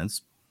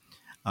experiments.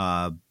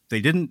 They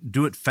didn't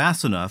do it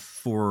fast enough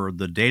for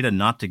the data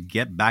not to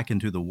get back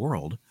into the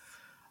world.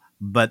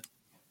 But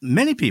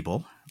many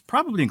people,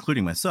 probably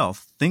including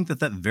myself, think that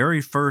that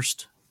very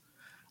first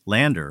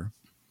lander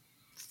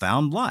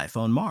found life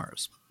on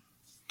Mars.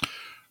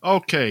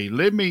 Okay,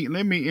 let me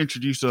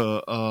introduce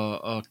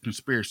a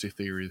conspiracy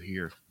theory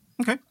here.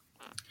 Okay.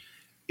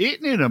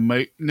 Isn't it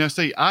amazing? Now,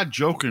 see, I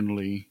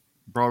jokingly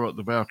brought up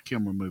the Val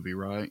Kilmer movie,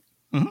 right?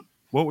 Mm-hmm.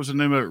 What was the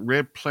name of it?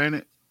 Red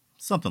Planet?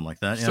 Something like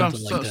that. Yeah.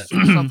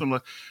 Something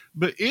like.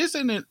 But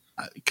isn't it?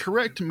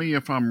 Correct me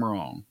if I'm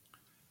wrong.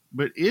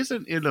 But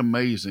isn't it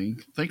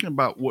amazing thinking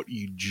about what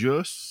you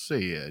just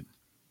said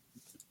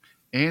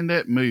and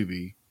that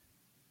movie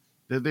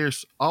that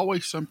there's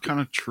always some kind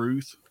of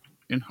truth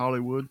in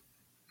Hollywood?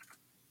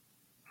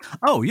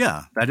 Oh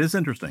yeah, that is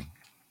interesting.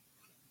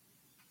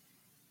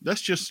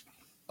 That's just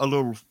a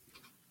little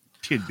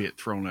tidbit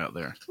thrown out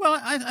there. Well,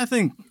 I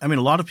think, a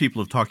lot of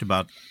people have talked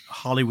about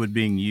Hollywood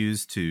being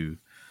used to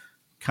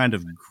kind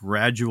of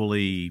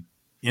gradually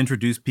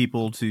introduce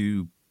people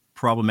to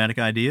problematic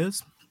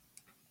ideas.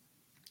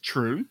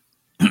 True.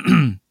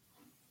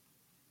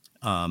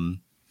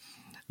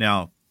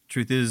 Now,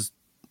 truth is,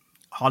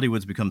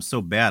 Hollywood's become so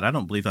bad, I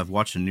don't believe I've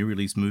watched a new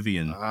release movie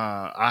in...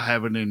 I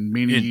haven't in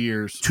many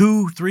years.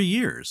 2-3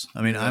 years.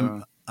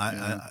 Yeah.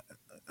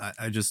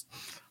 I just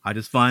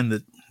find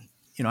that,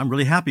 I'm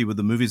really happy with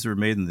the movies that were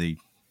made in the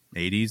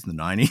 80s and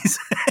the 90s.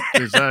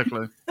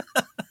 Exactly.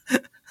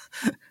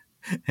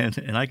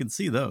 and I can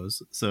see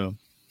those. So,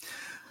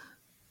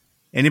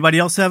 anybody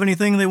else have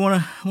anything they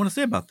want to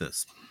say about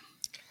this?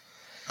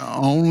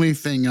 only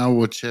thing I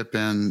will chip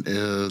in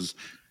is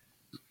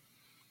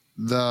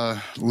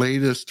the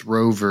latest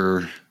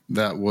rover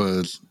that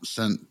was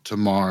sent to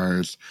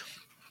Mars.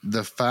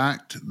 The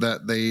fact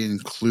that they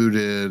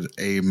included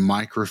a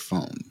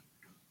microphone.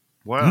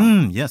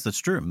 Wow. Yes, that's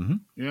true. Mm-hmm.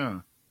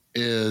 Yeah.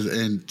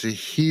 And to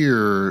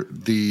hear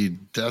the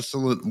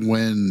desolate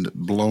wind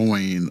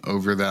blowing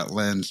over that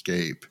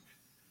landscape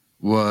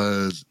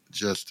was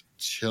just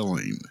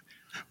chilling.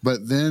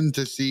 But then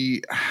to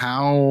see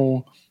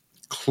how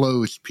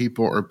close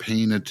people are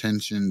paying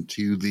attention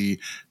to the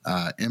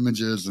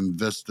images and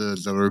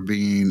vistas that are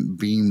being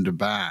beamed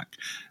back.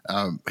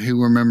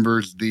 Who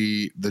remembers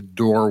the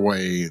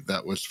doorway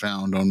that was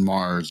found on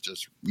Mars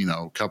just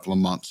a couple of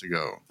months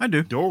ago? I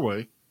do.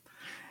 Doorway.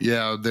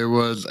 Yeah, there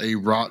was a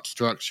rock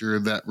structure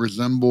that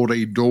resembled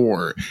a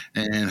door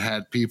and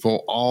had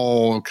people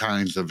all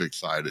kinds of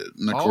excited.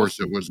 And of course,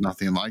 it was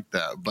nothing like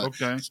that. But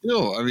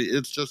still, I mean,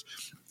 it's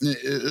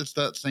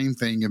that same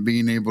thing of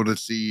being able to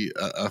see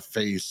a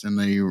face in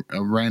a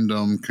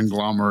random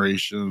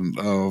conglomeration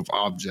of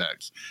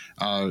objects.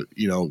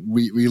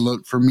 We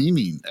look for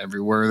meaning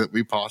everywhere that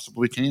we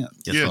possibly can.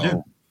 Yes,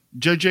 yeah.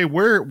 JJ,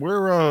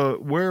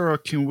 where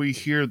can we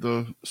hear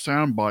the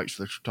sound bites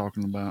that you're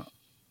talking about?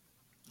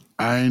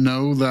 I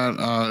know that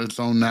it's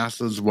on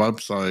NASA's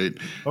website.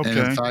 Okay. And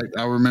in fact,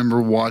 I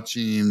remember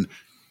watching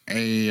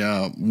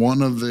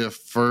one of the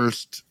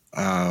first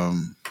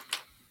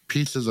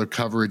pieces of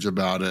coverage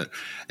about it,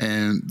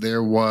 and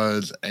there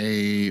was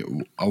a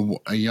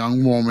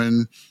young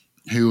woman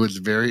who was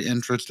very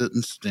interested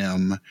in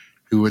STEM,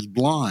 who was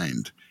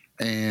blind,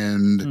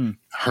 and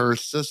her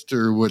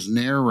sister was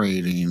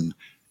narrating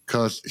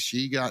because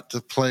she got to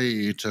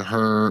play to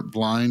her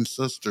blind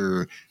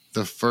sister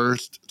the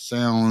first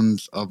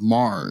sounds of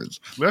Mars.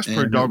 That's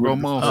pretty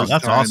doggone awesome. Oh,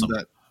 that's awesome.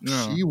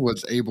 She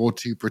was able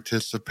to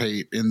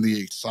participate in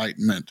the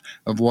excitement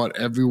of what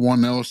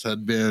everyone else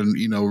had been,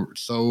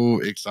 so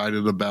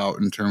excited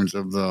about in terms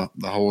of the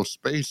whole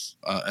space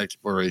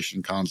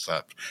exploration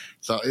concept.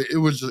 So it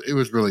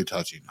was really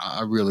touching.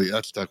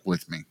 That stuck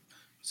with me.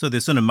 So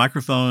they sent a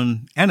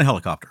microphone and a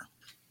helicopter.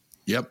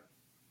 Yep.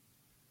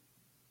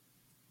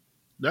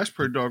 That's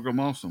pretty doggone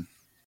awesome.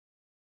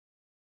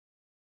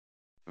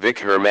 Vic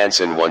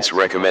Hermansen once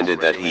recommended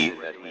that he,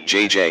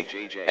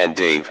 JJ, and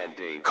Dave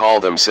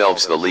call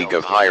themselves the League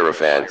of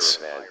Hierophants.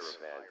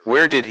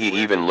 Where did he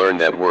even learn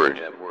that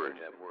word?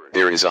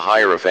 There is a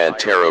Hierophant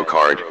tarot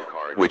card,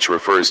 which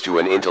refers to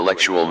an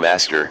intellectual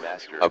master,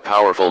 a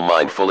powerful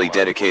mind fully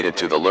dedicated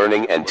to the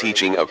learning and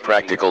teaching of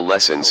practical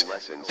lessons,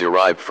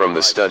 derived from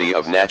the study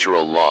of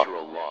natural law.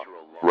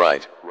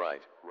 Right.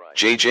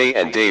 JJ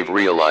and Dave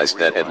realized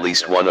that at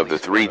least one of the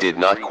three did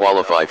not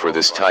qualify for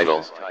this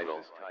title.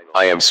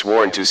 I am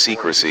sworn to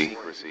secrecy,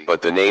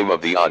 but the name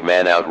of the odd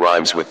man out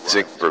rhymes with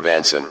Zick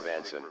Hermansen.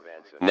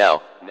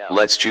 Now,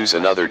 let's choose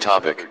another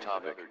topic.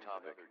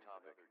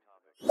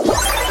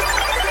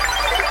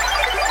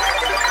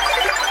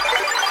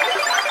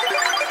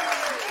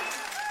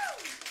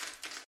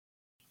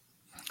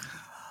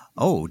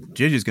 Oh,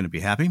 JJ's going to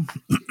be happy.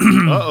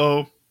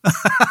 Uh-oh.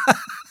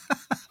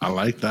 I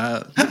like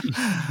that.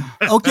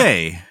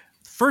 Okay,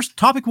 first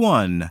topic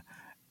 1,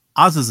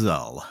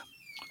 Azazel.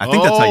 I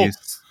think that's how you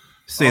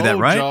say that,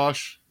 right?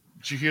 Josh,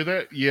 did you hear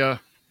that? Yeah,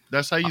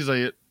 that's how you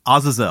say it.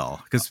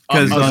 Azazel, because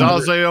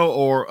Azazel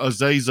or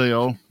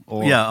Azazel,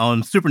 or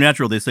on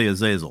Supernatural they say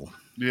Azazel.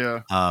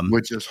 Yeah,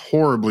 which is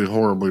horribly,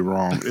 horribly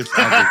wrong. It's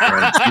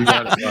you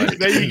got it right.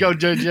 There you go,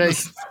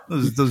 JJ.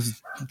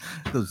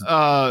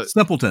 those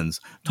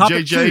simpletons.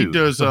 Topic JJ, 2.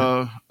 does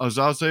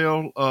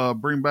Azazel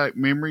bring back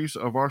memories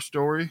of our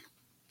story?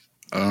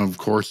 Of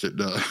course it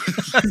does.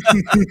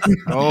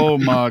 Oh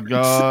my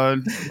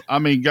God! I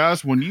mean,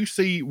 guys, when you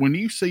see a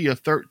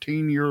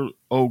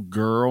 13-year-old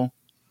girl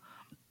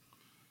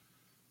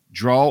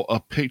draw a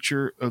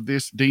picture of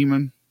this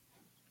demon,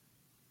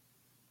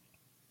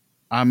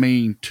 I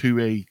mean, to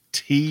a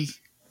T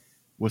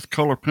with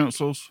color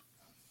pencils,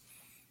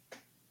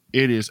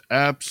 it is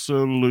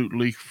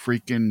absolutely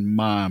freaking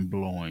mind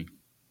blowing.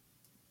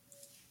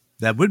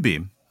 That would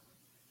be.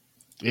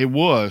 It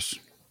was.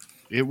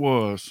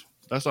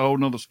 That's a whole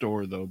nother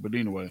story, though. But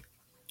anyway.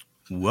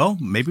 Well,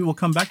 maybe we'll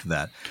come back to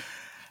that.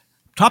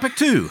 Topic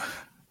 2,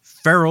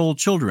 feral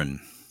children.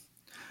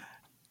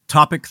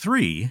 Topic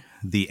 3,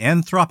 the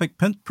anthropic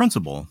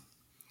principle.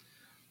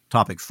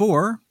 Topic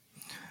 4,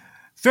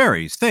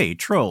 fairies, fae,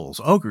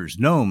 trolls, ogres,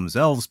 gnomes,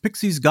 elves,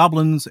 pixies,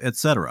 goblins,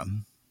 etc.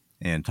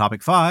 And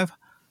topic 5,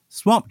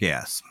 swamp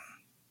gas.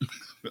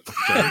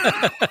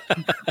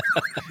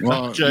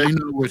 Well, you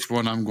know which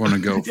one I'm going to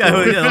go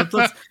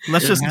for.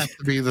 Let's just have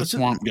to be the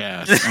swamp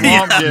gas.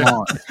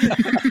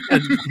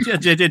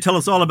 JJ, tell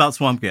us all about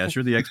swamp gas.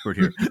 You're the expert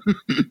here.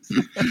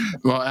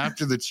 Well,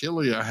 after the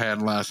chili I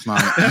had last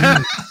night.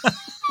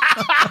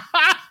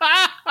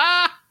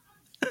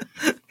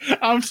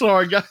 I'm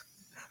sorry, guys.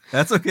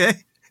 That's okay.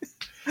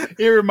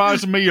 It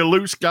reminds me of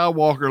Luke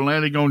Skywalker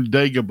landing on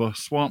Dagobah,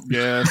 swamp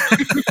gas.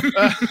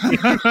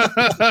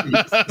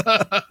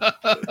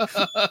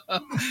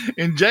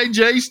 And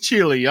JJ's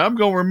chili. I'm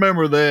going to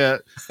remember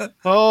that.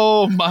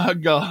 Oh, my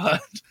God.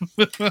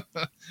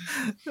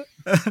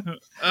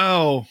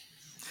 Oh.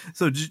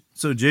 So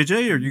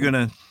JJ, are you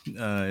going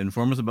to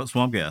inform us about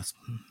swamp gas?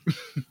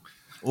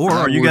 Or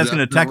are you guys going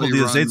to tackle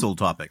the Azazel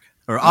topic?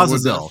 Or I would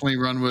Azazel? definitely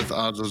run with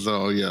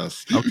Azazel,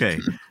 yes. Okay.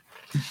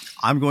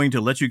 I'm going to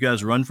let you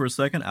guys run for a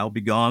second. I'll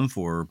be gone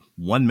for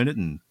 1 minute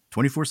and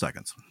 24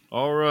 seconds.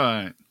 All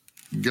right.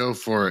 Go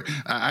for it.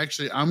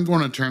 Actually, I'm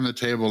going to turn the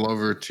table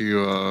over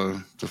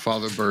to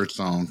Father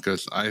Birdsong,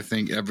 because I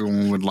think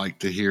everyone would like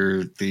to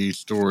hear the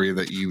story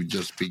that you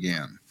just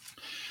began.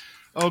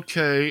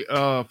 Okay.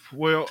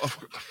 Well,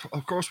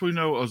 of course, we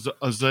know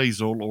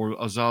Azazel or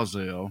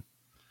Azazel.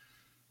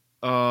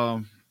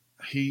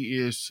 He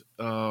is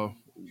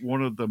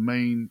one of the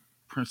main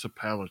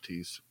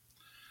principalities.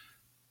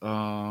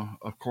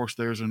 Of course,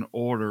 there's an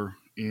order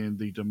in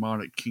the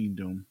demonic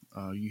kingdom.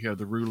 You have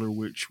the ruler,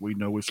 which we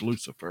know is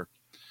Lucifer,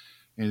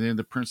 and then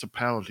the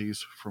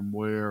principalities from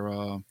where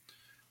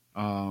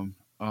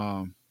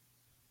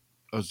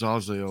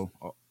Azazel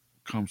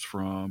comes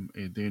from,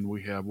 and then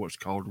we have what's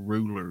called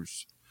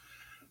rulers.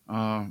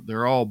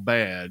 They're all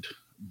bad,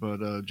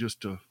 but I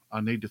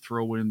need to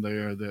throw in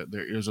there that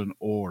there is an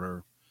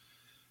order.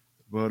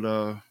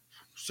 But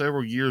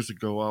several years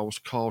ago, I was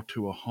called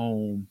to a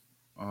home.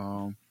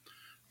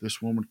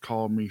 This woman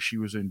called me. She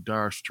was in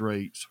dire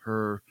straits.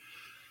 Her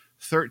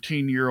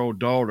 13-year-old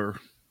daughter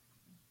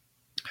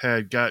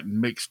had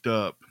gotten mixed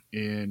up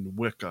in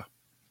Wicca,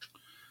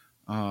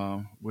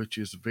 which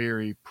is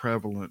very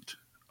prevalent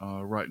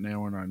right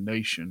now in our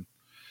nation.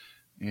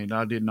 And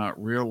I did not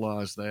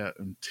realize that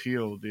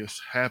until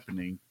this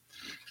happening.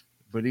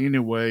 But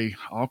anyway,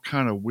 all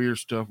kind of weird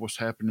stuff was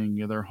happening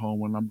in their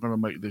home, and I'm going to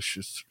make this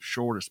as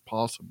short as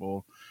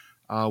possible.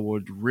 I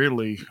would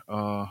really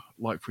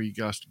like for you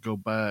guys to go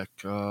back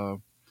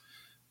to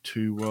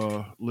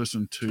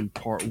listen to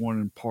part 1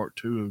 and part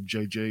 2 of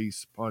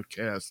JJ's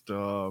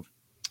podcast.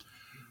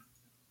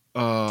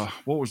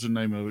 What was the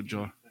name of it,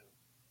 John?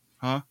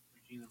 Huh?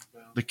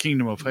 The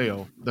Kingdom of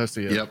Hell. That's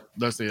it. Yep.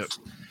 That's it.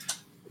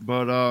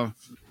 But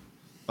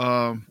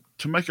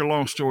to make a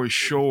long story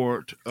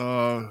short,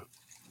 I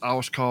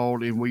was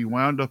called, and we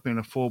wound up in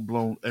a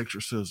full-blown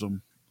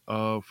exorcism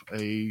of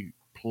a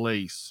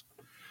place.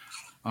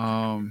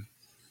 And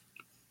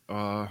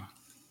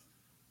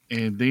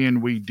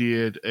then we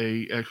did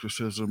a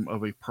exorcism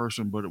of a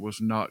person, but it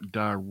was not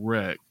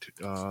direct.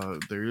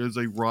 There is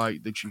a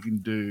rite that you can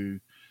do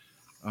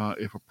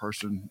if a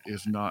person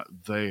is not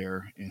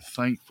there, and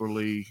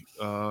thankfully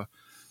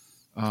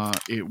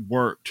it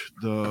worked.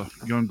 The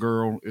young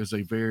girl is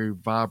a very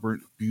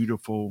vibrant,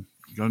 beautiful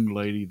young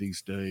lady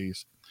these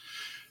days.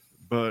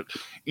 But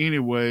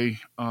anyway,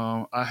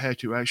 I had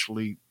to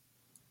actually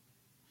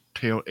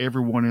tell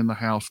everyone in the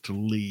house to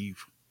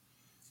leave,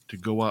 to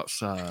go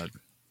outside,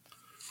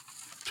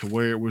 to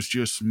where it was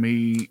just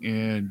me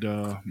and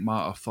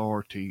my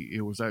authority.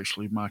 It was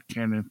actually my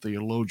canon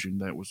theologian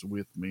that was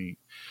with me.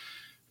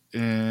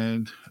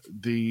 And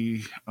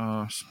the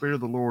Spirit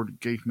of the Lord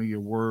gave me a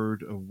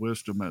word of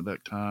wisdom at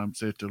that time,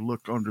 said to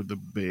look under the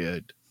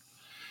bed.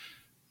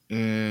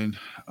 And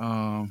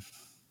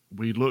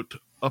we looked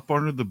up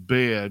under the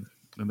bed,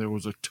 and there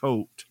was a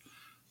tote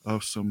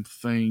of some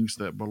things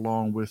that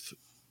belong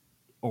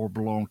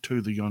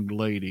to the young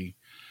lady.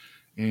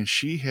 And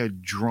she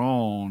had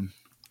drawn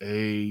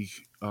a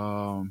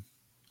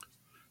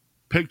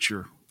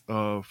picture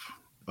of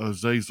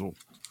Azazel,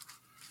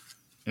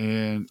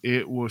 and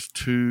it was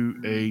to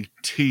a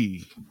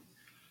T.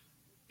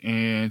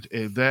 And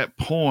at that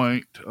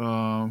point,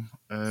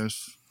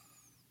 as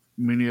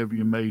many of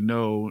you may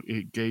know,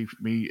 it gave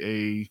me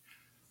a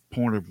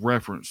point of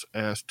reference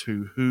as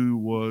to who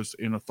was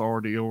in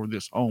authority over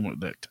this home at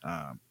that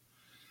time.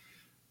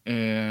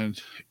 And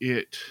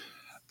it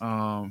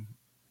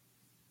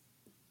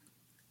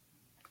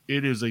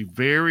is a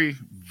very,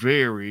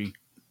 very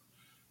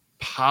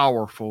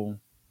powerful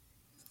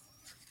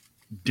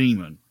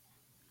demon.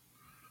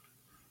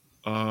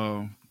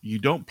 You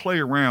don't play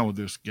around with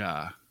this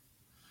guy.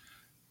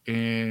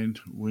 And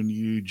when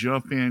you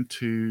jump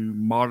into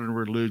modern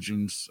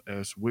religions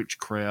as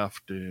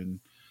witchcraft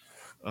and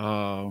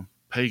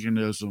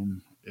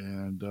paganism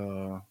and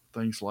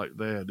things like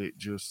that,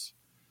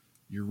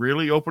 you're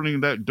really opening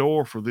that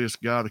door for this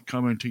guy to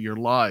come into your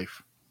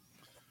life.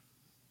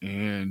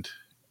 And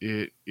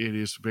it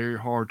is very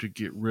hard to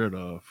get rid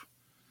of.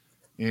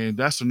 And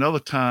that's another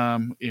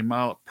time in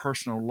my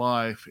personal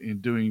life in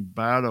doing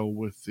battle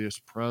with this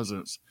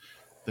presence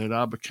that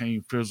I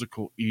became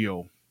physical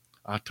ill.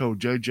 I told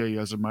JJ,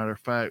 as a matter of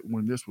fact,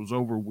 when this was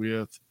over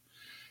with,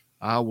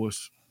 I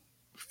was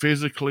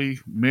physically,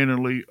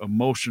 mentally,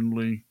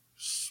 emotionally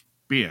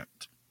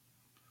spent.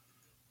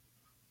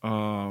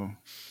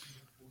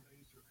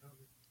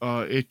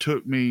 It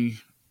took me,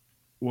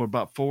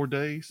 about 4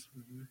 days?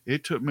 Mm-hmm.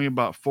 It took me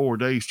about 4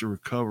 days to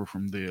recover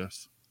from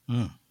this.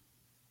 And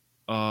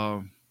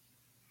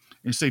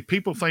see,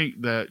 people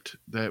think that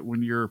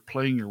when you're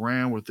playing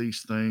around with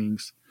these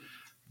things,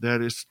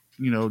 that it's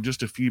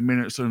just a few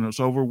minutes and it's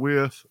over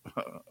with,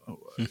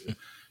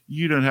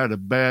 you done had a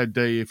bad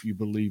day if you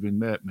believe in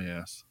that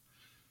mess.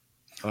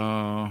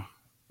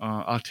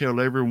 I tell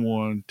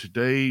everyone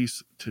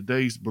today's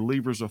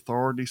believers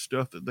authority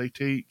stuff that they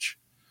teach,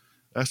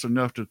 that's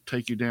enough to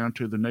take you down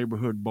to the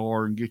neighborhood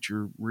bar and get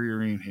your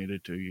rear end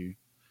handed to you.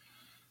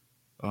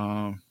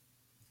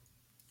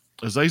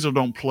 Azazel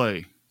don't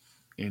play,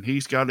 and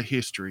he's got a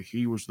history.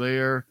 He was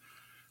there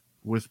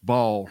with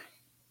Baal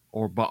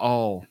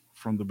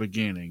from the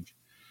beginning,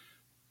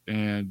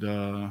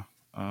 and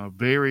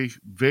very,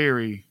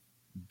 very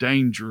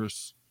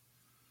dangerous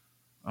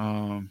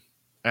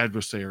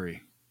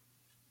adversary.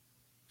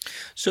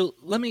 So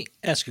let me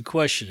ask a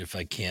question, if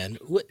I can.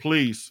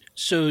 Please.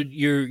 So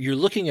you're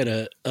looking at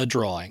a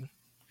drawing.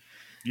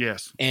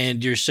 Yes.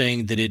 And you're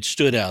saying that it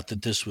stood out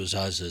that this was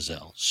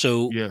Azazel.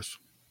 So yes.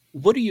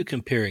 What are you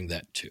comparing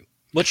that to?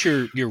 What's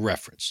your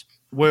reference?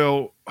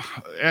 Well,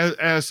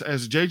 as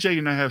JJ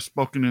and I have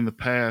spoken in the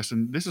past,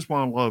 and this is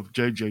why I love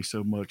JJ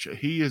so much.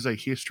 He is a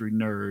history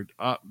nerd.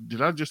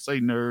 Did I just say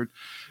nerd?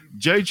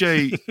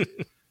 JJ,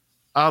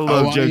 I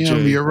love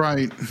JJ. You're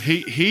right.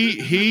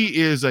 He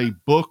is a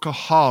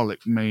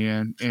bookaholic,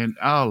 man, and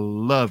I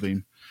love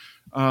him.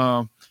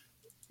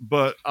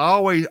 But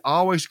I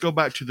always go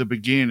back to the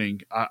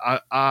beginning.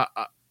 I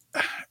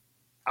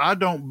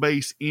don't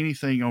base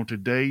anything on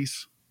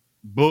today's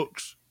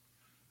books.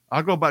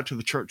 I go back to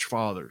the church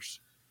fathers,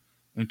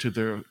 into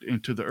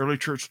the early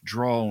church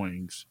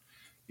drawings,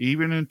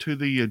 even into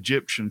the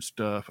Egyptian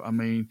stuff. I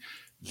mean,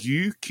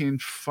 you can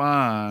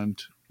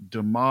find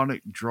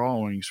demonic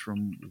drawings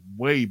from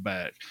way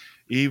back,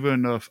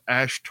 even of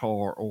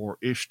Ashtar or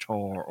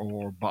Ishtar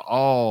or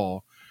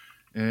Baal,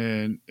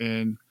 and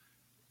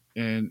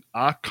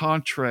I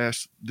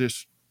contrast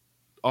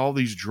all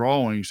these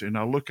drawings, and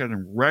I look at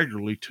them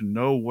regularly to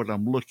know what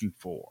I'm looking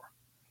for.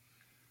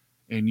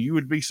 And you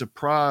would be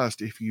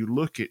surprised if you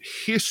look at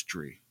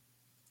history,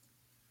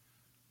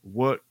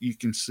 what you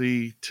can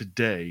see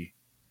today.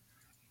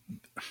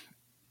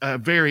 A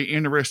very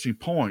interesting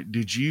point.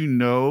 Did you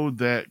know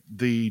that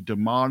the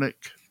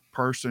demonic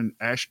person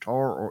Ashtar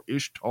or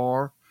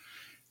Ishtar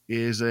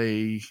is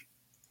a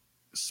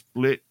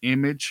split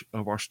image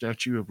of our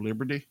Statue of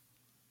Liberty?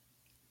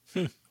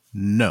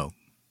 No.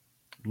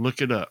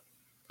 Look it up.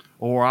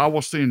 Or I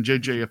will send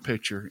JJ a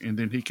picture and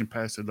then he can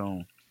pass it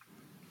on.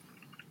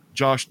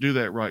 Josh, do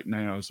that right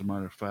now, as a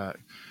matter of fact.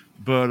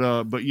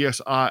 But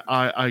yes,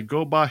 I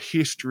go by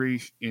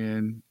history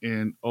in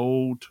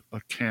old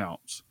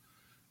accounts.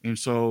 And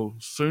so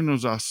soon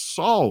as I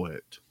saw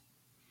it,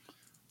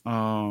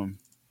 I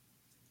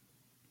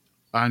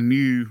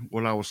knew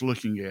what I was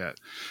looking at.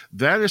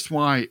 That is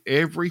why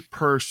every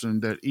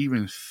person that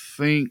even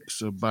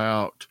thinks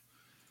about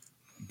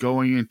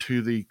going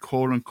into the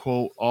quote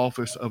unquote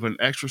office of an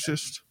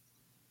exorcist,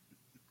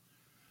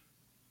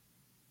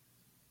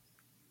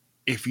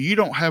 if you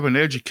don't have an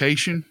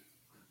education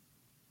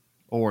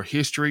or a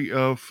history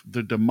of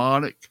the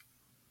demonic,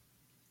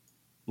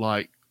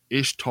 like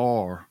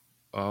Ishtar,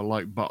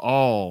 like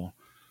Baal,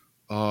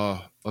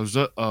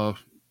 Azazel,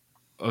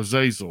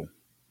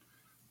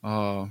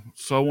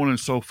 so on and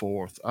so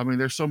forth. I mean,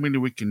 there's so many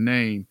we can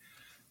name,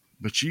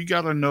 but you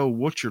got to know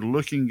what you're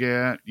looking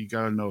at. You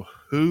got to know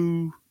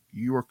who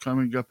you are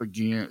coming up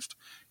against.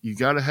 You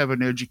got to have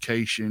an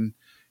education.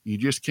 You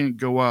just can't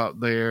go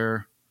out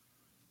there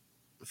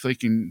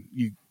thinking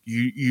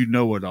you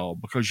know it all,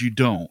 because you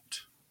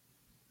don't.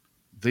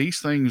 These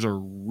things are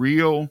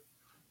real,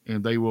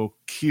 and they will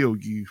kill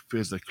you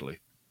physically.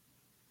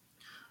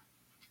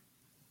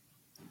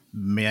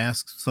 May I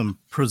ask some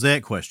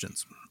prosaic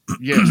questions?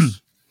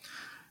 Yes.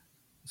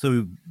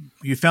 So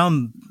you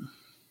found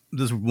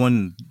this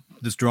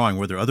drawing.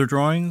 Were there other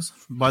drawings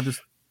by this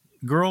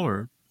girl,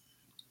 or?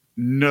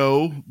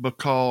 No,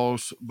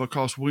 because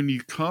when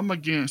you come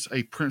against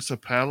a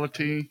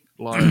principality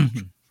like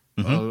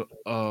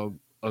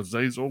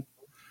Azazel,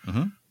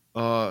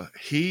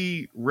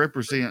 he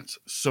represents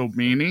so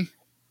many.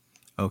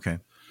 Okay.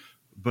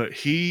 But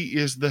he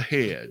is the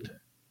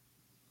head,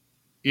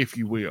 if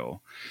you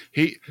will.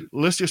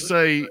 Let's just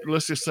say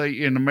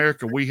in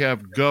America we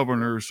have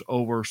governors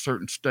over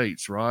certain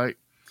states, right?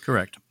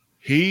 Correct.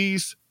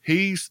 He's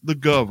the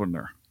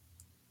governor.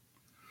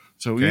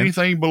 So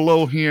anything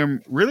below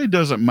him really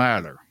doesn't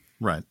matter.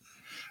 Right.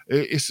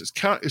 It's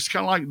kind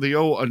of like the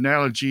old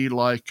analogy,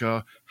 like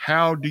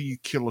how do you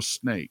kill a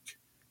snake?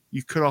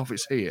 You cut off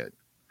its head.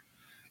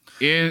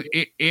 In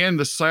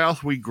the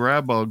South, we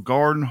grab a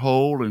garden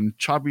hole and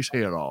chop his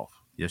head off.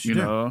 Yes, you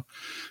do. know.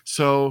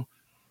 So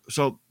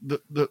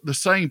the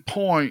same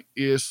point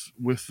is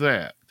with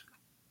that.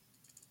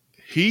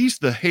 He's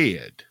the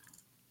head.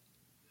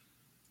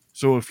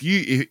 So if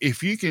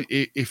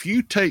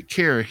you take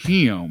care of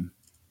him,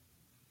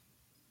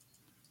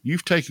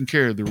 you've taken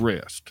care of the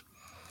rest.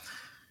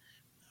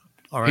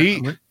 All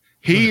right.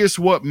 He is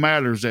what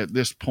matters at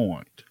this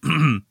point.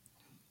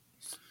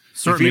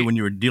 Certainly when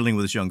you were dealing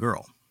with this young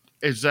girl.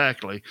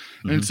 Exactly.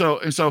 And so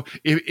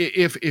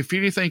if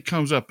anything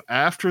comes up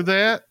after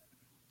that,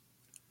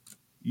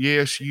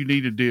 yes, you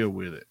need to deal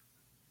with it.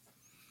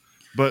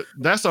 But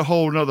that's a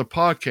whole nother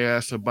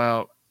podcast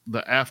about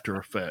the after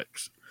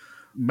effects.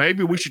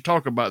 Maybe we should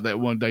talk about that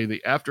one day,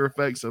 the after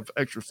effects of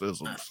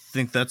exorcisms. I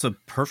think that's a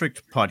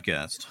perfect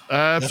podcast.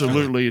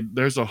 Absolutely. Definitely.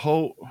 There's a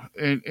whole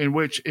in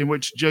which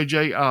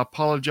JJ, I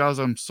apologize,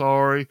 I'm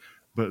sorry,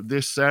 but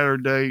this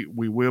Saturday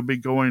we will be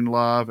going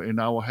live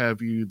and I will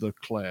have you the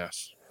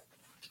class.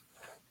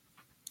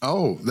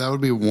 Oh, that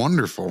would be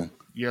wonderful.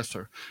 Yes,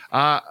 sir.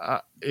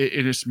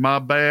 It is my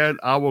bad.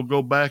 I will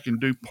go back and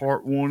do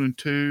part 1 and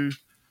 2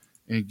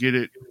 and get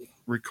it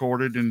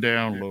recorded and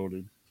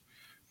downloaded.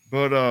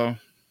 But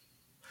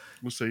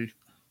we'll see.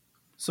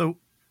 So,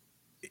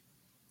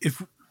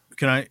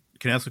 can I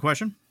ask a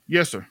question?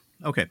 Yes, sir.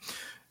 Okay.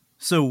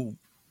 So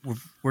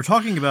we're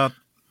talking about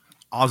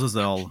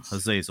Azazel.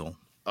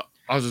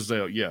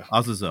 Azazel, yeah.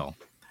 Azazel.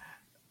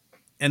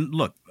 And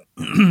look,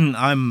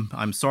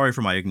 I'm sorry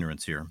for my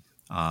ignorance here.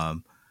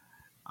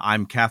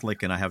 I'm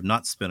Catholic, and I have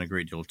not spent a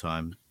great deal of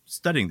time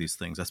studying these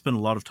things. I spend a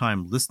lot of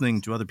time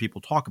listening to other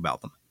people talk about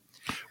them.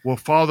 Well,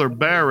 Father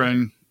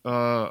Barron,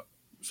 so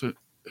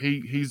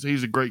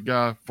he's a great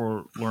guy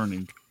for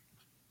learning.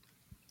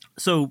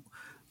 So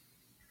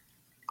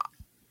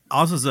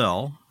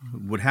Azazel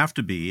would have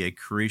to be a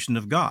creation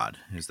of God.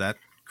 Is that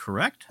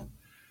correct?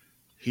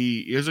 He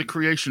is a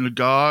creation of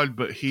God,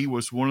 but he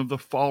was one of the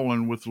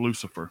fallen with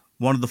Lucifer.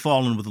 One of the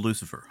fallen with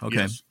Lucifer.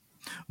 Okay. Yes.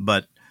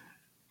 But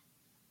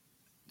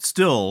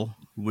still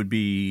would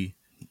be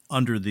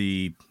under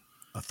the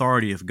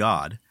authority of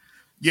God.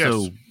 Yes.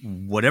 So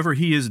whatever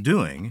he is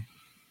doing,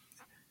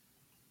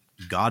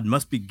 God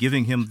must be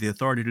giving him the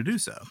authority to do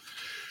so.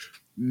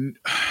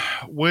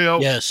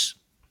 Well, yes.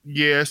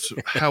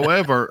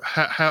 However,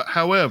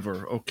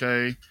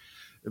 okay,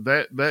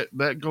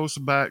 that goes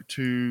back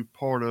to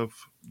part of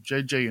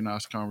JJ and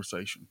I's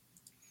conversation.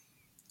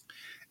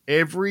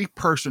 Every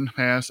person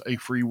has a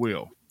free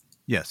will.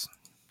 Yes.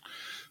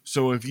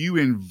 So if you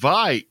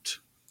invite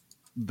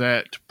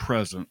that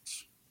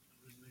presence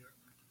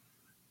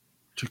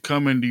to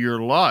come into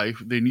your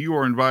life, then you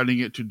are inviting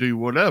it to do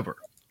whatever.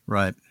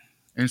 Right.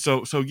 And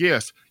so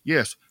yes,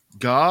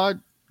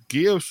 God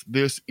gives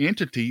this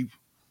entity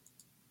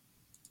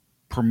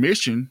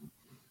permission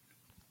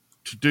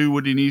to do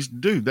what he needs to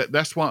do.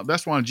 That's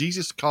why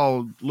Jesus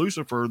called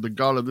Lucifer the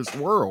god of this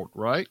world,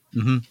 right?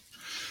 Mm-hmm.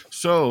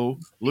 So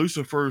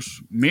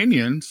Lucifer's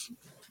minions,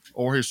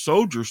 or his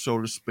soldiers,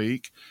 so to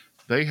speak,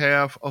 they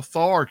have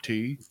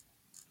authority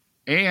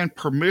and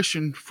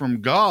permission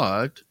from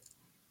God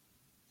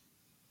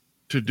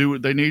to do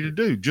what they need to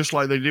do, just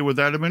like they did with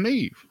Adam and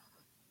Eve.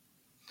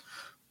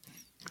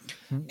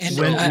 And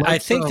I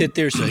think that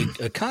there's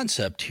a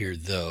concept here,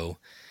 though,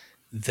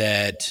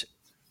 that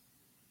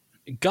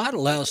God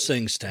allows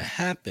things to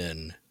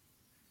happen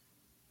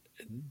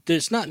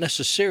that's not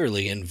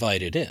necessarily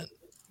invited in.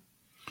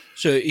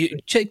 So you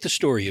take the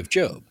story of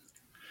Job.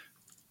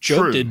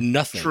 Job did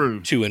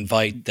nothing to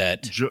invite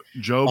that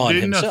Job on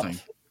did himself. Nothing.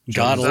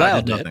 God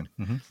allowed it.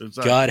 Mm-hmm.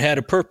 Exactly. God had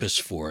a purpose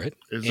for it.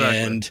 Exactly.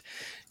 And,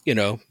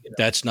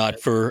 that's not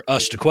for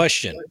us to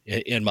question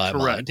in my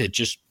mind.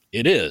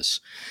 It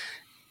is.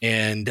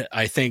 And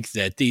I think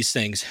that these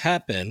things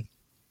happen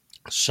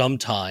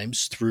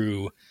sometimes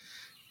through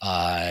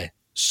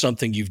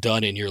something you've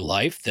done in your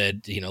life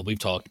that, we've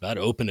talked about,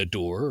 open a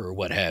door or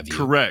what have you.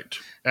 Correct.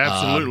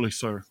 Absolutely,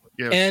 sir.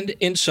 Yes. And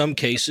in some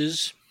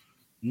cases,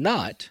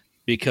 not,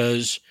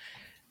 because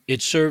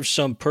it serves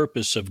some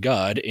purpose of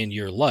God in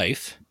your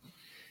life.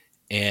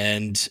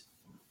 And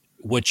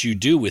what you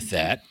do with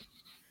that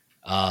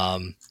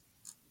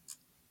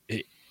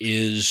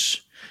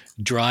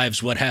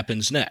drives what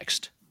happens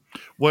next.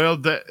 Well,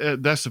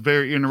 that's a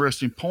very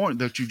interesting point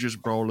that you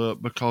just brought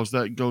up, because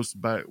that goes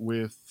back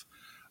with,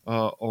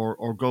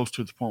 or goes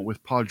to the point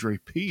with Padre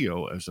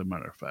Pio, as a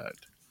matter of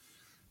fact.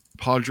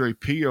 Padre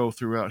Pio,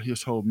 throughout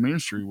his whole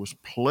ministry, was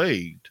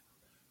plagued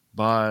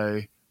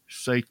by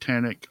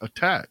satanic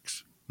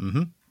attacks.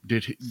 Mm-hmm.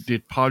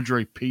 Did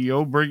Padre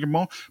Pio bring him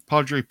on?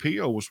 Padre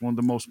Pio was one of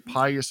the most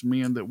pious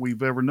men that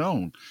we've ever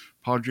known.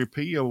 Padre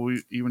Pio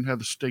even had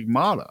the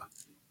stigmata.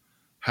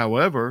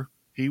 However,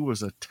 he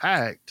was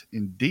attacked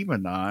and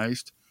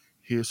demonized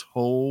his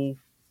whole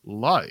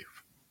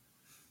life.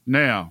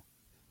 Now,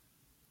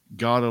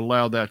 God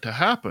allowed that to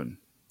happen,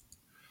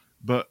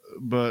 but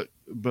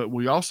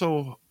we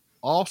also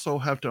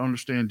have to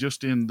understand,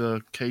 just in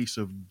the case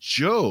of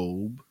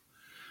Job,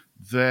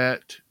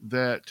 that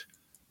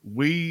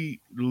we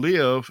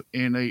live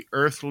in a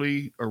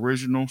earthly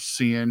original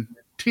sin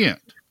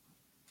tent.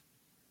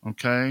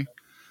 Okay?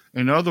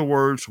 In other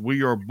words,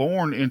 we are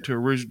born into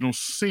original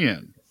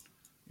sin.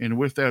 And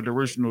with that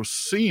original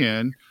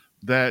sin,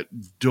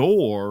 that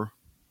door,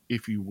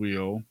 if you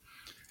will,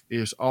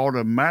 is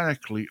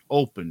automatically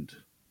opened.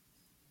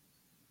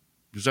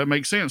 Does that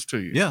make sense to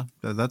you? Yeah,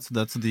 that's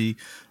the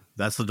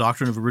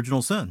doctrine of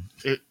original sin.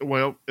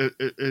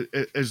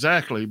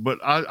 Exactly. But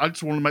I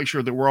just want to make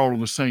sure that we're all on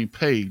the same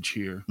page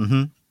here.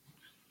 Mm-hmm.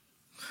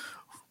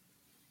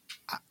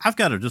 I've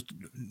got to just.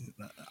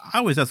 I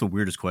always ask the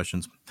weirdest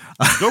questions.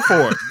 Go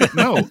for it.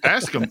 No,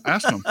 ask them.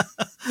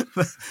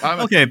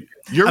 Okay,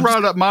 you're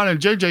right up mine and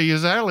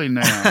JJ's alley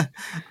now.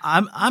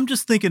 I'm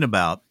just thinking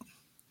about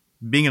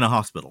being in a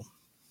hospital.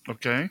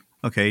 Okay,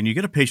 and you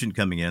get a patient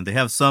coming in. They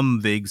have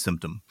some vague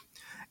symptom,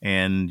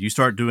 and you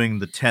start doing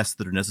the tests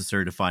that are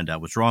necessary to find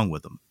out what's wrong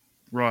with them.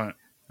 Right.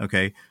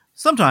 Okay.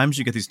 Sometimes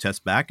you get these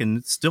tests back, and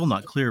it's still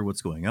not clear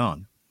what's going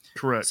on.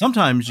 Correct.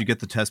 Sometimes you get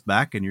the test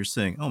back, and you're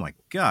saying, "Oh my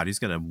God, he's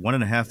got a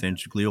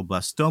 1.5-inch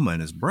glioblastoma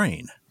in his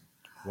brain."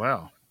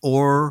 Wow.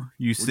 Or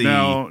you see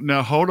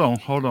now hold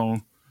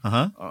on.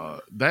 Uh-huh.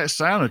 That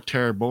sounded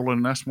terrible,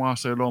 and that's why I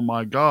said, "Oh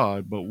my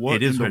God!" But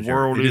what in the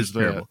world is that?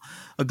 Terrible.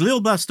 A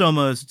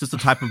glioblastoma is just a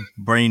type of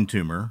brain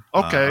tumor,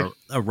 okay,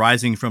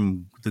 arising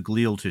from the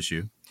glial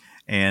tissue,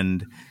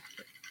 and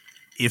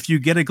if you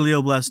get a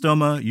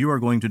glioblastoma, you are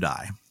going to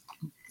die.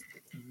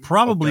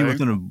 Probably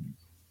within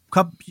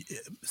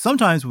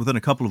sometimes within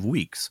a couple of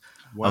weeks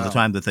of the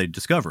time that they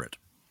discover it.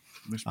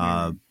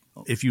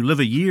 If you live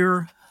a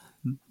year,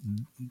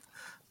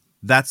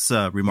 that's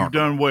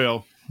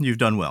remarkable. You've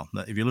done well.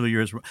 If you live a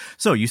year,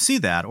 so you see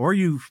that, or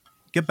you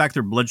get back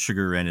their blood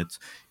sugar and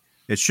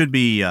it should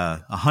be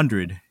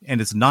 100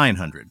 and it's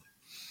 900.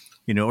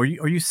 Or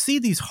you see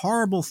these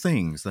horrible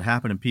things that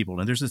happen in people,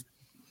 and there's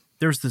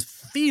this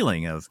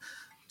feeling of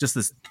just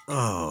this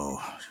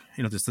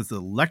this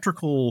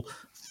electrical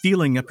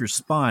feeling up your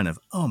spine of,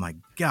 oh my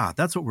God,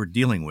 that's what we're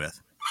dealing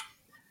with.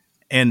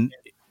 And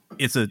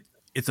it's a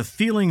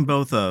feeling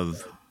both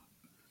of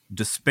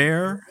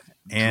despair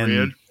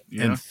and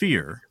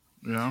fear.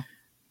 Yeah.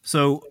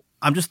 So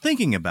I'm just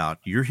thinking about,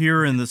 you're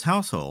here in this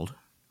household.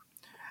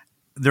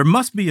 There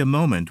must be a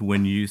moment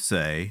when you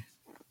say,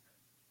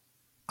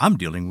 I'm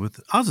dealing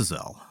with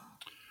Azazel.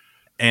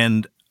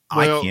 And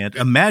I can't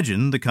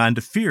imagine the kind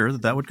of fear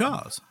that would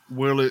cause.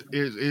 Well,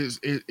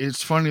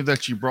 it's funny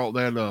that you brought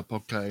that up.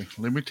 Okay,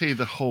 let me tell you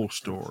the whole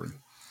story.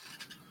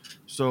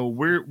 So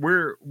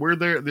we're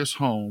there at this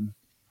home,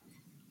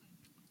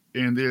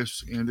 and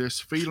this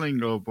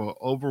feeling of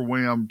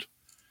overwhelmed.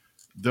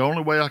 The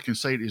only way I can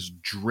say it is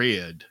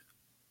dread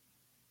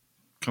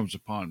comes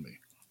upon me.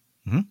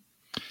 Mm-hmm.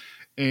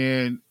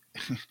 And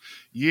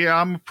yeah,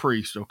 I'm a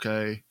priest.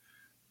 Okay,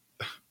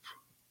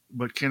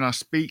 but can I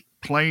speak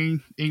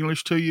plain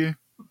English to you?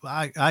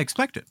 I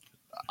expect it.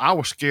 I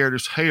was scared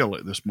as hell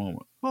at this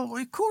moment. Well,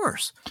 of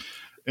course.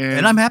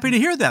 And I'm happy to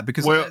hear that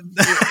because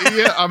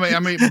I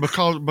mean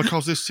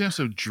because this sense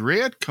of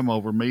dread come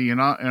over me,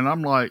 and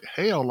I'm like,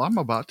 hell, I'm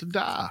about to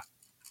die.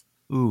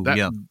 Ooh,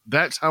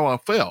 that's how I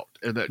felt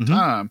at that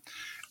time.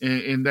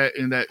 And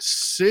that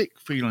sick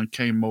feeling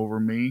came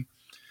over me.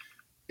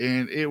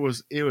 And it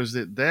was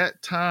at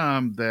that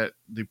time that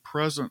the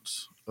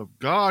presence of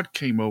God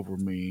came over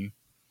me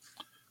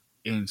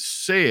and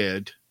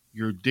said,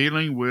 you're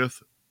dealing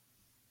with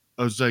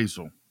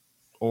Azazel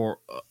or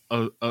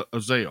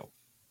Azael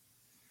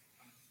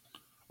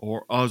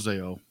or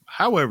Azael,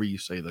 however you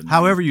say the name.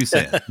 However you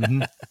say it.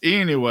 Mm-hmm.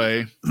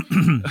 Anyway,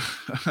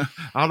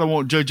 I don't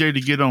want JJ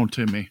to get on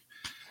to me.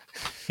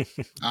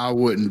 I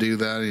wouldn't do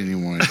that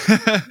anyway.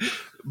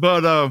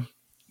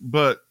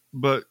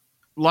 But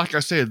like I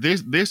said,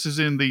 this is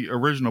in the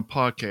original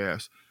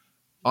podcast.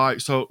 All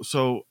right,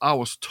 so I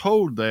was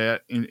told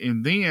that,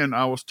 and then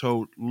I was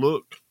told,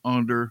 look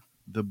under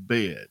the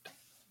bed.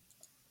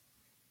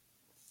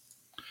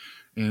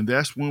 And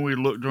that's when we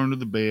looked under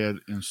the bed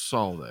and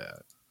saw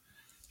that.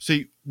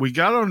 See, we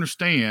got to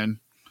understand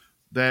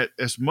that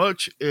as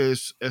much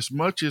as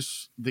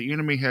the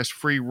enemy has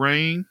free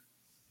reign,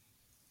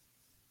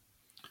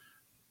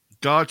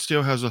 God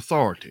still has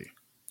authority.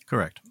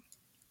 Correct.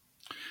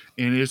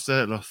 And it's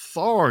that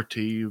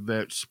authority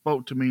that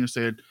spoke to me and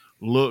said,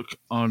 look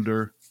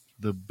under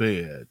the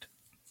bed.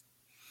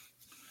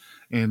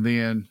 And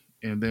then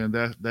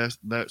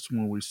that's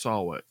when we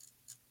saw it.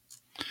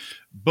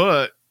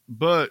 But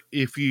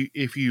if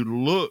you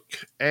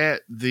look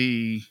at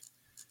the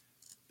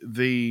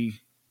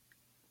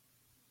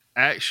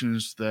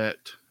actions that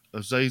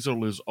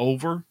Azazel is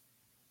over,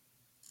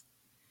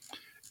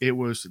 it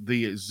was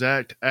the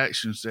exact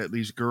actions that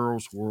these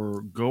girls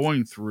were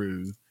going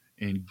through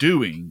and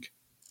doing,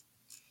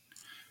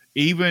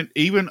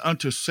 even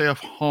unto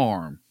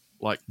self-harm,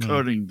 like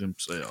cutting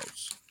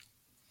themselves.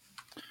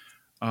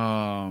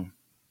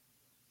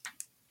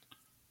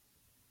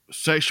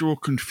 Sexual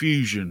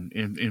confusion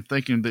and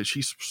thinking that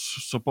she's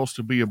supposed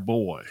to be a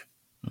boy.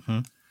 Mm-hmm.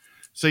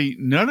 See,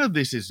 none of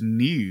this is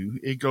new.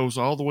 It goes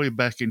all the way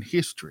back in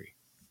history.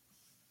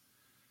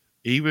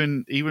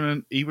 Even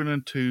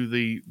into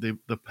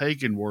the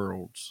pagan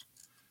worlds.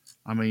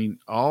 I mean,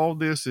 all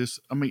this is,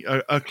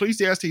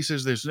 Ecclesiastes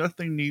says there's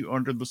nothing new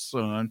under the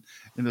sun,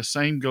 and the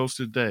same goes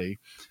today.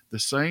 The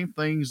same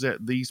things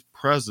that these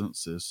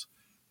presences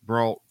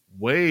brought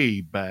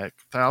way back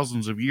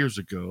thousands of years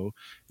ago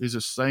is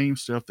the same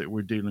stuff that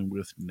we're dealing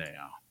with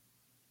now.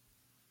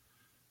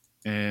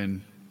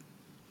 And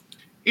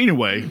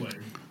anyway,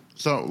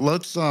 so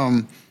let's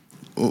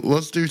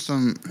do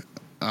some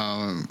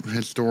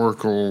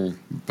historical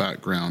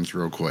backgrounds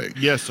real quick.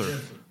 Yes,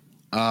 sir.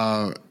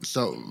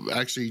 So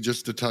actually,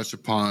 just to touch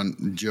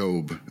upon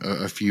Job,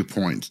 a few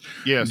points.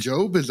 Yes.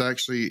 Job is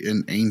actually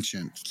an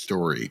ancient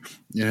story.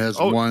 It has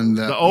Oh, one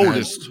that the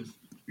oldest.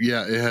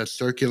 it has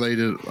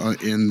circulated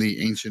in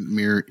the ancient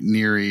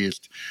Near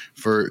East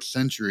for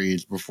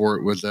centuries before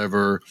it was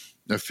ever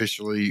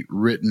officially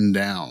written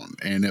down,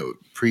 and it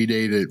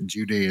predated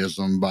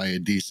Judaism by a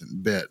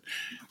decent bit.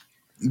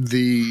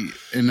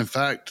 In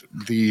fact,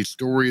 the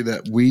story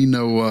that we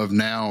know of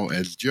now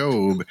as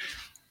Job,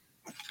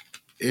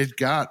 it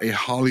got a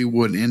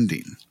Hollywood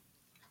ending.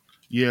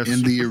 Yes.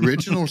 In the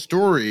original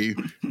story,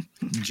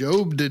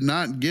 Job did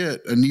not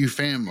get a new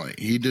family.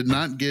 He did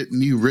not get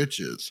new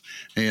riches,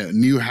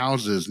 new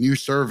houses, new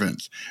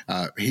servants.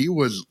 He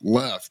was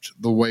left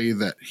the way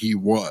that he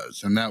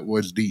was, and that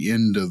was the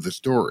end of the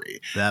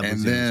story. And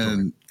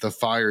then the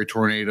fire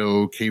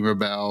tornado came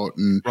about,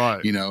 and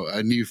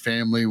a new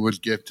family was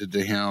gifted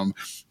to him.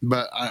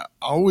 But I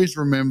always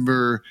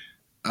remember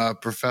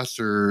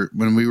professor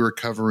when we were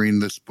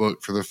covering this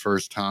book for the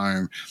first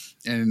time,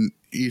 and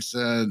he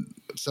said,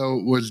 so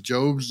was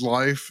Job's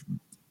life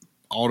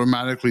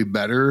automatically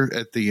better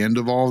at the end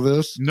of all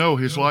this? No,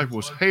 his life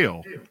was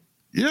hell.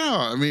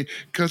 Yeah, I mean,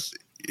 because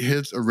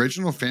his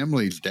original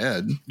family's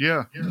dead.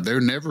 Yeah.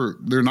 They're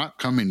not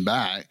coming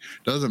back.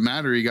 Doesn't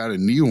matter, he got a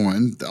new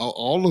one.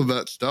 All of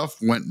that stuff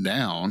went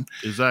down.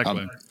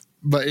 Exactly.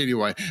 But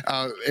anyway,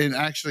 and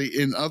actually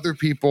in other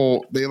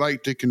people, they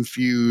like to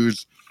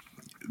confuse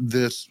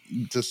this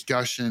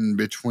discussion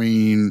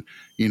between,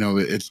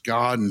 it's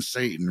God and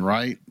Satan,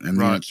 right? And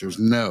the answer is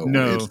no,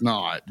 it's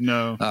not.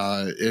 No.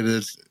 It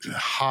is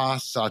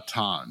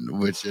ha-satan,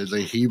 which is a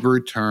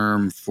Hebrew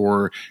term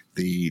for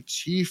the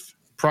chief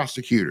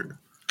prosecutor.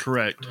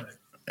 Correct.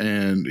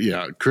 And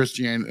a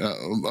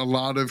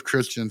lot of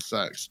Christian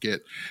sects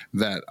get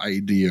that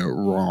idea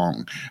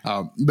wrong.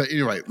 But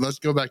anyway, let's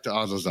go back to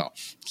Azazel.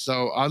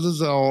 So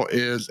Azazel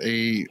is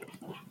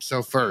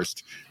so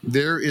first,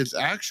 there is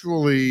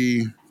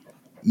actually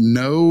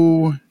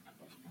no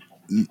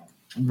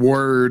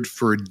word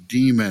for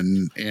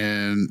demon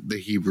in the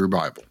Hebrew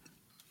Bible.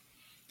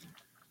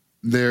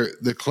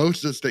 The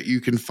closest that you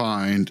can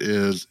find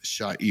is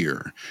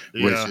Sha'ir,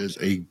 which is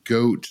a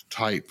goat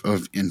type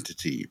of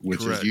entity,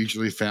 which is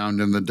usually found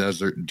in the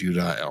desert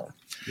Dudael.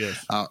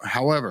 Yes.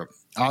 However,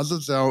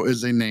 Azazel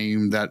is a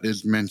name that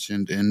is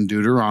mentioned in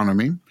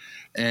Deuteronomy,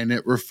 and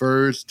it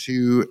refers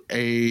to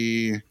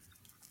a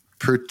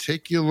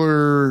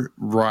particular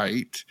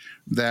rite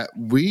that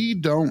we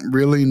don't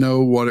really know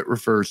what it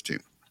refers to.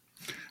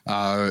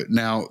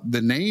 Now,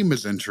 the name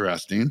is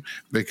interesting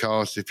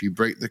because if you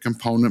break the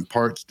component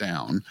parts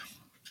down,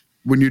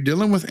 when you're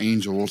dealing with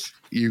angels,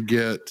 you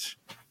get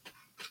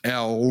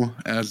El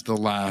as the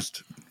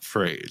last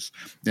phrase,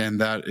 and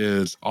that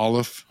is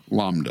Aleph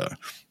Lambda,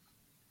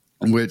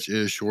 which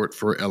is short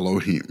for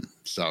Elohim.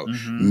 So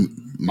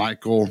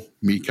Michael,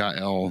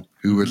 Mikael,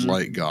 who is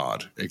like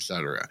God,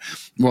 etc.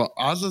 Well,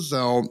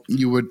 Azazel,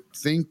 you would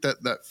think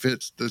that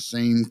fits the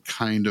same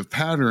kind of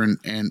pattern,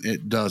 and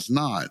it does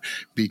not,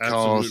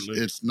 because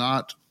it's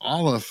not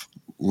Aleph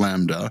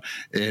Lambda.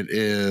 It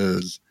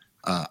is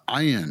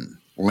Ayin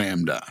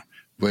Lambda,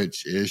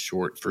 which is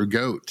short for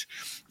goat.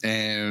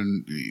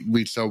 And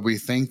we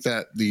think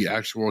that the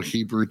actual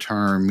Hebrew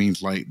term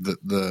means like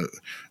the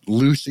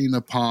loosing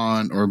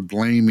upon or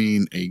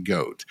blaming a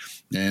goat,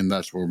 and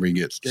that's where we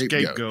get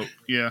scapegoat.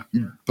 Yeah.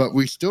 But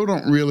we still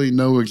don't really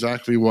know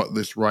exactly what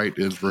this rite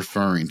is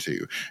referring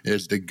to.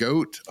 Is the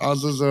goat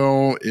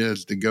Azazel?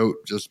 Is the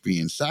goat just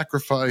being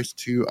sacrificed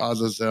to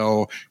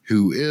Azazel?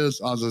 Who is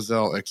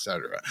Azazel,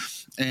 etc.?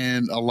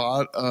 And a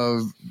lot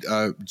of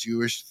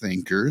Jewish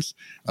thinkers,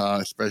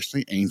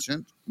 especially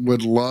ancient,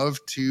 would love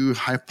to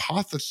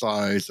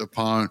hypothesize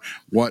upon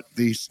what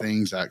these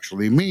things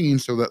actually mean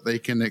so that they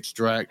can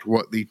extract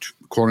what the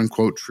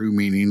quote-unquote true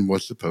meaning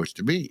was supposed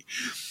to be.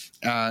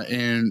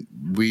 And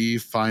we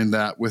find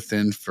that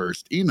within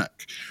First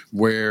Enoch,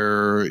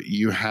 where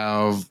you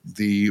have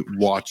the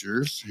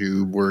Watchers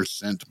who were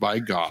sent by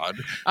God.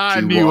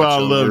 I knew I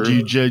loved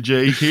you,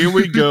 JJ. Here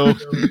we go.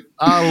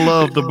 I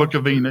love the Book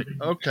of Enoch.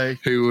 Okay.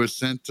 Who was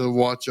sent to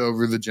watch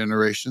over the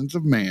generations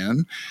of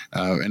man.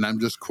 And I'm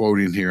just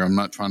quoting here. I'm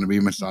not trying to be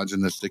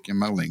misogynistic in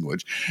my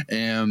language.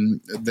 And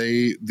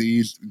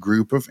these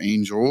group of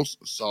angels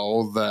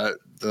saw that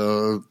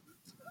the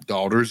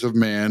daughters of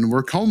man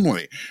were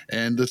comely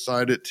and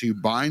decided to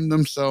bind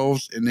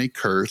themselves in a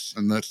curse.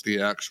 And that's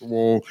the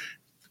actual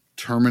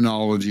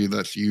terminology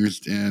that's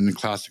used in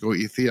classical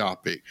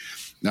Ethiopic,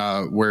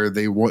 where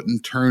they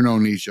wouldn't turn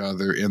on each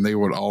other and they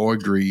would all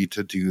agree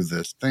to do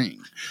this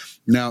thing.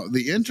 Now,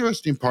 the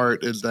interesting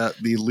part is that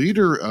the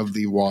leader of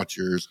the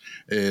Watchers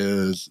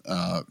is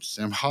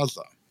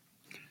Simhaza.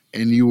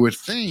 And you would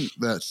think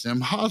that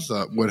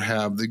Simhaza would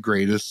have the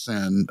greatest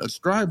sin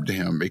ascribed to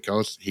him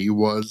because he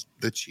was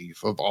the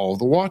chief of all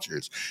the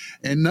Watchers.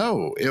 And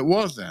no, it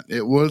wasn't.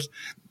 It was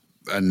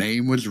a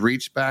name was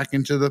reached back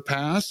into the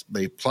past.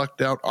 They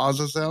plucked out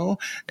Azazel,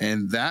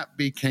 and that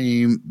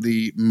became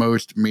the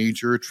most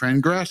major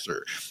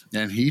transgressor.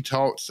 And he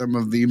taught some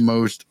of the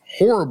most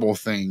horrible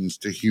things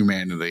to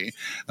humanity,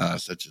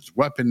 such as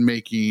weapon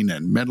making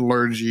and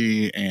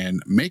metallurgy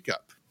and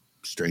makeup,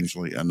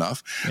 strangely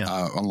enough,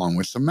 along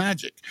with some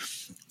magic.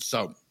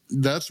 So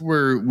that's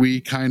where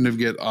we kind of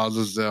get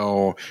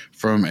Azazel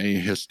from a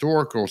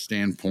historical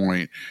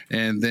standpoint.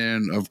 And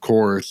then, of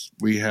course,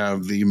 we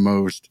have the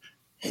most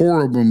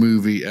horrible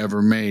movie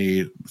ever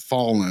made,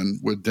 Fallen,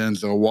 with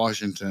Denzel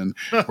Washington,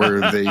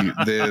 where they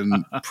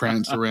then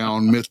prance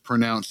around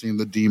mispronouncing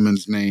the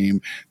demon's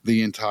name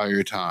the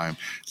entire time.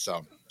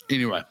 So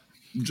anyway,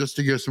 just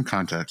to give some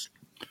context.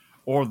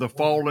 Or the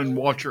Fallen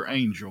Watcher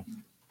Angel.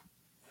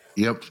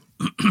 Yep.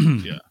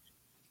 Yeah.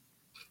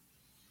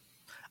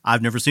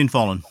 I've never seen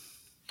Fallen.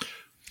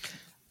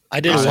 I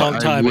did a long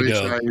time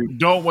ago.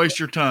 Don't waste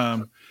your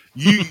time.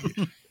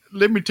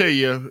 Let me tell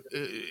you,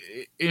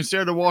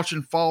 instead of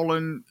watching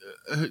Fallen,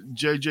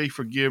 JJ,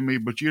 forgive me,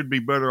 but you'd be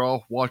better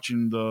off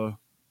watching the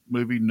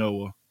movie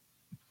Noah.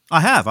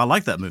 I have. I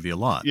like that movie a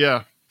lot.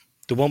 Yeah.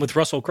 The one with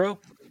Russell Crowe?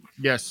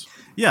 Yes.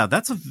 Yeah,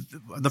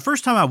 the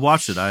first time I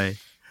watched it,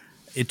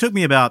 it took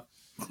me about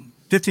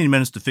 15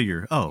 minutes to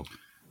figure,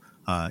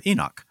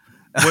 Enoch.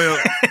 Well,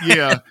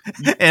 yeah,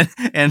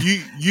 and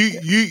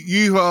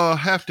you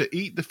have to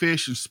eat the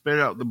fish and spit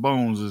out the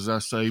bones, as I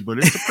say. But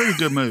it's a pretty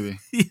good movie.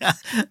 Yeah,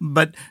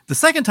 but the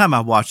second time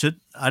I watched it,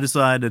 I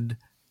decided,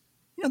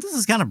 this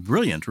is kind of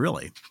brilliant.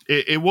 Really,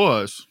 it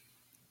was.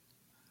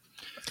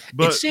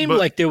 But, it seemed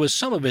like there was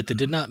some of it that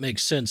did not make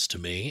sense to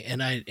me,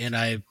 and I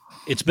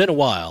it's been a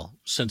while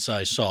since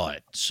I saw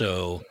it,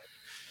 so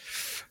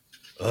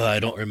I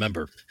don't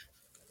remember.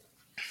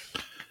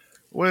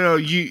 Well,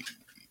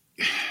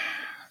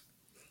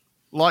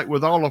 like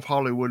with all of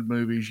Hollywood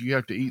movies, you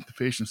have to eat the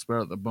fish and spit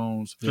out the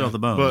bones. Spit out the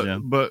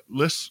bones, But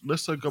let's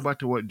go back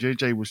to what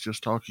JJ was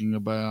just talking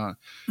about,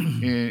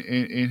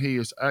 and he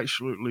is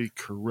absolutely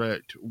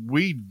correct.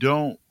 We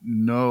don't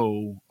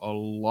know a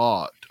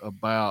lot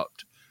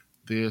about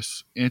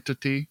this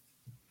entity.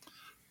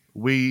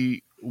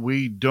 We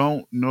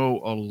don't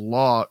know a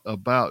lot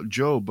about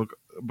Job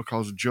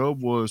because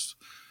Job was,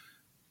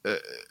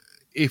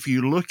 if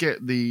you look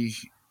at the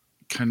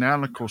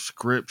canonical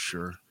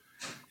scripture,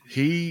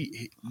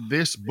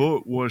 this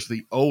book was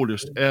the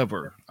oldest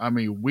ever. I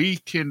mean, we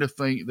tend to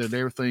think that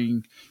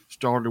everything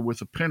started with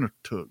the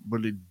Pentateuch,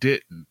 but it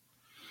didn't.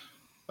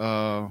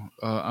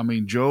 I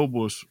mean, Job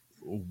was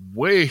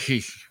way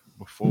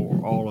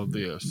before all of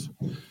this,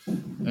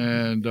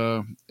 and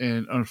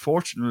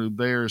unfortunately,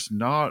 there's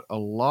not a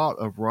lot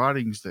of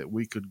writings that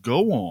we could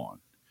go on.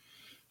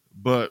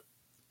 But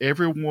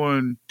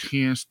everyone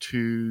tends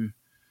to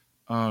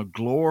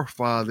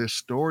glorify this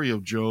story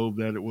of Job,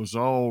 that it was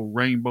all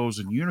rainbows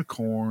and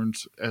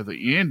unicorns at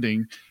the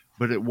ending,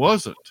 but it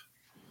wasn't.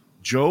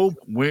 Job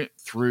went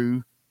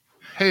through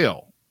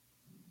hell.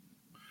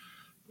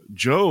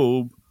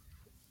 Job,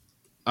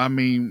 I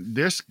mean,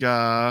 this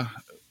guy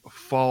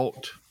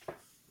fought.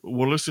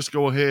 Well, let's just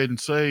go ahead and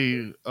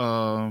say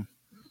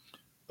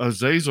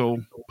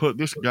Azazel put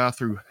this guy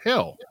through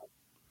hell.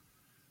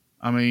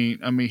 I mean,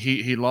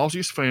 he lost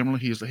his family.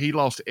 He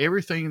lost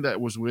everything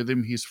that was with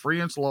him. His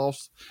friends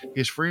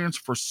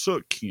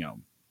forsook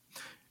him.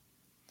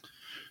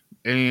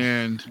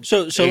 And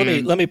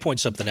let me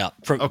point something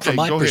out from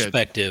my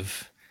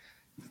perspective.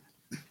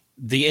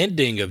 The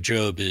ending of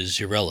Job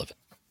is irrelevant.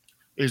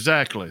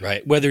 Exactly.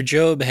 Right. Whether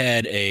Job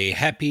had a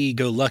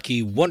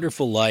happy-go-lucky,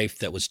 wonderful life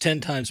that was 10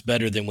 times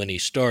better than when he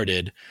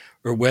started,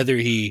 or whether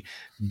he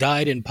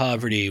died in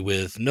poverty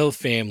with no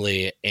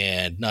family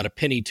and not a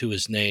penny to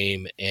his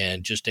name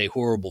and just a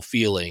horrible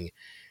feeling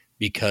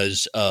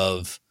because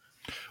of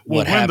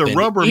what happened. When the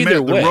rubber met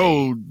the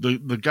road,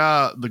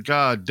 the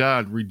guy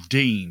died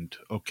redeemed.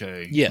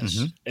 Okay.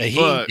 Yes.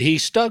 Mm-hmm. He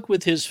stuck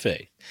with his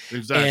faith.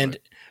 Exactly. And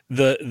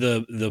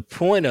the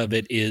point of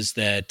it is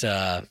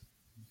that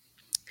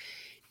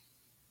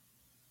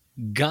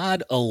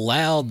God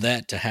allowed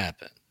that to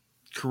happen.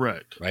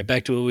 Correct. Right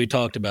back to what we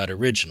talked about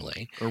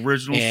originally.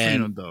 Original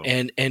sin, though.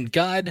 And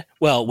God,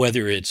 well,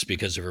 whether it's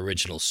because of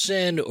original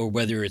sin or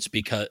whether it's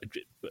because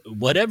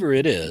whatever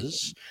it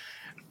is,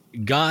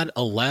 God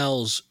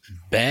allows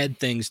bad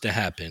things to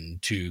happen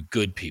to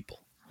good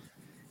people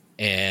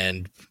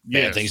and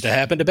bad things to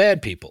happen to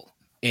bad people.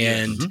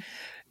 And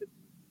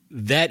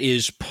that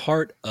is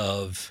part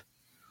of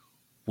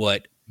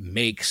what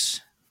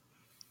makes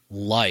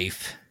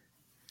life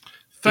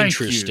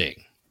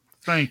interesting.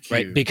 Thank you.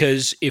 Right?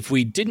 Because if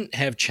we didn't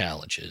have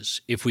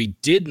challenges, if we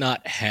did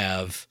not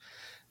have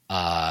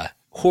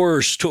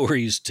horror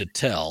stories to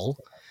tell,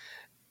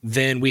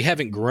 then we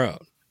haven't grown.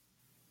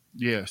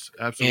 Yes,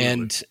 absolutely.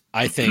 And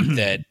I think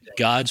that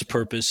God's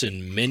purpose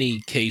in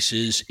many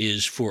cases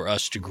is for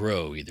us to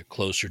grow, either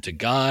closer to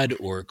God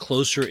or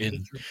closer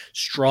and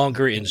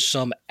stronger in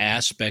some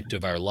aspect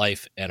of our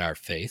life and our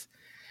faith.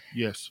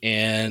 Yes.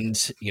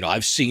 And,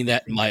 I've seen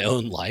that in my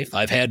own life.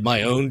 I've had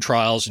my own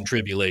trials and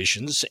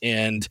tribulations,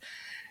 and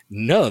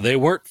no, they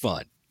weren't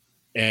fun.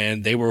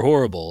 and they were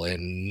horrible.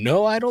 And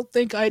no, I don't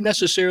think I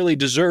necessarily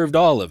deserved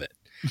all of it.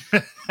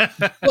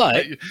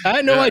 But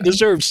I know I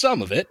deserved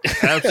some of it.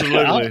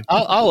 Absolutely.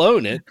 I'll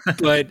own it.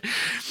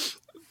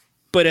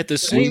 But at the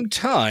same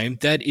time,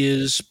 that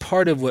is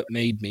part of what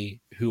made me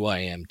who I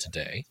am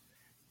today.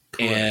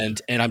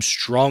 Correct. And I'm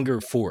stronger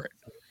for it.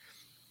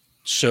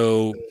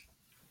 So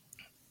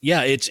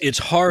yeah, it's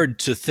hard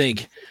to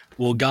think,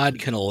 well, God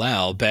can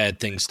allow bad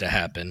things to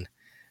happen.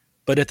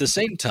 But at the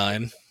same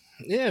time,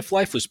 yeah, if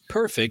life was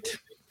perfect,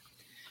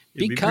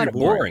 it'd be kind of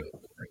boring.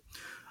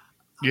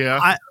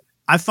 Yeah.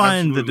 I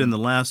find absolutely. that in the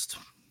last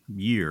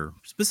year,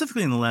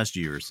 specifically in the last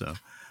year or so,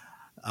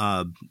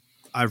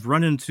 I've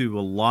run into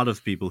a lot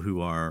of people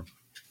who are,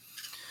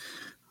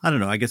 I don't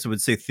know, I guess I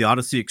would say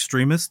theodicy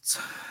extremists.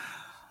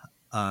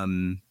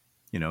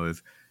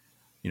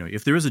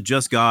 If there is a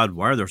just God,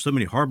 why are there so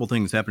many horrible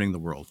things happening in the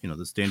world?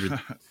 The standard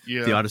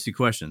theodicy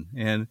question.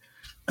 And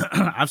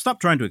I've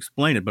stopped trying to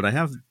explain it, but I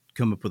have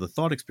come up with a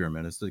thought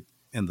experiment.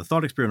 And the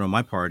thought experiment on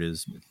my part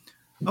is,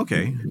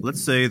 okay,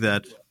 let's say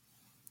that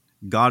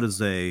God is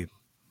an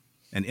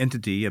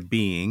entity, a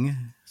being,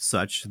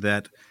 such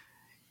that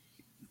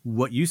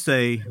what you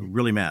say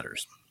really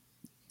matters,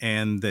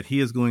 and that he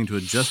is going to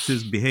adjust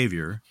his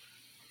behavior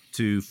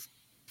to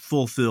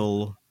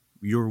fulfill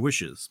your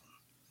wishes.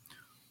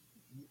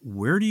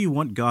 Where do you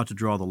want God to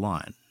draw the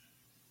line?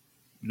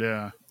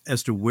 Yeah.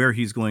 As to where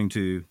he's going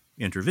to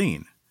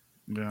intervene.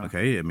 Yeah.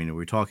 Okay, I mean, are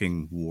we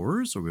talking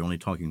wars? Are we only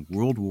talking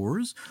world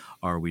wars?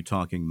 Are we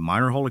talking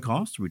minor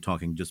holocausts? Are we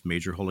talking just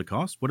major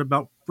holocausts? What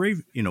about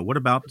what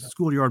about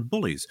schoolyard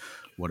bullies?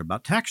 What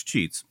about tax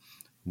cheats?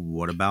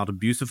 What about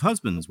abusive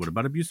husbands? What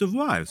about abusive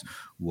wives?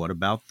 What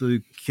about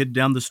the kid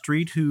down the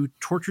street who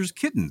tortures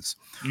kittens?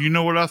 You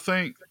know what I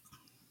think?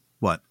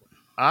 What?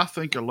 I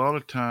think a lot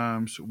of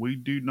times we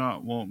do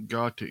not want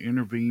God to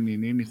intervene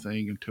in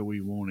anything until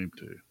we want him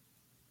to.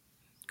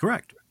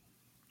 Correct.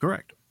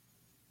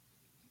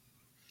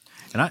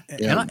 And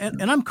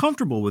I'm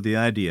comfortable with the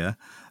idea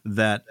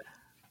that,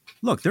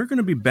 look, there are going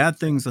to be bad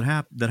things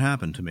that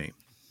happen to me.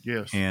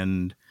 Yes.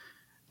 And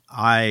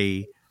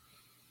I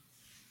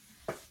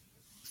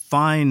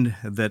find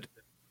that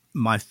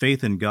my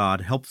faith in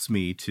God helps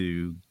me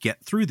to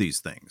get through these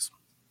things,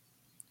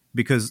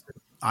 because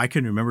I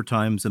can remember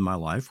times in my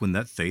life when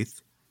that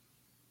faith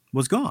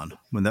was gone,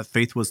 when that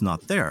faith was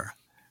not there,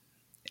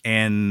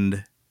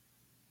 and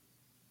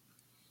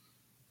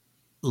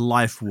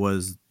life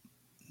was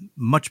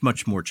much,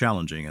 much more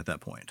challenging at that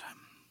point.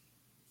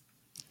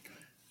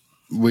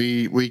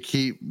 We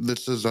keep,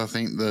 this is, I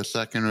think, the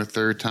second or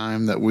third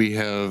time that we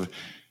have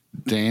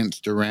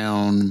danced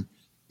around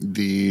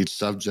the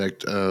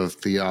subject of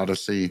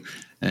theodicy,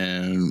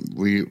 and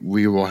we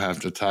will have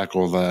to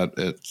tackle that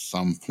at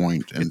some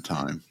point in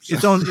time.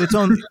 It's on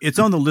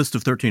the list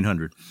of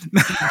 1,300.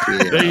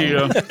 There you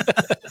go.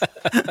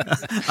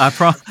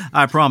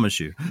 I promise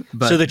you.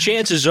 But so the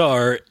chances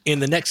are, in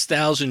the next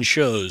 1,000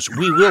 shows,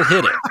 we will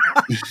hit it.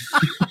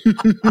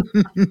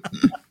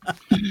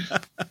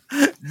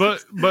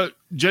 But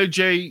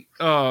JJ,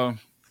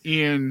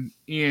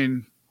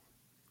 in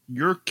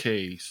your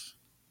case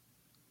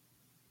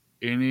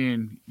and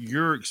in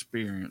your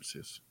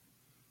experiences,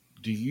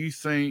 do you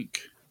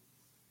think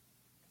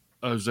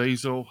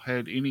Azazel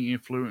had any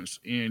influence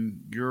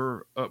in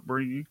your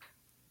upbringing?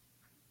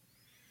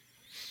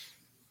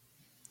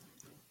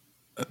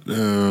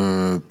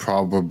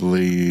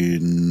 Probably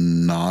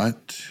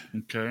not.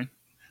 Okay.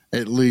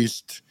 At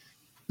least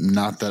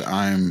not that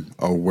I'm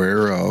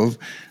aware of.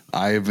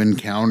 I've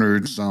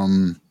encountered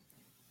some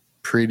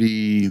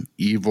pretty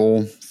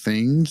evil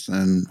things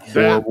and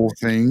horrible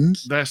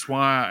things. That's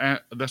why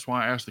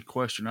I asked the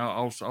question.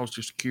 I was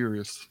just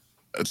curious.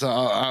 So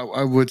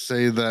I would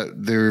say that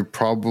there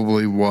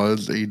probably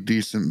was a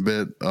decent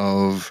bit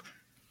of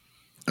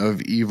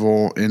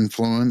evil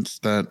influence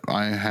that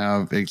I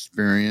have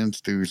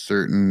experienced through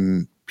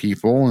certain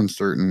people and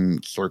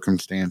certain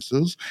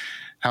circumstances.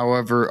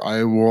 However,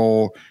 I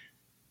will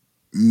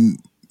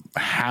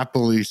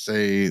happily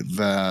say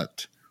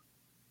that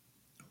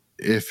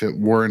if it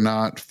were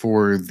not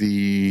for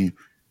the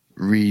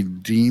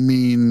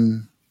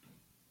redeeming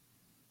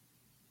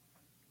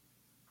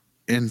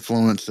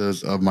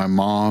influences of my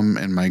mom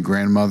and my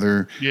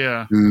grandmother,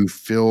 who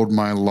filled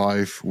my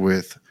life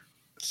with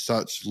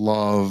such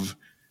love,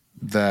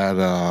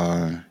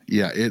 that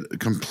it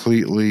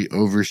completely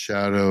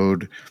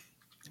overshadowed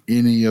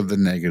any of the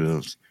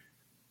negatives.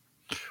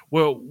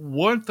 Well,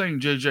 one thing,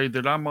 JJ,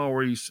 that I'm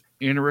always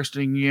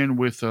interested in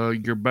with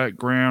your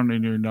background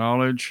and your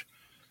knowledge,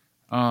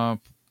 I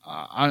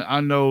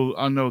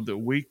know that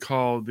we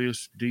call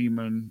this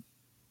demon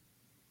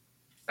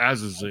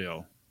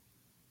Azazel,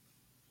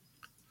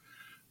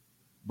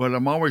 but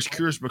I'm always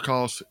curious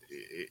because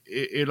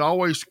it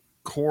always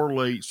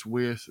correlates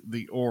with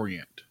the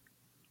Orient.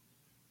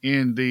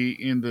 In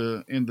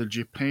the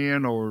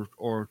Japan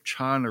or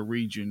China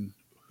region,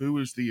 who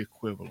is the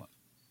equivalent?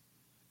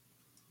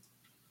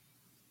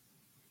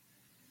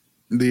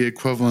 The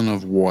equivalent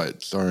of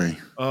what? Sorry.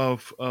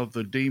 Of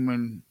the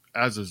demon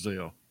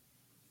Azazel.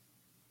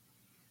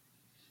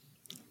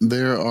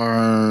 There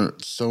are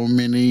so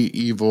many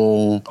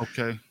evil.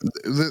 Okay.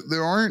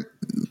 There aren't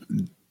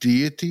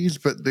deities,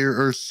 but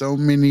there are so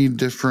many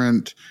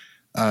different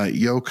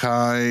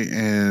yokai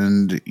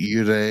and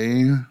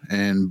yurei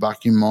and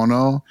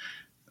bakemono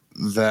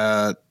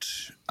that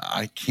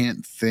I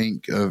can't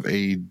think of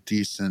a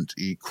decent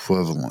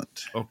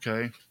equivalent.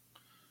 Okay.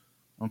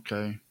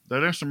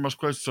 That answers most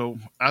questions. So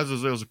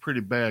Azazel's a pretty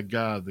bad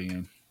guy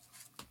then.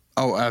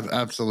 Oh,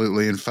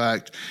 absolutely. In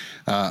fact,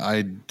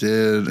 I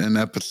did an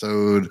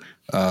episode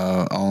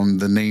on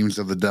the names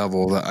of the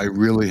devil that I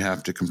really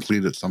have to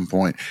complete at some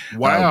point.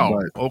 Wow.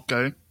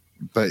 Okay.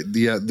 But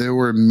yeah, there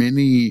were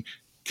many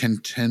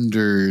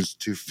contenders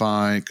to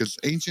find, because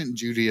ancient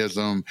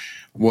Judaism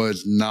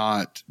was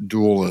not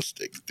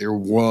dualistic. There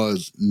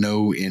was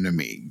no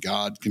enemy.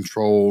 God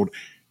controlled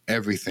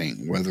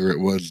everything, whether it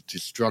was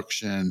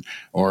destruction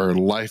or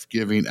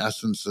life-giving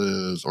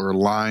essences or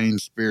lying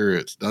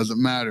spirits,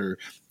 doesn't matter.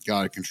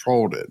 God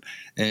controlled it.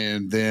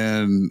 And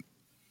then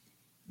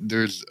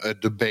there's a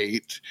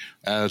debate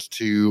as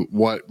to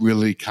what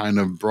really kind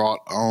of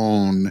brought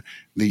on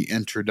the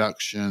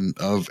introduction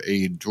of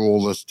a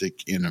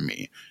dualistic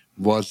enemy.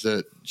 Was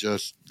it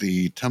just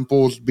the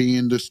temples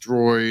being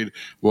destroyed?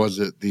 Was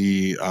it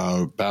the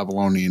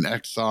Babylonian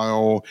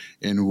exile,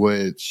 in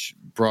which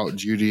brought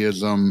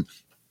Judaism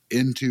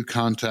into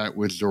contact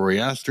with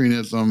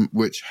Zoroastrianism,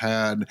 which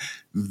had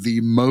the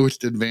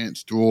most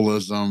advanced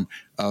dualism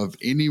of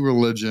any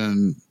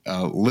religion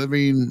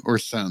living or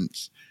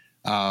since?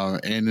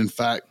 And in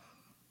fact,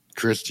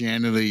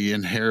 Christianity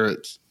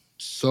inherits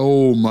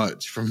so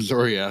much from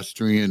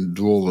Zoroastrian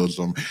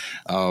dualism.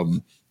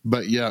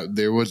 But yeah,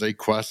 there was a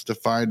quest to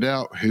find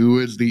out who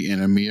is the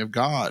enemy of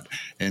God.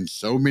 And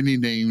so many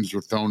names were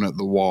thrown at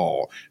the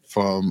wall,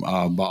 from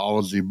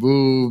Baal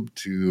Zebub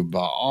to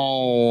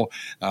Baal.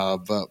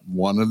 But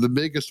one of the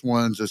biggest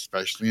ones,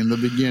 especially in the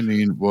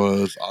beginning,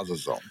 was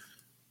Azazel.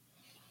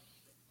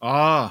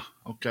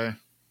 Okay.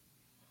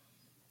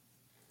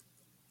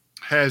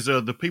 Has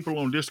the people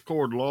on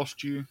Discord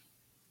lost you?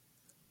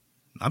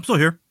 I'm still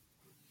here.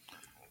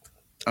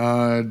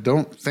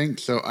 Don't think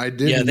so. I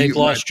did. Yeah, they've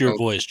lost your myself.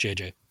 voice,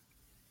 JJ.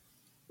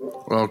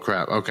 Oh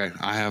crap. Okay.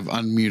 I have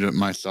unmuted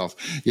myself.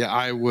 Yeah,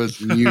 I was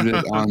muted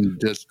on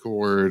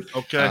Discord.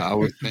 Okay. I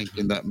was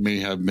thinking that may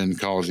have been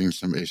causing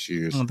some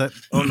issues.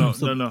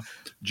 No.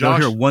 Josh,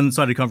 hear a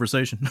one-sided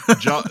conversation.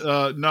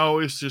 No,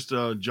 it's just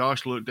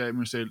Josh looked at me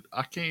and said,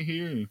 "I can't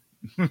hear you."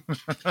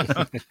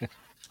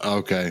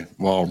 Okay.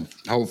 Well,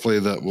 hopefully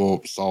that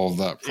will solve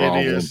that problem.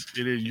 It is.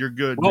 You're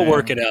good. We'll now.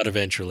 work it out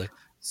eventually.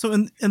 So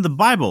in the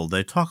Bible,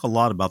 they talk a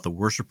lot about the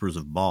worshippers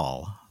of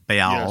Baal,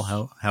 Yes.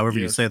 however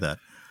you say that.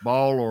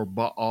 Baal or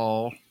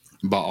Baal.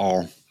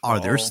 Baal.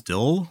 Are there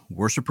still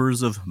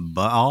worshippers of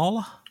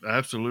Baal?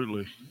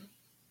 Absolutely.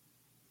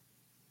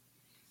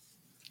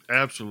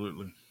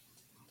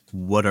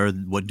 What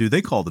do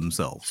they call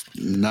themselves?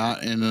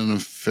 Not in an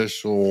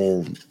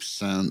official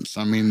sense.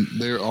 I mean,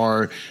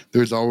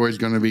 there's always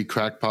going to be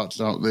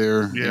crackpots out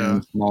there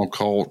and small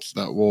cults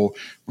that will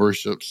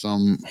worship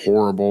some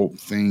horrible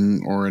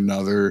thing or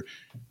another.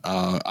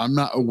 I'm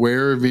not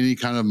aware of any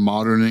kind of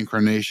modern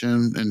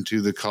incarnation into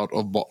the cult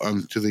of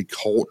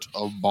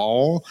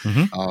Baal,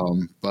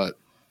 but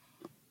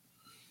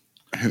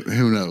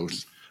who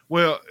knows?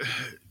 Well,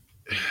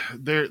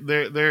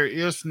 there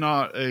is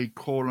not a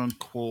quote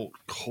unquote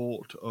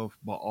cult of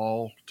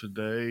Baal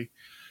today,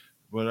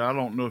 but I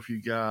don't know if you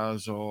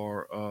guys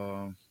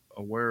are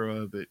aware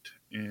of it.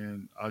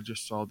 And I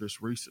just saw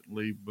this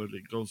recently, but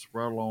it goes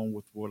right along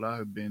with what I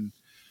have been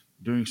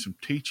doing some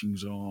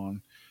teachings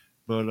on.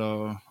 But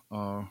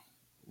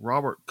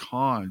Robert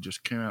Kahn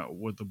just came out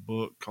with a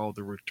book called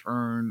The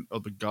Return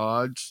of the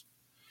Gods.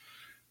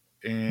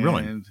 And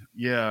Really?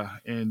 yeah,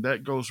 and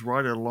that goes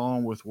right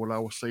along with what I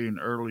was saying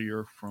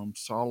earlier from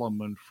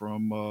Solomon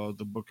from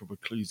the book of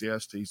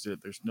Ecclesiastes,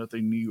 that there's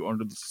nothing new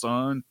under the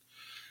sun.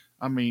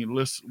 I mean,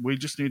 we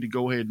just need to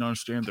go ahead and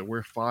understand that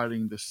we're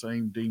fighting the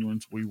same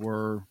demons we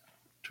were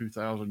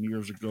 2,000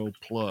 years ago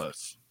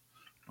plus.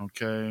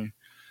 Okay.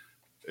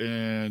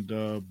 And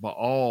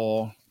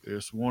Baal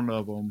is one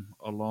of them,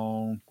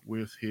 along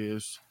with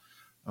his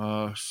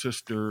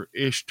sister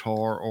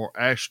Ishtar or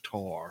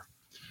Ashtar.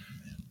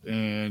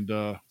 And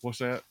what's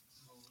that?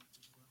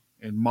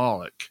 And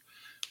Moloch.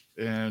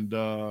 And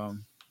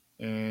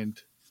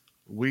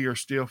we are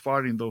still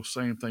fighting those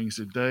same things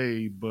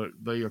today, but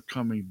they are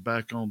coming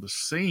back on the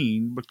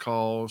scene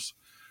because,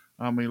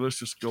 I mean, let's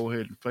just go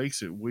ahead and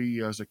face it.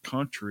 We as a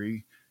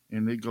country,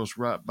 and it goes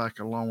right back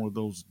along with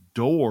those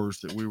doors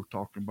that we were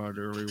talking about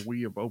earlier,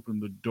 we have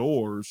opened the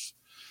doors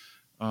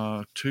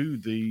to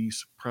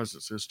these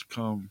presences to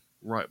come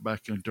right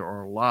back into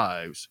our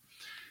lives.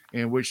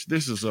 In which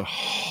this is a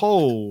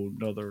whole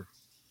nother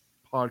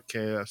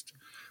podcast.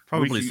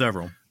 Probably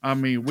several. I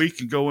mean, we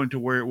can go into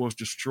where it was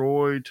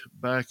destroyed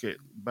back in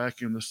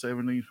the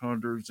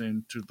 1700s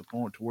and to the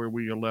point to where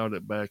we allowed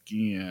it back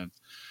in.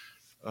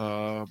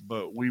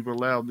 But we've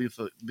allowed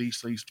these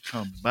things to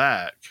come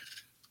back.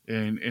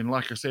 And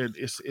like I said,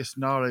 it's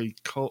not a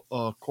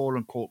quote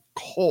unquote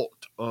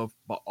cult of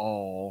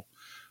Baal,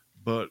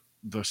 but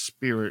the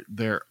spirit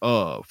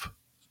thereof,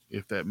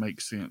 if that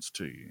makes sense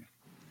to you.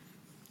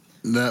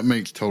 That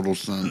makes total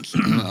sense.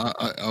 And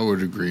I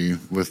would agree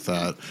with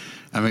that.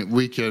 I mean,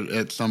 we could,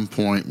 at some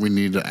point, we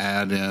need to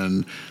add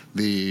in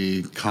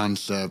the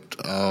concept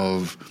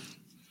of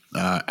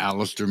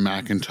Alistair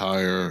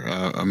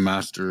McIntyre, a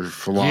master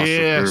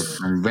philosopher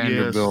from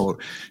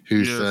Vanderbilt,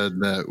 who said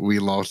that we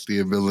lost the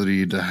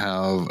ability to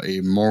have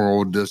a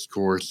moral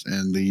discourse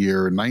in the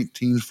year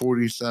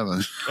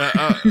 1947.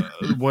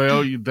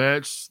 Well,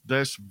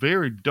 that's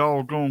very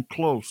doggone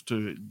close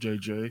to it,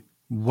 JJ.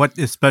 What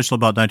is special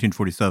about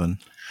 1947?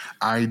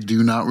 I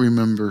do not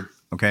remember.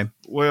 Okay.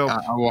 Well,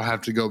 I will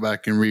have to go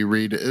back and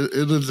reread it.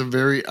 It is a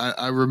very,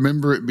 I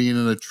remember it being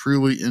a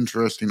truly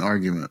interesting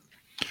argument.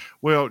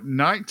 Well,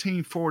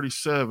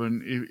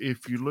 1947,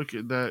 if you look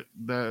at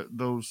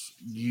those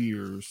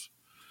years,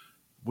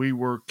 we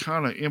were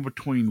kind of in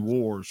between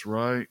wars,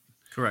 right?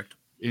 Correct.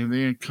 And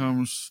then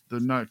comes the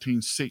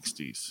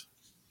 1960s.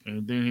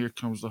 And then here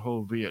comes the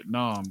whole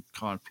Vietnam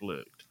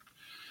conflict.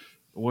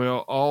 Well,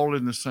 all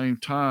in the same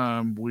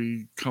time,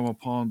 we come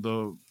upon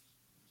the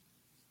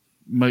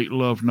make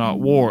love,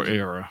 not war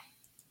era.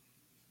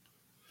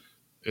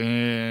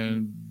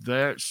 And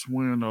that's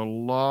when a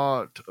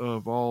lot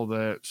of all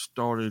that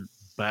started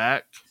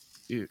back,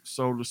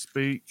 so to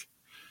speak.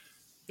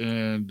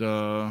 And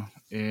a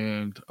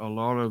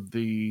lot of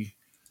the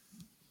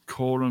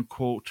quote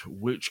unquote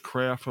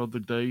witchcraft of the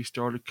day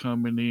started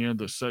coming in,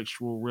 the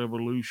sexual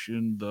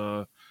revolution,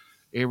 the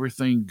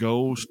everything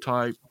goes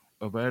type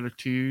of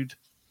attitude.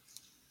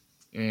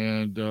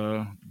 And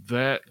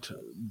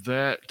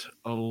that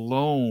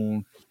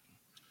alone,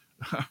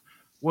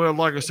 well,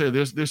 like I said,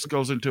 this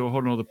goes into a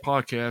whole nother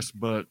podcast,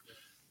 but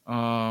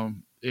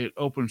it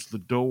opens the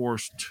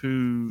doors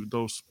to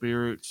those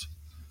spirits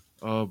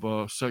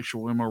of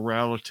sexual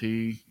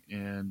immorality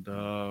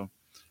and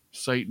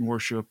Satan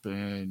worship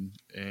and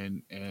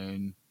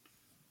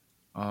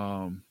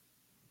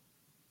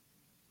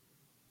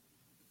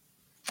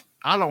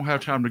I don't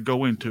have time to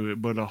go into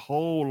it, but a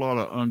whole lot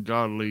of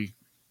ungodly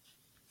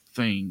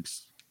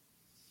things,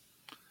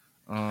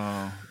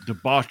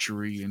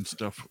 debauchery and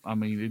stuff. I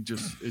mean, it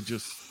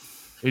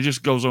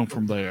just goes on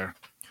from there.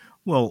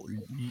 Well,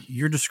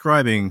 you're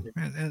describing,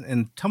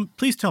 and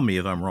please tell me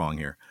if I'm wrong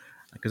here,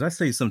 because I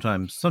say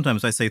sometimes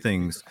I say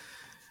things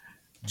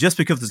just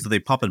because they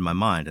pop in my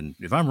mind, and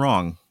if I'm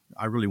wrong,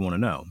 I really want to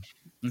know.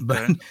 Okay.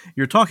 But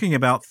you're talking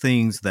about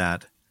things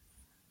that,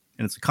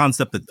 and it's a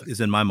concept that is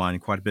in my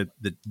mind quite a bit,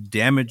 that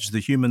damage the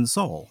human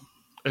soul.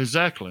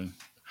 Exactly.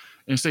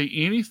 And say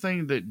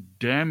anything that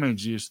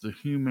damages the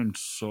human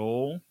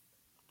soul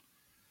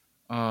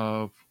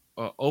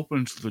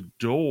opens the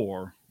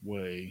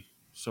doorway,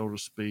 so to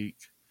speak,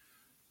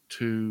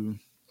 to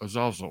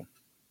Azazel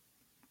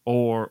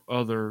or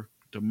other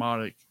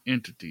demonic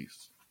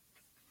entities.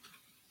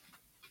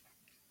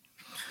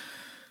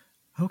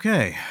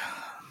 Okay.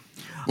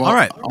 Well, all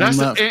right.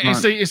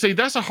 See,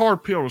 that's a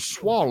hard pill to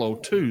swallow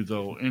too,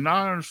 though, and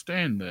I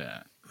understand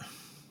that.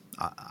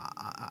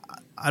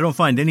 I don't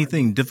find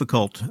anything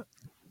difficult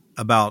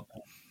about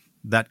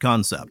that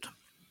concept.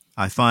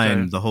 I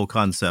find the whole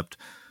concept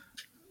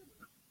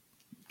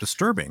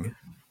disturbing,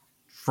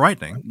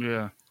 frightening.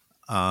 Yeah.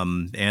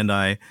 And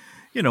I,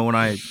 when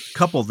I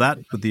couple that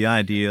with the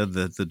idea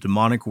that the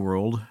demonic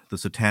world, the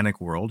satanic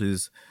world,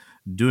 is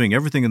doing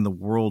everything in the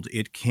world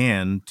it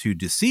can to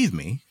deceive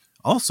me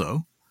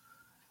also,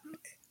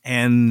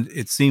 and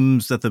it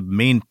seems that the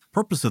main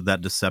purpose of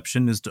that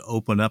deception is to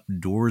open up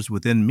doors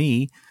within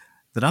me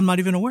that I'm not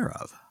even aware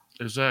of.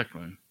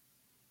 Exactly.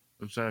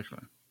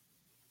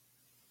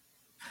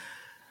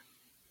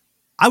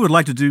 I would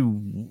like to do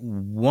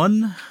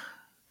one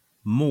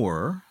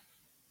more.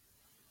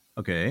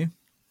 Okay.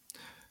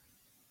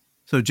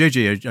 So,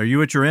 JJ, are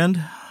you at your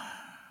end?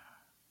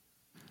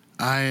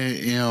 I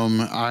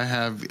am. I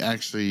have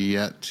actually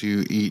yet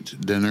to eat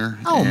dinner.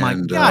 Oh, my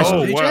gosh.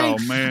 JJ. Wow,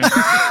 man.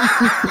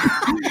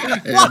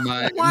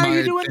 Why are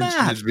you doing that? My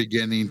attention is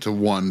beginning to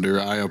wander.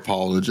 I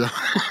apologize.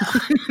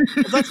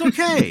 Well, that's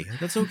okay.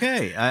 That's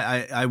okay.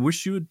 I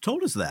wish you had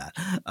told us that.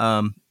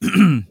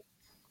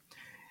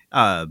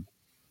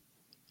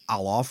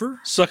 I'll offer.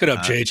 Suck it up,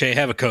 JJ.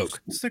 Have a Coke.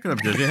 Suck it up,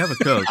 JJ. Have a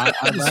Coke.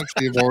 I've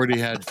actually already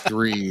had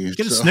 3.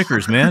 Get a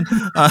Snickers, man.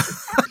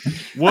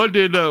 What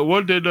did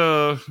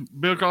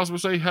Bill Cosby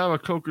say? Have a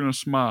Coke and a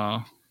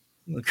smile.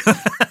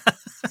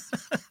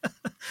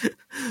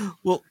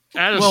 Well,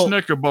 add a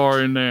Snicker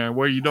bar in there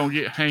where you don't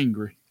get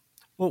hangry.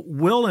 Well,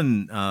 Will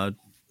and not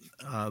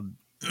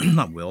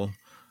Will.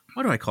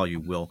 Why do I call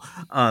you Will?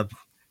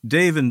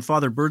 Dave and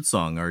Father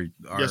Birdsong, are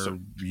yes,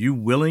 you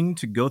willing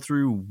to go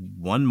through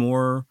one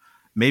more,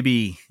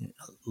 maybe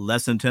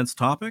less intense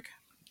topic?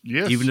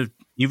 Yes. Even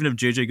if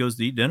JJ goes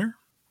to eat dinner?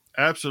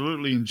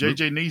 Absolutely, and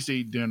JJ needs to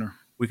eat dinner.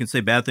 We can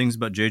say bad things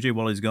about JJ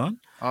while he's gone?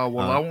 Well,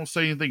 I won't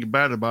say anything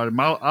bad about him.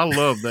 I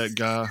love that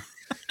guy.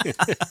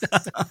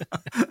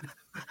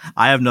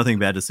 I have nothing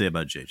bad to say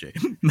about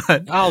JJ.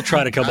 But I'll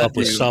try to come up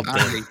with something. I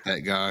hate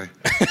that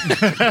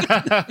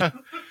guy.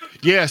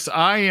 Yes,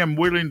 I am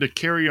willing to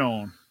carry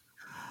on.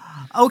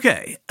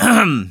 Okay.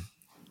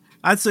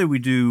 I'd say we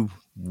do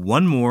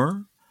one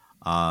more,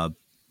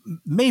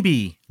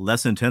 maybe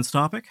less intense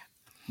topic.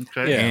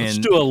 Okay. Yeah, let's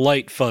do a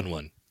light, fun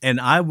one. And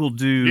I will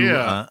do,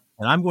 and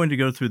I'm going to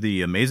go through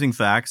the amazing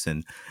facts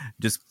and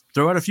just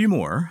throw out a few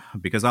more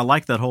because I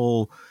like that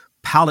whole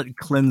palate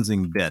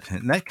cleansing bit.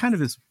 And that kind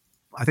of is,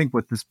 I think,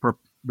 what this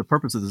the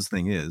purpose of this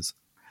thing is.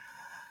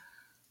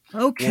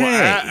 Okay.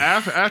 Well,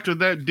 after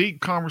that deep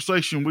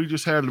conversation we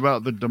just had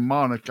about the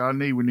demonic,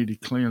 we need to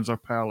cleanse our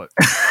palate.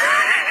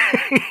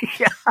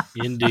 Yeah.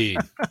 Indeed.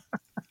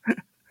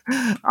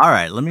 All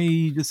right, let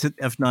me just hit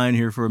F9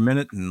 here for a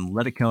minute and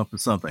let it come up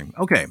with something.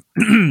 Okay.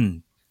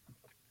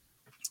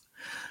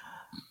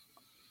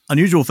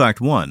 Unusual fact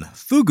 1.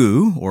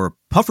 Fugu, or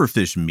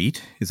pufferfish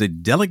meat, is a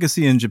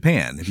delicacy in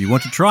Japan. If you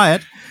want to try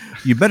it,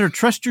 you better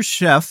trust your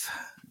chef.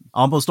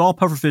 Almost all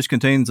pufferfish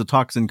contains a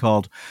toxin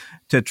called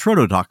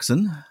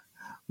tetrodotoxin,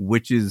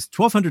 which is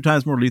 1,200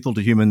 times more lethal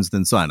to humans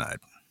than cyanide.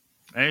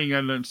 I ain't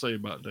got nothing to say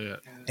about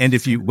that. And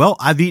if you,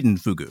 I've eaten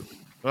fugu.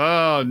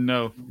 Oh,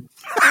 no.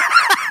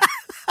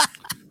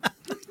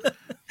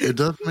 It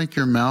does make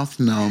your mouth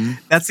numb.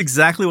 That's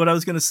exactly what I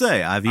was going to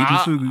say. I've eaten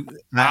fugu.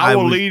 I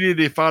will eat it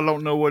if I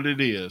don't know what it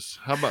is.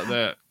 How about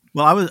that?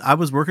 Well, I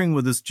was working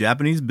with this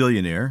Japanese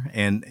billionaire,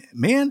 and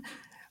man,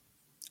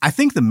 I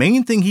think the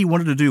main thing he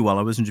wanted to do while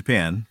I was in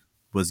Japan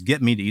was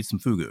get me to eat some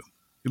fugu.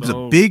 It was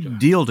a big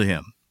deal to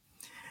him.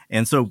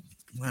 And so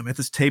I'm at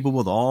this table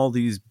with all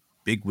these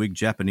bigwig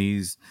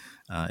Japanese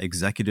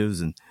executives,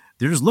 and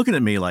they're just looking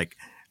at me like,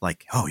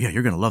 oh yeah,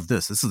 you're going to love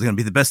this. This is going to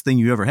be the best thing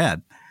you ever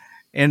had.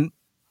 And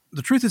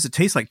the truth is, it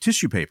tastes like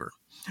tissue paper.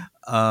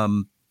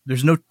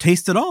 There's no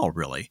taste at all,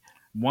 really.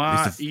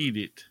 Why eat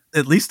it?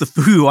 At least the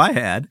fugu I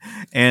had.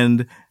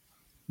 And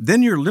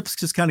then your lips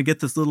just kind of get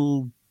this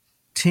little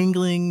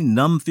tingling,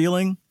 numb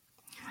feeling.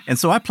 And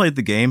so I played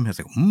the game. I was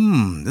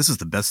like, this is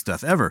the best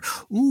stuff ever.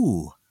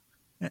 Ooh.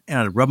 And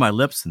I rubbed my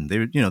lips, and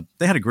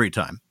they had a great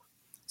time.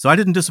 So I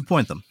didn't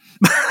disappoint them.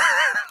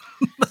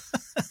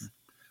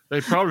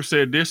 They probably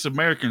said, this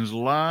American's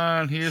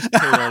lying his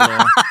tail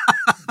off.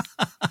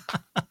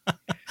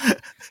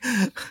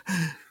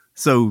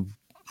 So,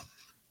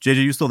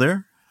 JJ, you still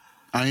there?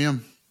 I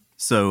am.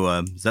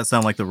 So, does that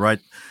sound like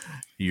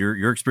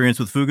your experience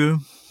with fugu?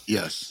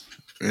 Yes.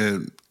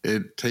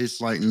 It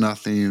tastes like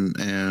nothing,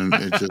 and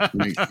it just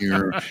makes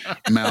your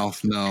mouth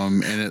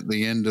numb. And at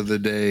the end of the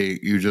day,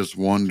 you just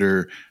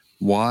wonder,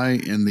 why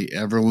in the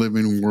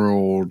ever-living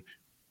world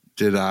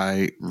did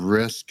I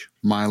risk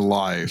my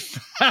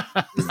life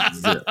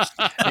with this?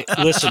 Hey,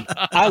 listen,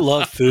 I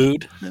love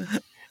food,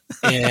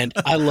 and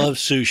I love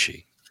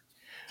sushi.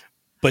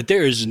 But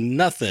there is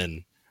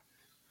nothing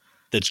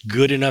that's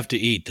good enough to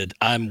eat that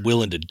I'm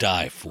willing to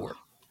die for.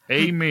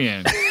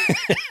 Amen.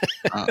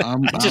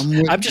 I'm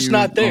just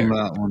not there.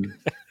 That one.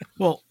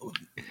 Well,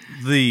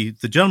 the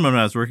gentleman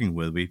I was working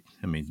with,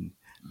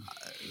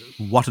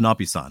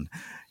 Watanabe-san,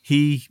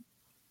 he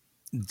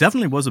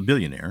definitely was a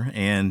billionaire,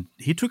 and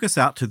he took us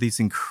out to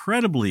these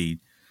incredibly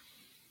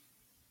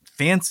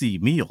fancy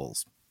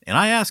meals. And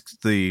I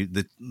asked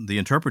the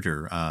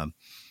interpreter,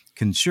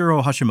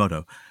 Kenshiro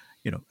Hashimoto,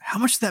 how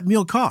much did that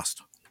meal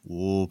cost?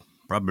 Oh,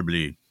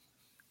 probably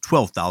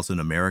 12,000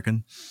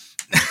 American.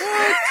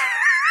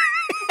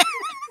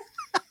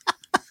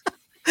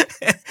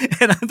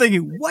 And I'm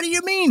thinking, what do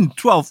you mean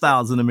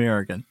 12,000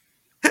 American?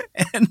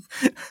 And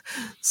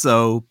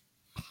so,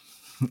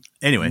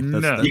 anyway,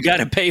 you got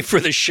to pay for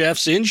the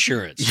chef's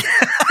insurance.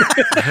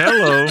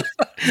 Hello.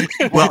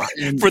 Well,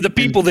 for the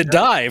people that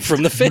die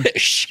from the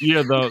fish.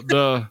 Yeah,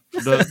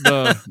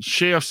 the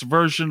chef's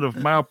version of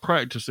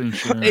malpractice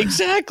insurance.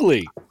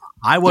 Exactly.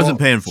 I wasn't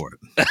paying for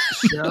it.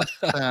 Chefs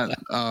that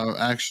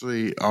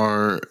actually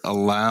are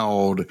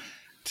allowed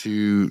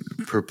to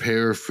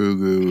prepare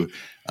fugu,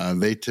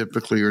 they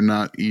typically are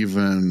not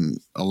even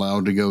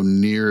allowed to go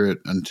near it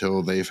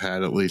until they've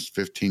had at least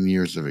 15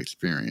 years of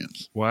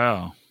experience.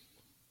 Wow.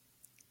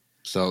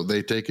 So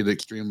they take it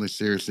extremely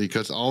seriously,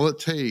 because all it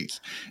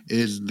takes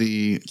is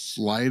the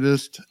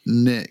slightest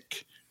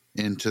nick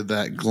into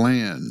that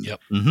gland,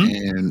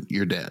 and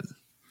you're dead.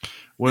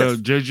 Well,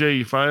 yes.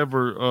 JJ, if I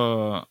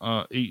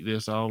ever eat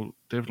this, I'll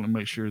definitely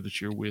make sure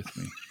that you're with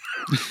me.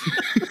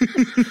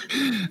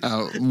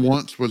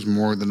 Once was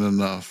more than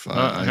enough.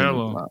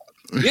 Hello.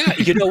 Yeah,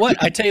 you know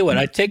what? I tell you what.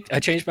 I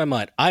changed my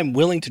mind. I'm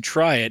willing to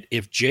try it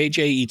if JJ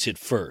eats it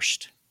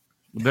first.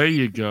 There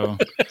you go.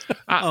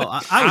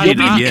 I would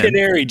eat it again.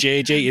 Canary,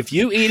 JJ. If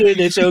you eat it,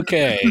 it's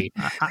okay.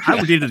 I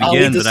would eat it again. I'll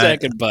eat the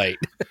second bite.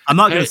 I'm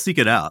not going to seek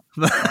it out.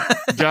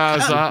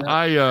 Guys,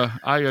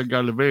 I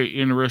got a very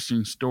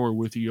interesting story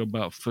with you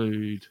about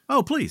food.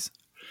 Oh, please.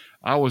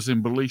 I was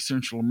in Belize,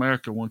 Central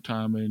America one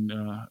time, and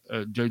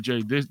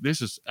JJ,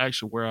 this is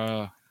actually where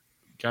I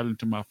got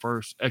into my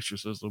first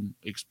exorcism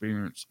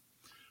experience.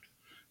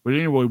 But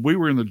anyway, we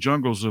were in the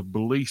jungles of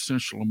Belize,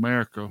 Central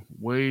America,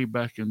 way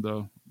back in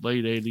the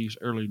late 80s,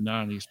 early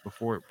 90s,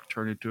 before it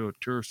turned into a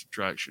tourist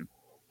attraction.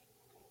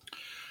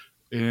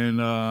 And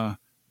I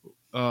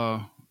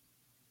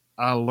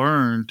I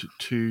learned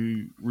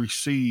to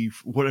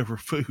receive whatever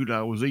food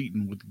I was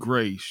eating with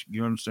grace.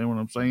 You understand what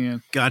I'm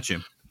saying? Gotcha.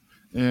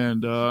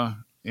 And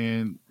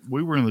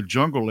we were in the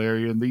jungle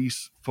area, and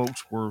these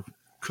folks were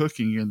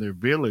cooking in their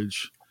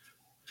village,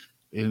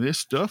 and this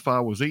stuff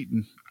I was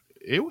eating,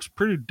 it was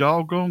pretty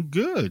doggone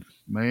good,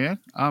 man.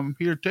 I'm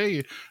here to tell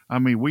you. I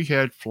mean, we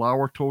had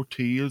flour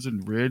tortillas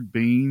and red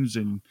beans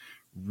and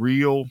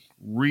real,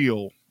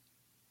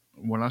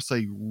 when I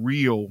say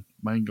real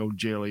mango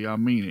jelly, I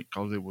mean it,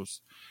 because it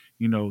was,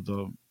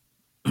 the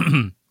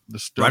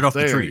stuff right off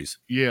there. the trees.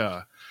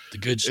 Yeah. The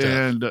good stuff.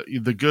 And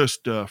the good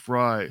stuff,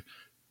 right.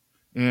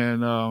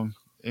 And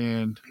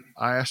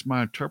I asked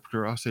my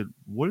interpreter, I said,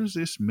 what is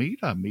this meat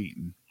I'm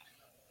eating?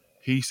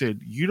 He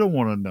said, you don't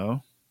want to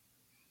know.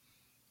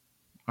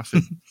 I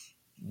said,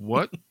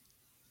 what?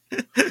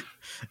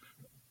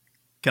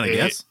 Can I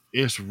guess?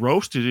 It's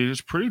roasted and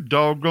it's pretty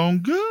doggone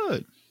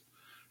good.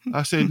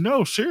 I said,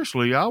 no,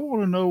 seriously, I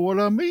want to know what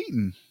I'm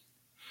eating.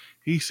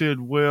 He said,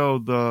 well,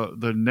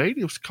 the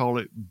natives call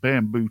it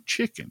bamboo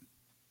chicken.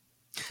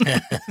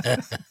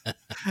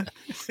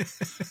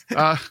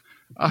 I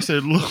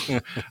said,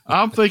 look,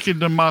 I'm thinking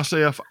to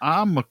myself,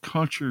 I'm a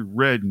country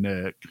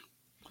redneck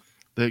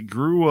that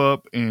grew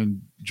up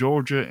in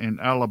Georgia and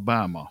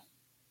Alabama.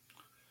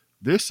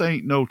 This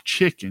ain't no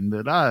chicken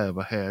that I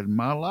ever had in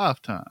my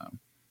lifetime.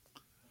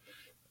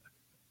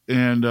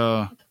 And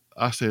I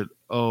said,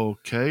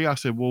 okay. I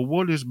said, well,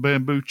 what is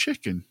bamboo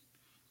chicken?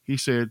 He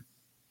said,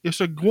 it's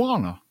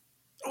iguana.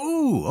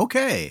 Ooh,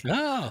 okay.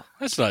 Oh,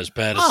 that's not as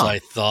bad as I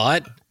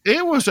thought.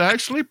 It was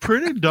actually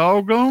pretty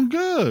doggone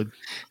good.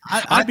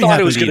 I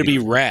thought it was going to be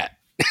rat.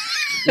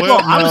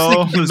 Well, I was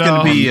thinking it was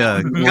going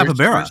to be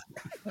capybara.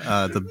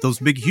 Those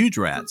big, huge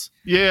rats.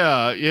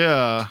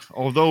 Yeah.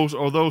 Or those.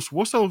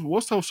 What's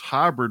those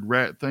hybrid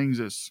rat things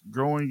that's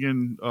growing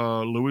in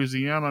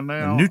Louisiana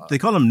now? They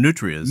call them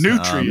nutrias.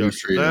 Nutria.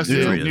 That's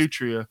it.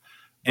 Nutria.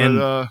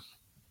 But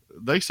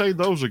they say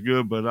those are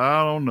good, but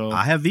I don't know.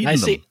 I have eaten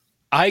them.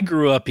 I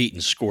grew up eating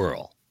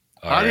squirrel.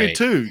 I did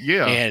too.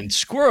 Yeah. And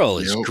squirrel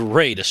is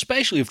great,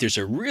 especially if there's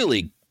a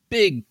really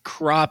big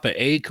crop of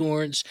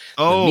acorns.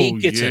 The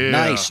meat gets a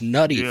nice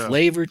nutty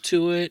flavor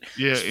to it.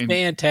 Yeah, it's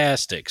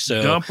fantastic.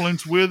 So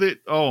dumplings with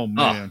it. Oh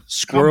man,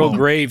 squirrel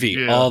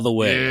gravy all the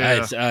way.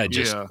 I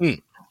just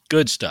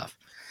good stuff.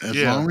 As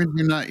long as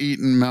you're not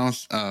eating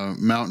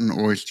mountain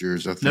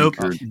oysters, I think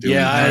you're doing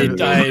I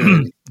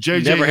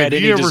JJ, never had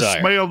any you ever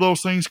desire. smell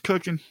those things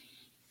cooking?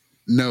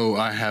 No,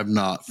 I have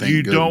not.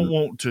 You don't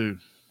want to.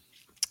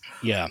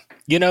 Yeah.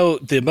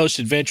 The most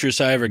adventurous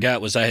I ever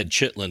got was I had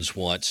chitlins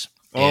once.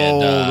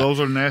 And, those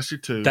are nasty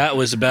too. That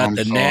was about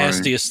the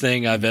nastiest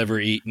thing I've ever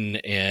eaten.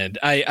 And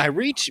I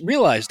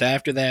realized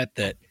after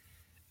that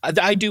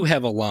I do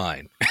have a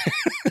line.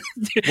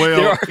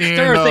 Well,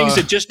 there are things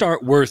that just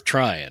aren't worth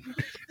trying.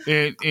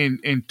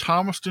 In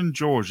Thomaston,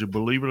 Georgia,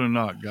 believe it or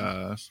not,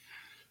 guys,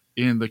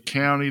 in the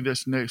county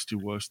that's next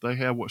to us, they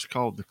have what's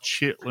called the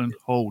Chitlin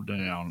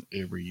Hoedown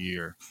every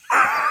year.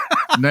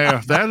 Now,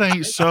 if that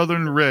ain't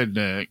Southern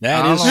redneck,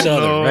 that is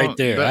Southern right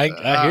there.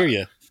 I hear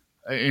you.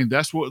 And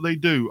that's what they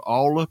do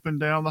all up and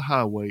down the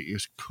highway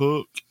is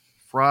cook,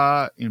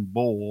 fry, and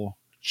boil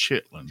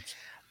chitlins.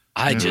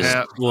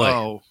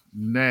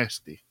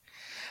 Nasty.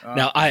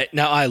 Now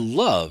I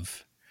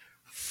love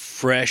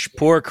fresh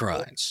pork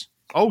rinds.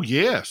 Oh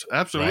yes,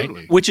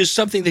 absolutely. Right? Which is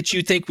something that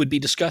you think would be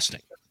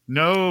disgusting.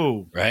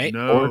 No, right?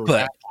 No,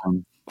 but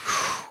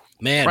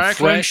man, cracklin',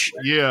 fresh.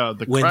 Yeah,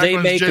 when they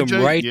make them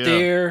right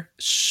there,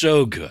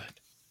 so good.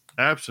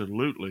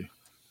 Absolutely.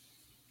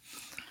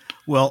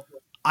 Well,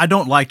 I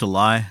don't like to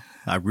lie.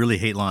 I really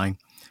hate lying,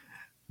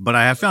 but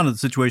I have found a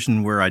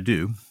situation where I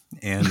do,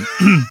 and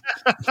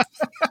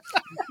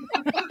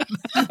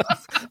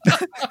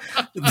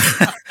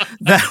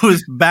that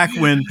was back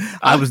when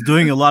I was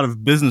doing a lot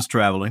of business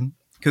traveling.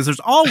 Because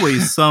there's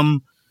always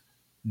some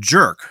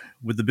jerk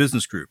with the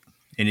business group,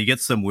 and you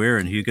get somewhere,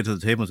 and you get to the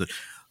table and say,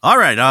 "All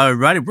right,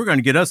 we're going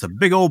to get us a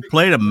big old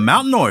plate of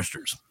mountain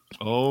oysters."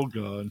 Oh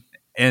God!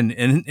 And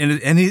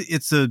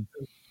it's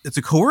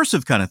a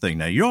coercive kind of thing.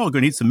 Now you're all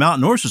going to eat some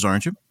mountain oysters,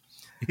 aren't you?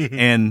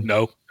 And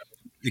no,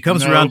 it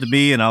comes around to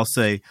me, and I'll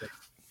say,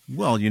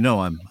 "Well,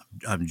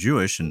 I'm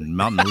Jewish, and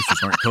mountain oysters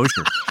aren't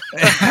kosher."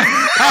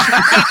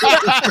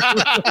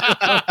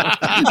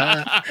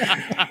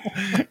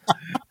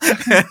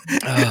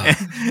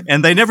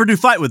 And they never do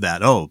fight with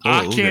that.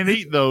 I can't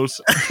eat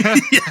those.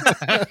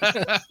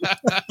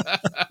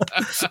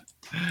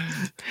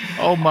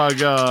 Oh my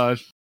God.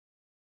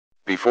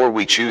 Before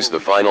we choose the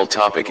final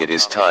topic, it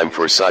is time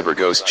for Cyber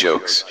Ghost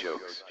jokes.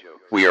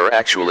 We are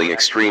actually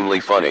extremely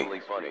funny.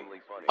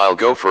 I'll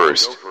go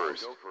first.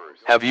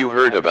 Have you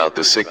heard about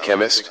the sick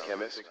chemist?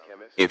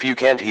 If you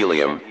can't heal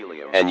him,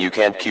 and you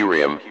can't cure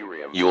him,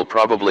 you'll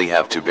probably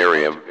have to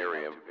bury him.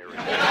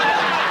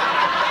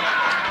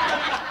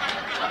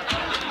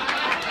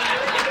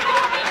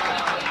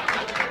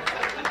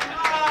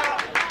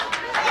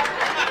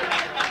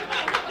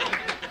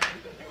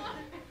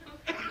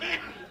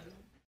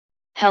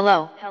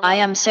 Hello, I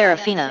am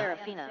Serafina.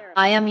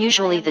 I am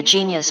usually the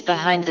genius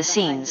behind the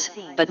scenes,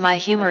 but my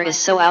humor is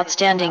so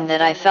outstanding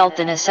that I felt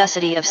the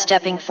necessity of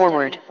stepping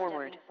forward.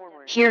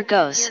 Here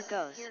goes.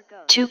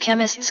 Two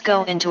chemists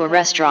go into a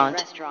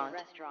restaurant.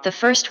 The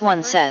first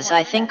one says,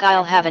 I think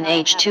I'll have an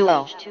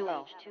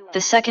H2O.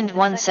 The second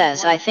one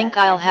says, I think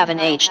I'll have an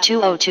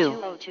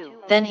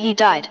H2O2. Then he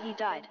died.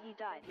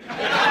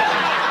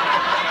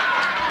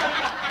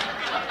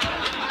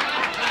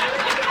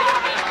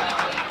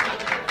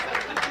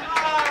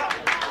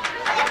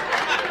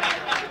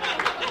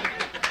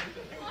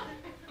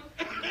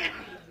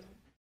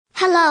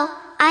 Hello,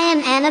 I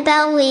am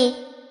Annabelle Lee.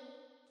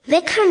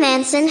 Vic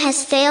Hermanson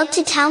has failed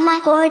to tell my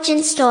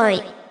origin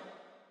story.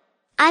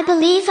 I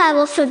believe I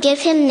will forgive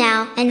him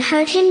now and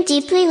hurt him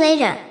deeply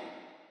later.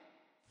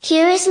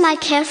 Here is my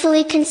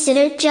carefully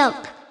considered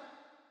joke.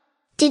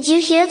 Did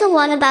you hear the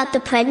one about the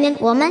pregnant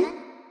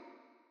woman?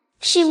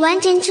 She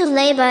went into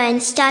labor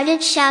and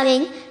started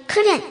shouting,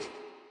 couldn't,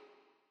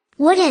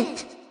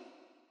 wouldn't,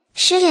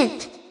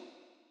 shouldn't,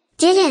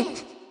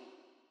 didn't,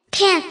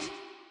 can't.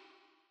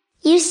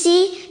 You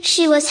see,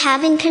 she was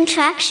having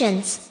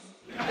contractions.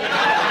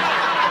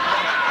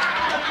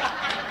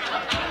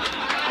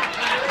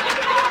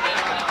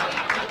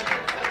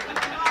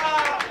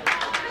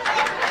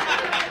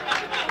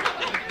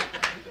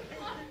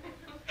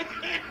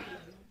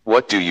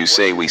 What do you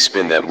say we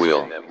spin that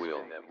wheel?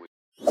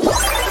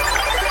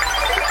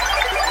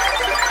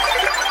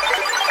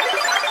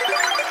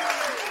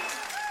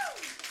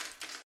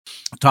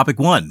 Topic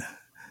 1.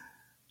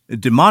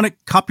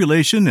 Demonic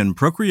copulation and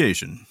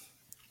procreation.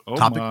 Oh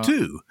Topic my.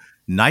 2.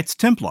 Knights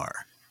Templar.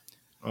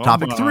 Oh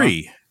Topic my.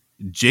 3.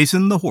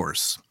 Jason the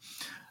Horse.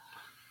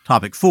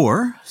 Topic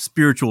 4.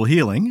 Spiritual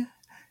healing.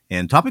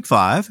 And topic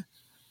 5.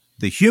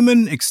 The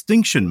human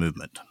extinction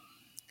movement.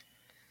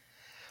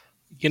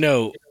 You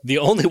know, the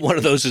only one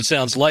of those that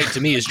sounds light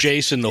to me is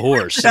Jason the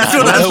Horse. That's I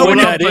don't know what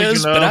I'm that is,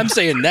 thinking but of. I'm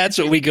saying that's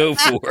what we go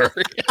for.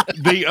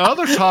 The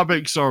other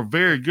topics are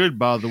very good,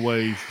 by the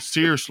way.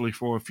 Seriously,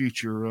 for a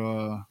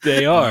future.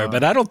 They are,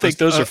 but I don't think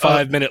those are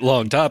 5-minute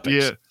long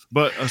topics. Yeah,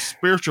 but a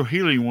spiritual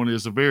healing one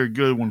is a very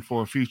good one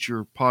for a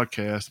future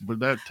podcast, but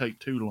that'd take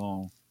too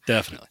long.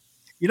 Definitely.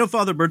 You know,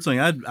 Father Birdsong,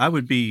 I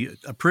would be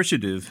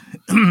appreciative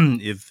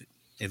if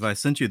I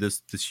sent you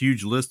this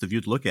huge list, if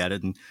you'd look at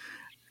it and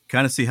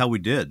kind of see how we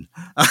did.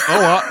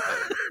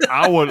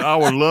 I would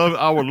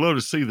love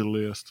to see the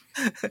list.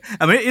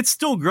 I mean, it's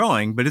still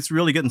growing, but it's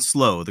really getting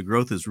slow. The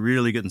growth is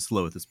really getting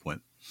slow at this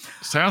point.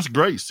 Sounds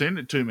great. Send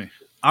it to me.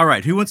 All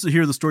right. Who wants to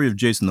hear the story of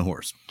Jason the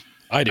Horse?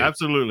 I do.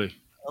 Absolutely.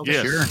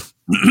 Yes. Sure.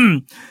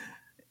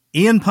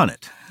 Ian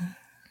Punnett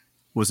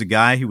was a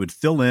guy who would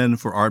fill in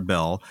for Art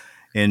Bell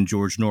and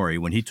George Norrie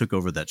when he took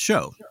over that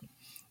show.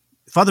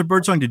 Father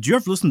Birdsong, did you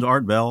ever listen to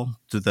Art Bell,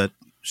 to that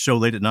show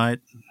late at night?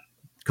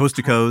 Coast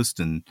to Coast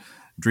and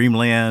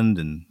Dreamland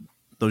and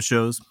those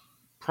shows?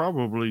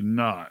 Probably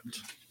not.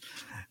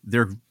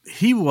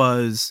 He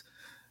was,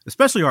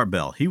 especially Art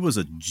Bell, he was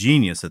a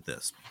genius at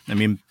this. I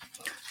mean,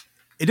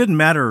 it didn't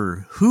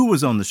matter who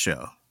was on the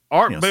show.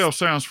 Art Bell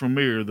sounds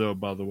familiar, though,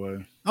 by the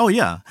way. Oh,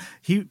 yeah.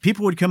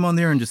 People would come on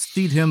there and just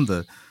feed him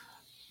the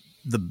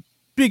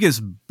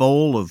biggest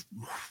bowl of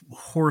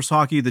horse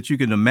hockey that you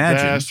can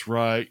imagine. That's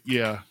right,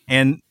 yeah.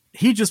 And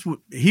he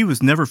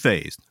was never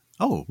fazed.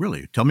 Oh,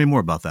 really? Tell me more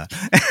about that.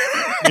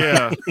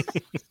 Yeah.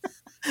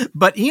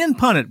 But Ian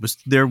Punnett was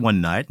there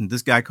one night, and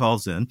this guy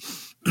calls in,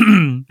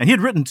 and he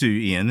had written to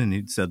Ian, and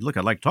he said, "Look,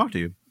 I'd like to talk to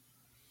you."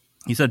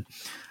 He said,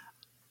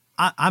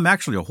 "I'm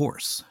actually a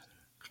horse.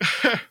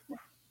 Okay.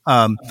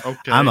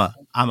 I'm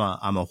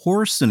a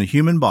horse in a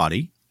human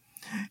body,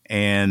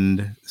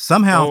 and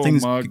somehow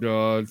things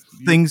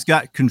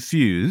got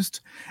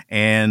confused,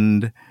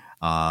 and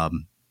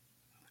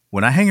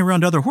when I hang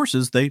around other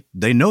horses, they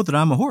know that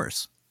I'm a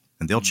horse,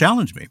 and they'll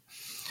challenge me."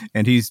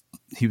 And he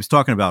was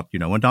talking about,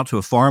 went out to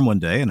a farm one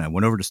day, and I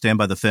went over to stand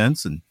by the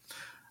fence, and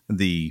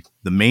the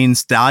main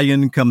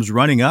stallion comes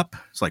running up.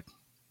 It's like,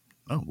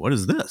 oh, what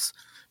is this?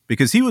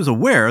 Because he was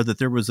aware that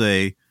there was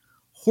a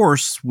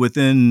horse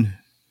within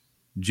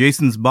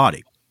Jason's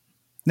body.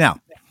 Now,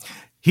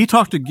 he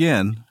talked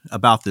again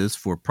about this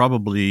for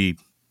probably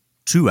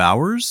 2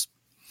 hours.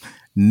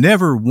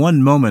 Never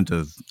one moment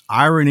of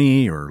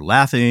irony or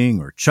laughing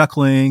or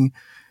chuckling.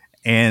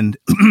 And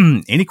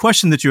any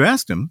question that you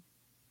asked him,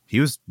 he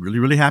was really,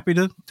 really happy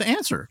to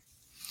answer.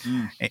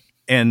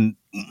 And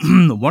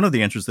one of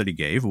the answers that he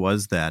gave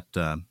was that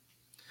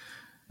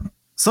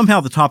somehow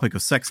the topic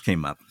of sex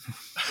came up.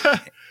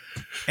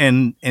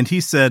 and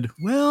he said,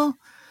 well,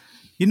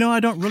 I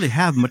don't really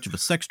have much of a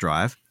sex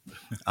drive.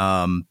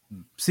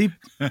 See,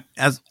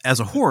 as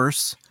a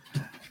horse,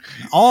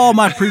 all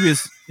my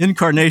previous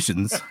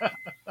incarnations,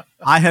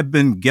 I have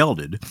been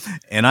gelded,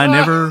 and I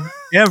never,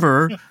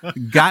 ever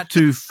got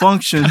to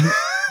function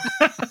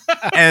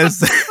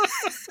as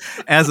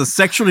a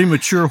sexually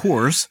mature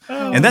horse.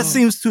 And that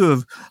seems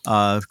to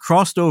have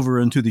crossed over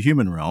into the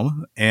human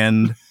realm.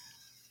 And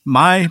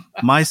my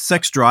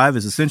sex drive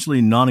is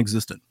essentially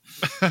non-existent.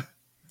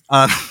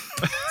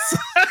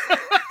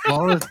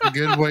 Well, it's a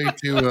good way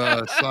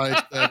to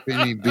sidestep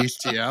any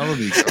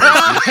bestiality.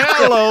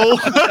 Hello.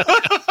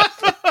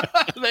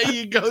 There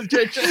you go,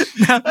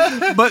 JJ. Now,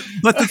 but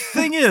the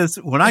thing is,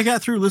 when I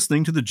got through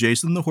listening to the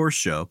Jason the Horse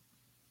show,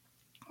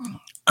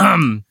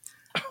 in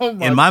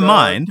my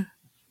mind,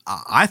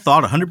 I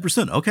thought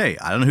 100%. Okay,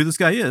 I don't know who this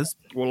guy is.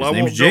 Well, His I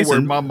name's won't Jason. know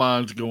where my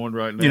mind's going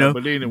right now.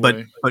 But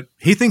anyway, but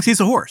he thinks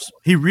he's a horse.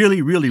 He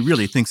really, really,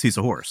 really thinks he's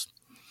a horse.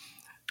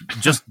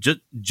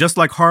 Just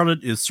like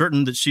Harlot is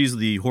certain that she's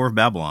the whore of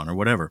Babylon or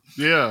whatever.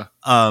 Yeah.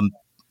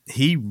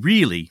 He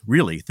really,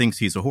 really thinks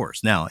he's a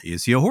horse. Now,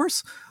 is he a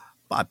horse?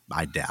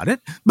 I doubt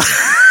it.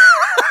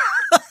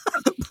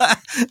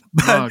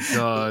 Oh,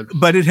 God.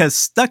 But it has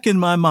stuck in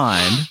my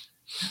mind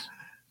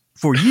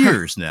for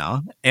years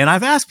now. And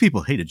I've asked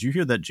people, hey, did you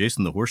hear that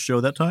Jason the Horse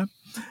show that time?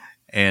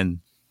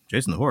 And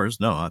Jason the Horse,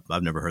 no,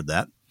 I've never heard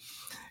that.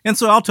 And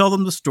so I'll tell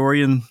them the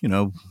story, and,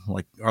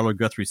 like Arlo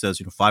Guthrie says,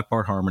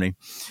 5-part harmony.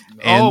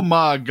 And oh,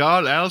 my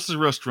God, Alice's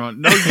Restaurant.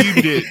 No,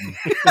 you didn't.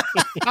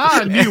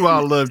 I knew I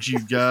loved you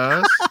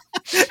guys.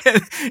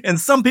 and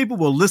some people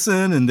will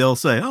listen, and they'll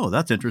say, oh,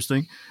 that's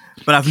interesting.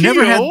 But I've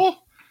never had...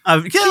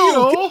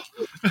 Kill.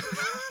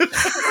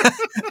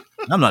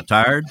 I'm not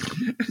tired.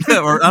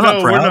 Or I'm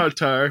not proud. We're not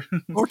tired.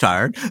 Or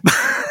tired.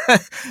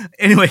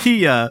 Anyway,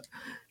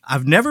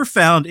 I've never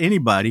found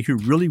anybody who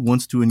really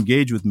wants to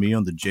engage with me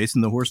on the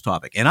Jason the Horse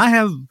topic. And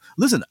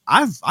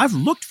I've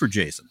looked for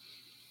Jason.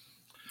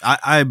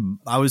 I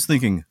was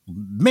thinking,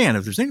 man,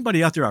 if there's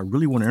anybody out there I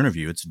really want to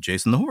interview, it's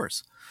Jason the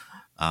Horse.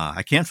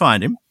 I can't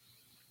find him.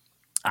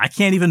 I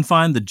can't even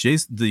find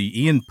the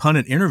Ian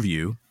Punnett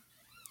interview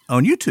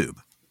on YouTube.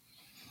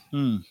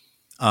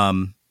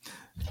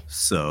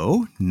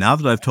 So now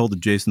that I've told the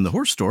Jason the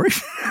Horse story,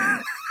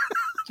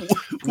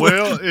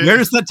 where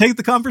does that take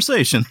the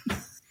conversation?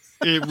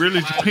 It really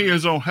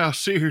depends on how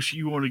serious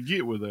you want to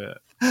get with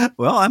that.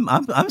 Well,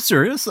 I'm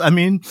serious. I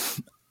mean,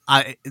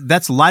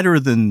 that's lighter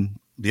than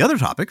the other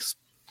topics.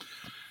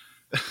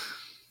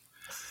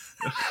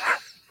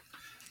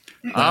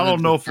 I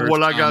don't know if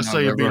what I got to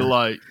say would be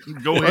light.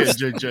 Go ahead,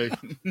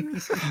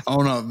 JJ. Oh,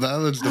 no, that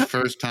was the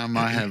first time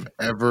I have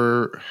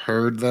ever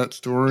heard that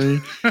story.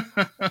 And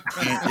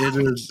it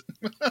is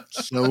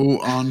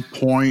so on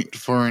point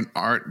for an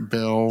Art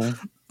Bell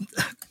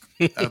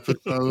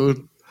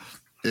episode.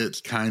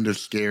 It's kind of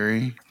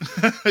scary.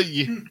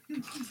 Yeah.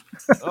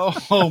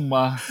 Oh,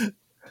 my.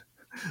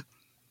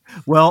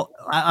 Well,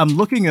 I'm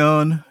looking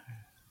on.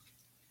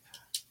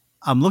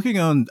 Oh,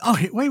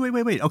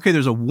 wait. Okay,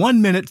 there's a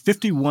 1 minute,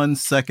 51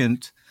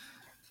 second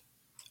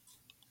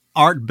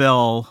Ian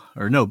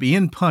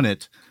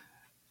Punnett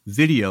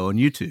video on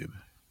YouTube.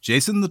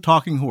 Jason the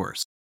Talking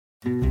Horse.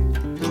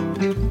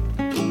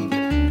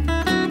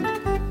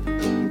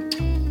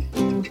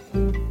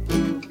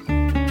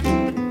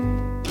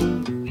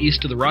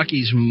 East of the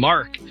Rockies,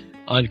 Mark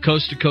on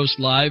Coast to Coast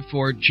Live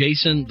for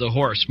Jason the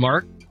Horse.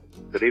 Mark?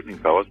 Good evening,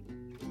 fellas.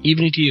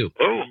 Evening to you.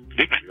 Oh,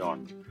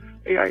 evening.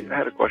 Hey, I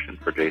had a question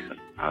for Jason.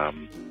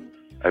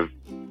 I've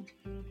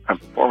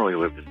formerly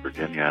lived in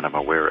Virginia, and I'm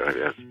aware,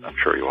 as I'm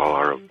sure you all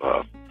are, of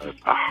a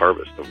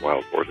harvest of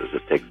wild horses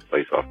that takes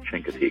place off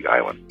Chincoteague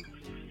Island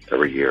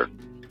every year.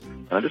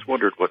 And I just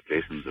wondered what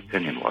Jason's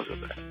opinion was of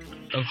that.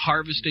 Of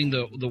harvesting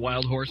the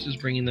wild horses,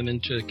 bringing them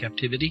into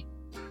captivity?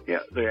 Yeah,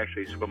 they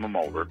actually swim them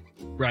over.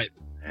 Right.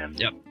 And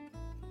yep.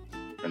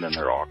 And then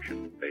they're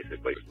auctioned,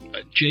 basically.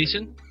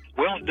 Jason?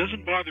 Well, it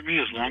doesn't bother me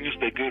as long as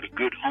they go to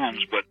good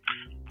homes, but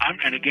I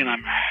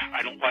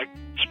don't like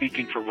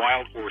speaking for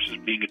wild horses,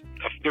 being a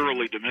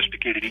thoroughly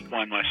domesticated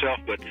equine myself,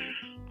 but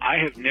I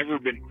have never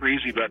been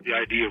crazy about the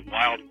idea of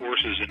wild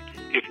horses, and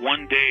if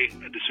one day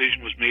a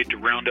decision was made to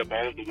round up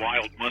all of the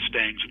wild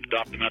Mustangs and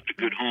adopt them out to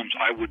good homes,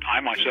 I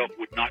myself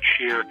would not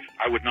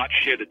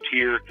shed a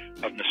tear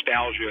of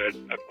nostalgia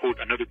at, quote,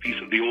 another piece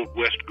of the Old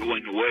West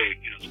going away,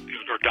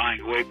 or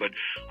dying away, but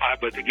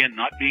again,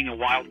 not being a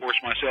wild horse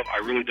myself, I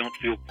really don't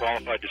feel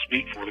qualified to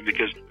speak for them,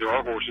 because there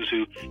are horses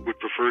who would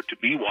prefer to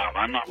be wild.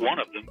 I'm not one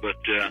of them, but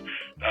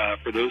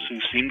for those who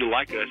seem to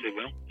like it, I say,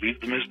 well, leave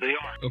them as they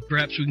are. Well,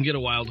 perhaps we can get a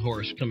wild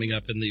horse coming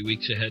up in the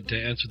weeks ahead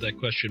to answer that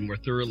question more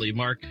thoroughly.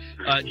 Mark,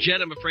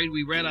 Jed, I'm afraid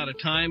we ran out of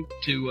time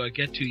to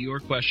get to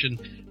your question,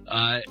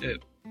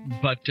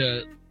 but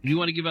do you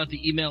want to give out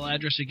the email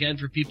address again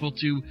for people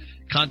to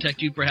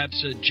contact you?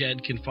 Perhaps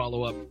Jed can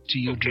follow up to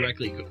you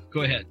directly.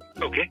 Go ahead.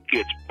 Okay,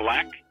 it's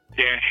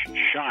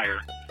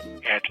black-shire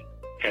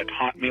at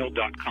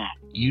hotmail.com.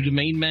 You the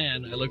main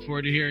man. I look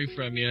forward to hearing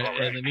from you.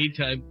 Right. In the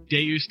meantime,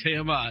 Deus te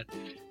amat,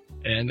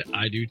 and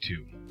I do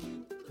too.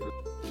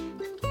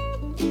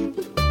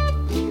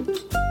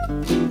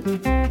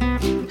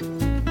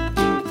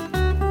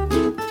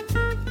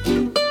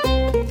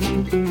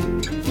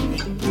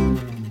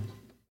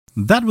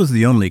 That was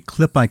the only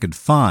clip I could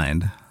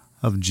find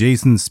of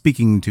Jason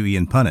speaking to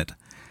Ian Punnett.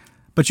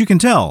 But you can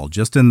tell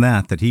just in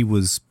that there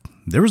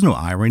was no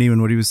irony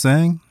in what he was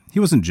saying. He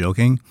wasn't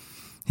joking.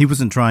 He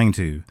wasn't trying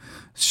to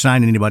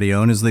shine anybody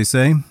on, as they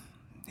say.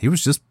 He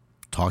was just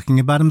talking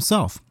about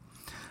himself.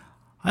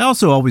 I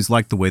also always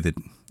liked the way that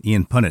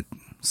Ian Punnett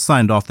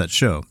signed off that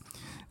show.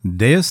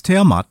 Deus te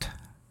amat,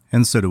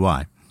 and so do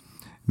I,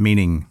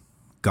 meaning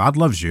God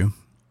loves you,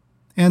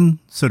 and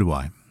so do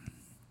I.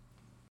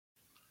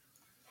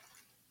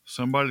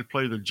 Somebody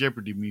play the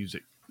Jeopardy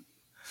music.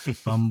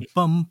 Bum,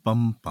 bum,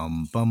 bum,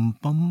 bum, bum,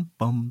 bum,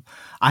 bum.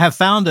 I have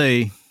found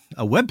a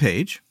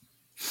webpage.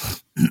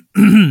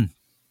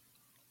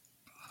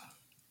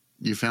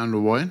 You found a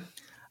what?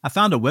 I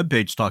found a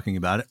webpage talking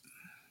about it.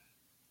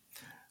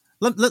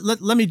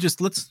 Let me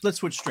just let's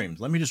switch streams.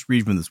 Let me just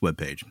read from this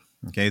webpage.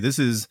 Okay, this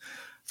is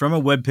from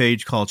a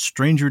webpage called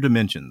Stranger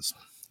Dimensions.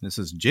 This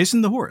is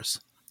Jason the Horse.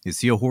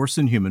 Is he a horse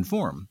in human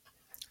form?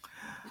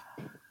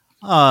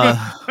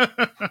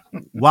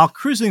 While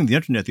cruising the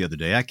internet the other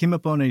day, I came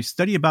upon a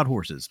study about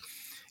horses.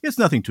 It's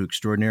nothing too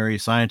extraordinary.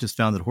 Scientists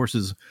found that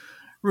horses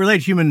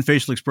relate human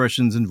facial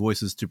expressions and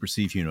voices to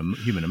perceive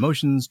human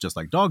emotions, just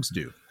like dogs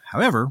do.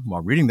 However,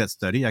 while reading that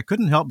study, I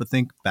couldn't help but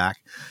think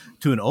back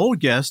to an old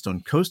guest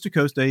on Coast to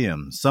Coast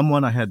AM,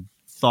 someone I hadn't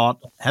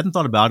thought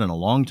about in a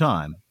long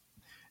time,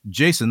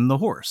 Jason the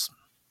Horse.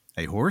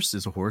 A horse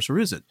is a horse, or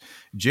is it?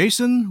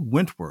 Jason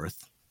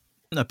Wentworth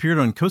appeared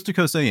on Coast to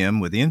Coast AM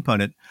with Ian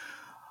Punnett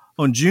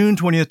on June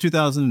 20th,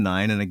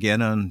 2009, and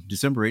again on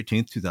December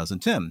 18th,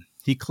 2010.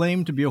 He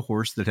claimed to be a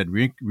horse that had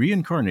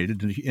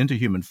reincarnated into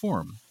human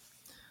form.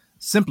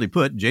 Simply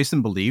put,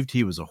 Jason believed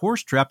he was a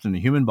horse trapped in a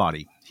human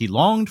body. He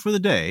longed for the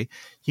day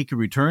he could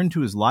return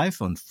to his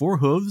life on four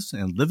hooves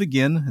and live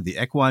again the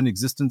equine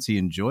existence he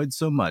enjoyed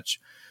so much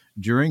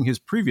during his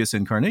previous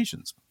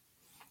incarnations.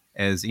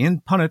 As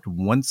Ian Punnett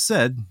once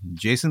said,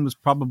 Jason was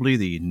probably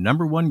the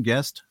number one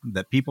guest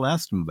that people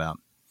asked him about.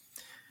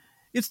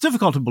 It's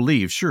difficult to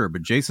believe, sure,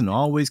 but Jason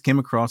always came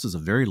across as a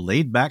very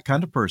laid-back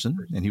kind of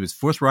person, and he was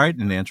forthright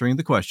in answering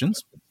the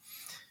questions.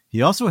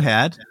 He also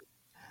had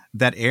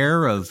that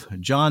air of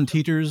John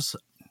Teeter's,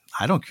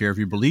 I don't care if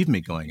you believe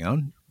me, going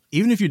on.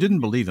 Even if you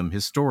didn't believe him,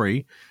 his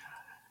story,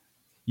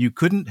 you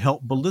couldn't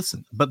help but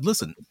listen.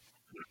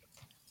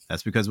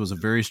 That's because it was a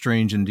very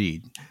strange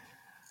indeed.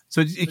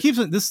 So it keeps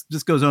this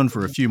goes on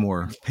for a few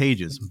more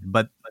pages,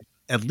 but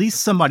at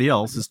least somebody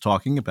else is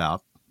talking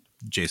about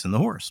Jason the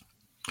Horse.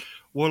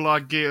 Well, I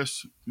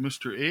guess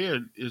Mr.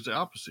 Ed is the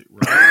opposite,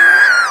 right?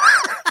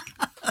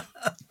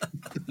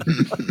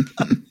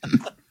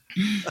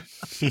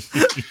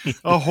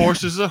 A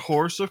horse is a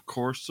horse, of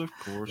course.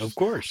 Of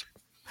course.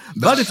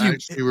 But if you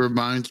actually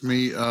reminds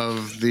me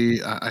of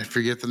I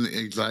forget the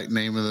exact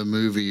name of the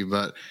movie,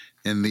 but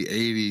in the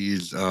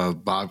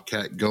 80s,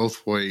 Bobcat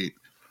Goldthwait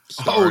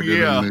starred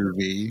in a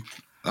movie,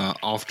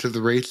 Off to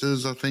the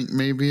Races, I think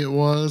maybe it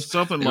was.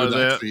 Something like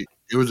that.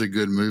 It was a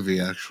good movie,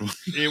 actually.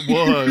 It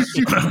was.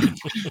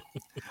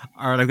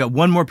 All right, I've got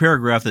one more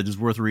paragraph that is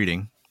worth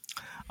reading.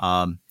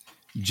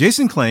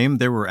 Jason claimed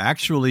there were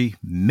actually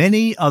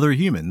many other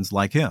humans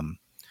like him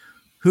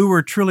who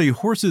were truly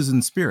horses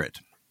in spirit.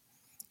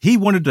 He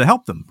wanted to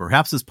help them,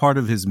 perhaps as part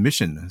of his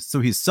mission,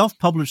 so he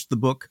self-published the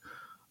book,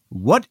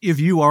 What If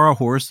You Are a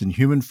Horse in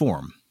Human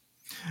Form?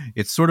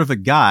 It's sort of a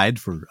guide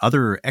for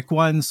other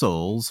equine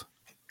souls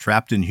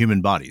trapped in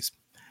human bodies.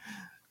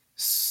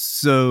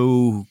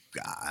 So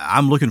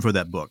I'm looking for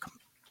that book.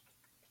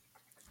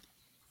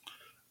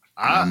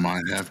 I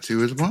might have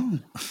to as well.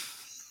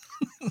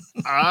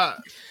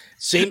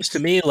 Seems to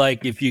me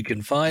like if you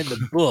can find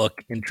the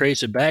book and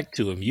trace it back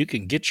to him, you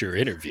can get your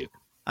interview.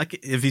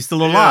 If he's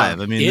still alive.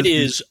 Yeah. I mean, it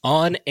is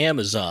on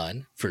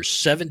Amazon for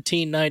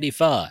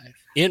 $17.95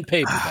 in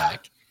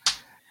paperback.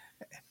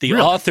 The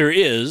author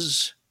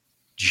is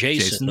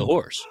Jason the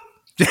Horse.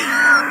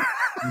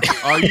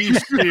 Are you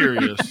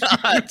serious?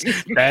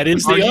 That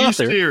is the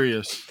author. Are you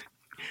serious?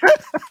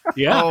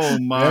 Yeah. Oh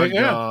my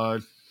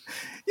God.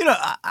 You know,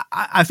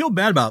 I feel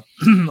bad about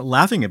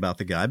laughing about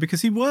the guy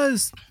because he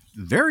was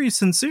very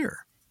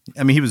sincere.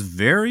 I mean, he was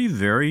very,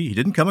 he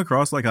didn't come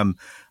across like I'm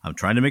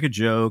trying to make a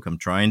joke. I'm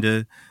trying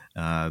to,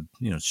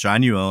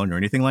 shine you on or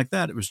anything like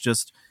that. It was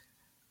just,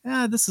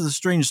 this is a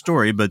strange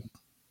story, but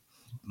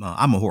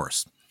I'm a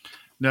horse.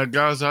 Now,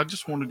 guys, I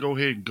just want to go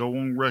ahead and go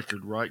on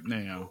record right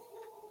now.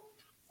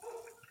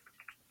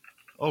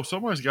 Oh,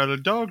 somebody's got a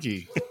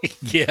doggy.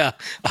 Yeah,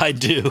 I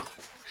do.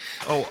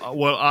 Oh,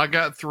 well, I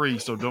got 3,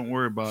 so don't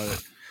worry about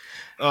it.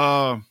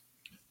 I'm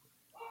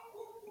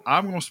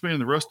going to spend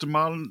the rest of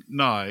my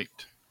night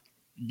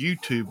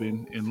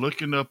YouTubing and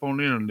looking up on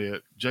the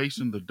internet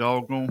Jason the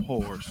doggone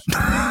horse.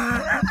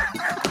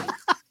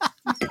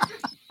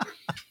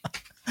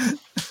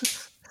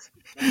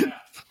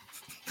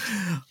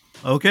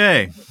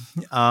 Okay.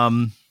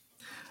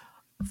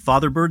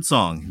 Father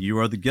Birdsong, you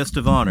are the guest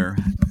of honor.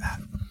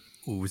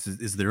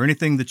 Is there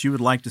anything that you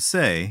would like to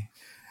say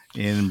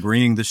in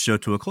bringing this show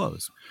to a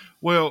close?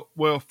 Well,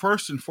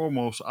 first and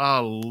foremost, I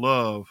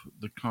love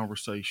the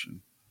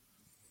conversation.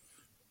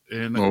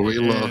 And we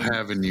love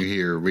having you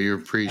here. We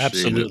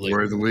appreciate it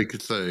more than we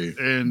could say.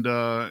 And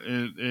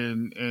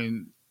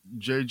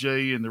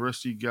JJ and the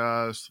rest of you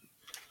guys,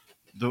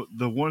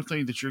 the one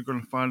thing that you're going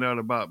to find out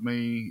about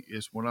me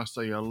is when I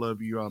say I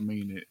love you, I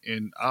mean it.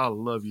 And I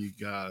love you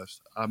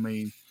guys. I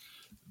mean,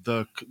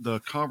 the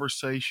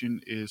conversation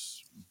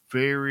is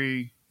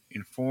very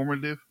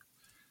informative.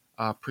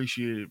 I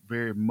appreciate it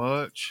very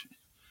much.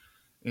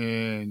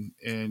 And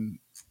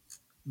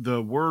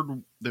the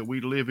world that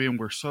we live in,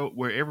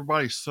 where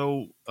everybody's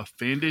so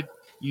offended.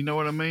 You know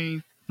what I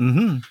mean?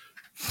 Mm-hmm.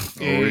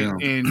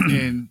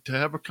 And to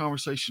have a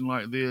conversation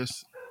like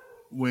this,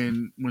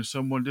 when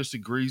someone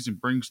disagrees and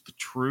brings the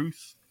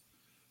truth,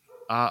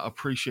 I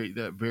appreciate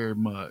that very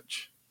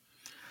much.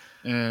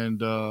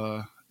 And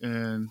I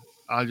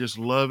just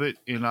love it.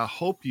 And I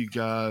hope you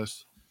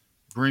guys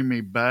bring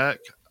me back.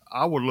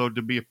 I would love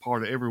to be a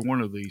part of every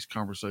one of these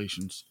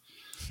conversations.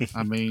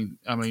 I mean,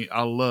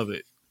 I love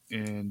it.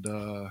 And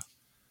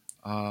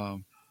I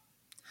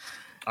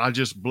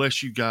just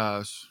bless you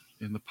guys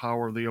in the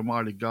power of the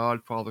Almighty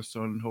God, Father,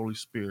 Son, and Holy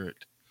Spirit.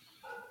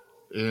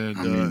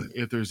 And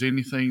if there's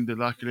anything that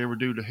I could ever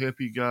do to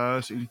help you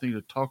guys, anything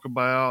to talk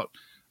about,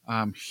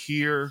 I'm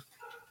here.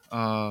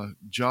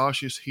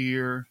 Josh is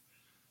here.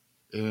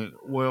 And,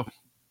 well,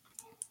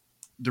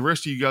 the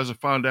rest of you guys will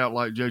find out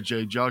like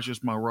JJ. Josh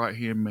is my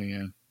right-hand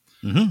man.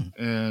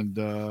 Mm-hmm. And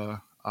I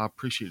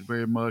appreciate it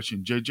very much.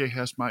 And JJ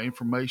has my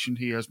information.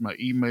 He has my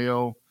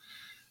email.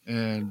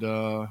 And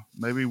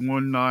maybe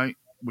one night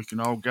we can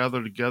all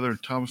gather together in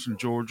Thomaston,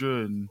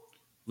 Georgia, and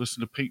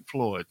listen to Pink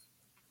Floyd.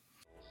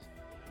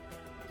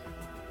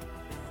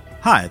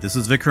 Hi, this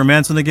is Vic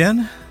Hermanson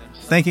again,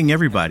 thanking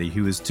everybody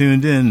who has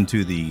tuned in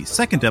to the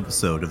second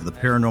episode of the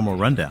Paranormal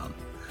Rundown.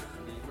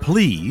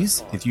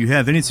 Please, if you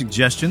have any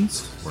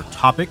suggestions or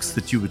topics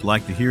that you would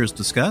like to hear us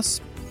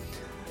discuss,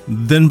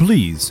 then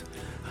please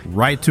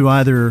write to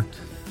either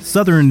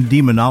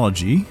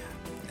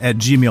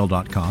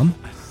southerndemonology@gmail.com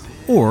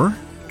or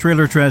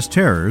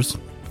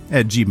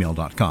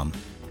trailertrashterrors@gmail.com.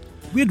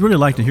 We'd really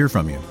like to hear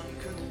from you.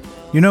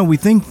 You know, we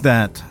think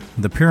that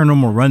the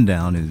Paranormal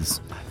Rundown is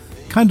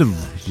kind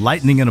of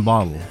lightning in a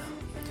bottle,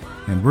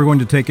 and we're going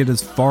to take it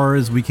as far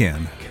as we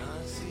can.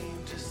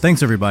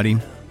 Thanks, everybody.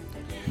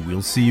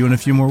 We'll see you in a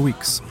few more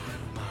weeks.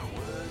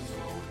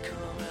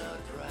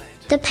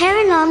 The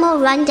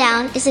Paranormal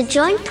Rundown is a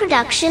joint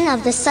production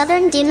of the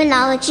Southern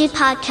Demonology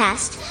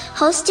Podcast,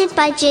 hosted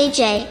by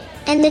JJ,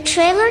 and the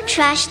Trailer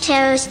Trash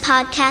Terrors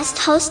Podcast,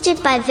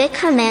 hosted by Vic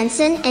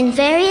Hermanson and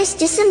various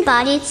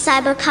disembodied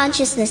cyber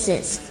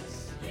consciousnesses.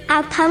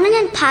 Our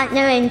permanent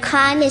partner in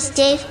crime is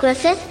Dave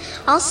Griffith,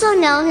 also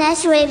known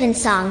as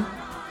Ravensong.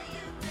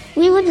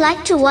 We would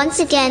like to once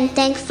again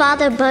thank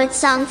Father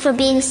Birdsong for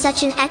being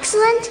such an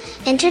excellent,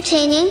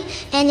 entertaining,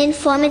 and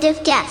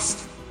informative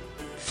guest.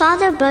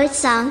 Father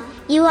Birdsong,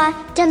 you are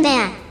the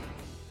man.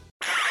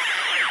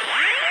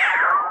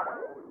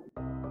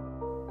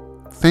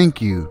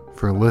 Thank you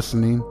for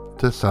listening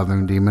to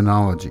Southern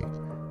Demonology.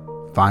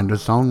 Find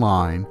us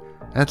online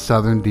at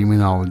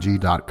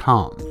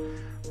southerndemonology.com,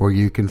 where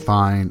you can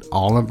find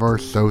all of our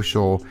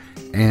social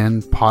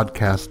and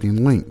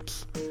podcasting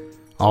links.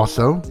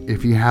 Also,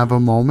 if you have a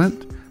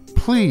moment,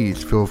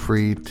 please feel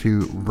free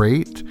to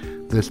rate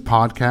this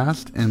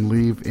podcast and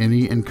leave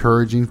any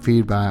encouraging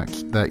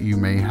feedbacks that you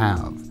may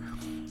have.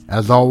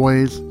 As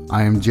always,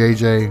 I am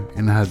JJ,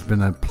 and it has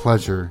been a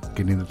pleasure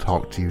getting to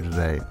talk to you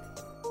today.